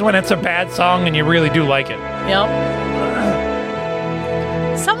part is when it's a bad song and you really do like it. Yep.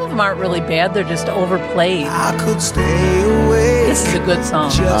 Some of them aren't really bad, they're just overplayed. I could stay away. This is a good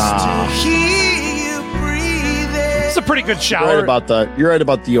song. Just to hear you breathing. It's a pretty good shower. You're right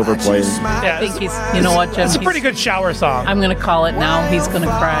about the overplay. Yeah, I think he's, you know what, Jim? It's a pretty good shower song. I'm going to call it now. He's going to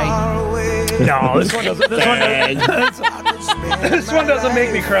cry. No, this one doesn't. This one doesn't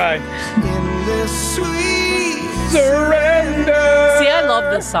make me cry. Surrender. See, I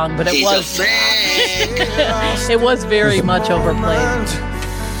love this song, but it was it was very much overplayed.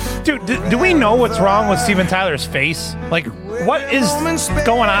 Dude, do we know what's wrong with Steven Tyler's face? Like, what is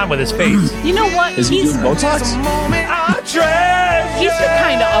going on with his face? You know what? Is he doing Botox? He's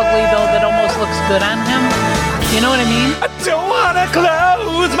kind of ugly though. That almost looks good on him. You know what I mean? I don't want to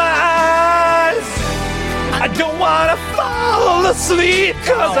close my eyes. I don't want to fall asleep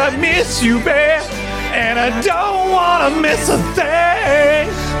because I miss you, babe. And I don't want to miss a thing.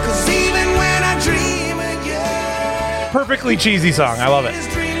 Cause even when I dream of you. Perfectly cheesy song. I love it.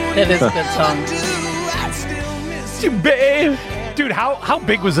 It is a good song. You, babe. Dude, how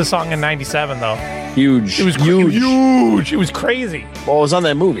big was this song in 97 though? Huge. It was huge. It was crazy. Well, it was on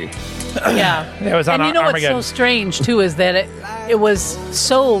that movie. Yeah. It was on and you know Armageddon. what's so strange too is that it was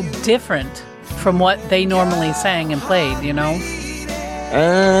so different from what they normally sang and played, you know?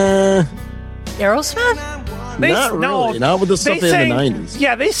 Aerosmith? Not really. Not with the stuff in the 90s.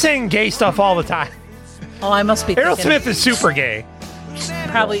 Yeah, they sang gay stuff all the time. Oh, I must be thinking. Aerosmith is super gay.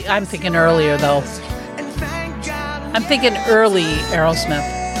 Probably, I'm thinking earlier though. I'm thinking early Aerosmith.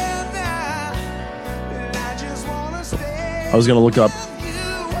 I was going to look up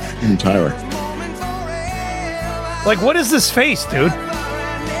Tyler. Like, what is this face, dude?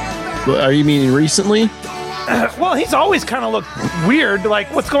 Are you meaning recently? Well, he's always kind of looked weird.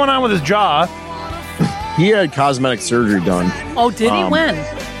 Like, what's going on with his jaw? He had cosmetic surgery done. Oh, did he? When?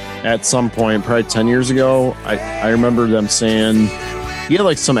 At some point, probably 10 years ago. I remember them saying he had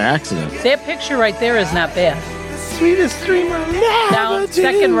like some accident. That picture right there is not bad. Sweetest dream of Down,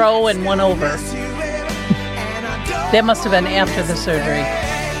 second row and one over. That must have been after the surgery.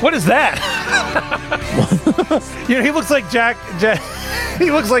 What is that? You know, he looks like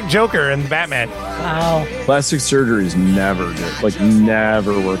he looks like Joker in Batman. Wow. Plastic surgeries never good. Like,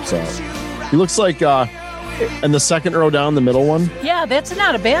 never works out. He looks like, in the second row down, the middle one. Yeah, that's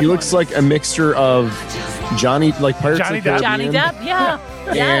not a bad one. He looks like a mixture of Johnny, like Pirates Johnny of the Depp. Caribbean. Johnny Depp, yeah.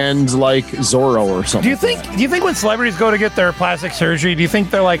 And like Zorro or something. Do you think when celebrities go to get their plastic surgery, do you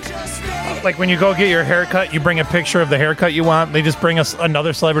think they're like when you go get your haircut, you bring a picture of the haircut you want, they just bring us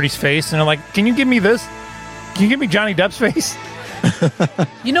another celebrity's face and they're like, can you give me this? Can you give me Johnny Depp's face?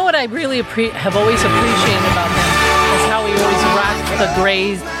 You know what I really have always appreciated about him is how he always rocked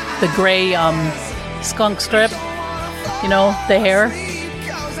the gray skunk strip. You know, the hair.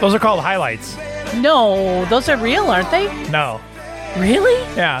 Those are called highlights. No, those are real, aren't they? No. Really?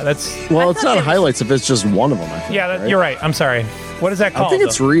 Yeah, that's... Well, it's not highlights if it's just one of them, I think. Yeah, right? You're right. I'm sorry. What is that called? I think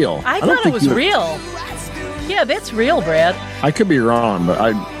it's real. I don't thought it think was real. Yeah, that's real, Brad. I could be wrong, but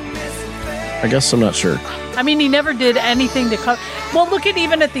I guess I'm not sure. I mean, he never did anything to cover... Well, look at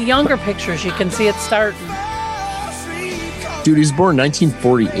even at the younger pictures. You can see it starting. Dude, he's born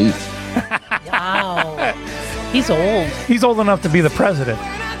 1948. Wow. He's old. He's old enough to be the president.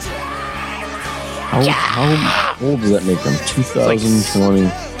 How old does that make him?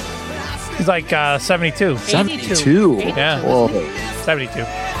 2020. He's like 72. 72. Yeah. Whoa. 72.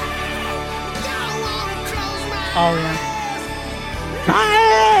 Oh,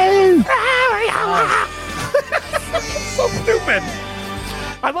 yeah. So stupid.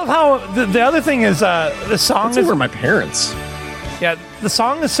 I love how the other thing is the song is over my parents. Yeah, the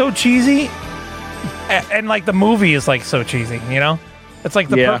song is so cheesy, and like the movie is like so cheesy. You know, it's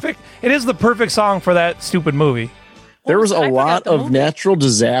like it is the perfect song for that stupid movie. There was a lot of natural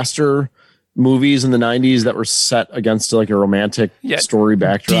disaster movies in the 90s that were set against like a romantic story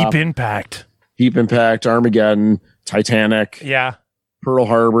backdrop. Deep Impact, Armageddon, Titanic. Yeah. Pearl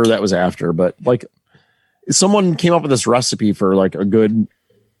Harbor, that was after, but like someone came up with this recipe for like a good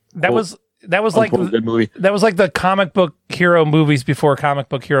that was like good movie. That was like the comic book hero movies before comic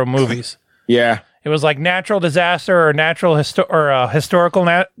book hero movies. Yeah. It was like natural disaster or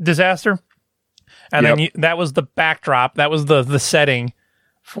historical disaster. And then that was the backdrop. That was the setting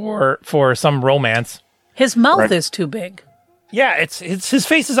for some romance. His mouth is too big. Yeah, it's his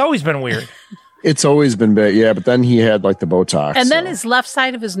face has always been weird. It's always been big, yeah, but then he had like the Botox. And then his left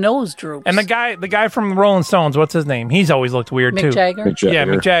side of his nose droops. And the guy from the Rolling Stones, what's his name? He's always looked weird too. Mick Jagger? Yeah,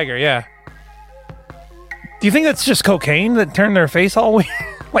 Mick Jagger, yeah. Do you think that's just cocaine that turned their face all weird?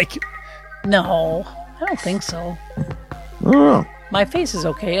 Like, No, I don't think so. Oh. My face is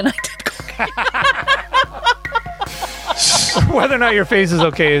okay, and I did cocaine. Whether or not your face is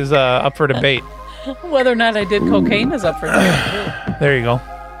okay is up for debate. Whether or not I did cocaine is up for debate too. There you go.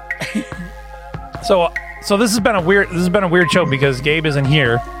 So this has been a weird show because Gabe isn't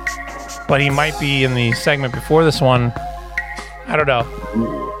here, but he might be in the segment before this one. I don't know.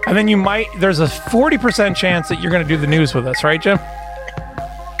 And then there's a 40% chance that you're going to do the news with us, right, Jim?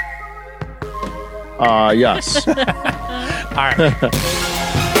 Yes. All right.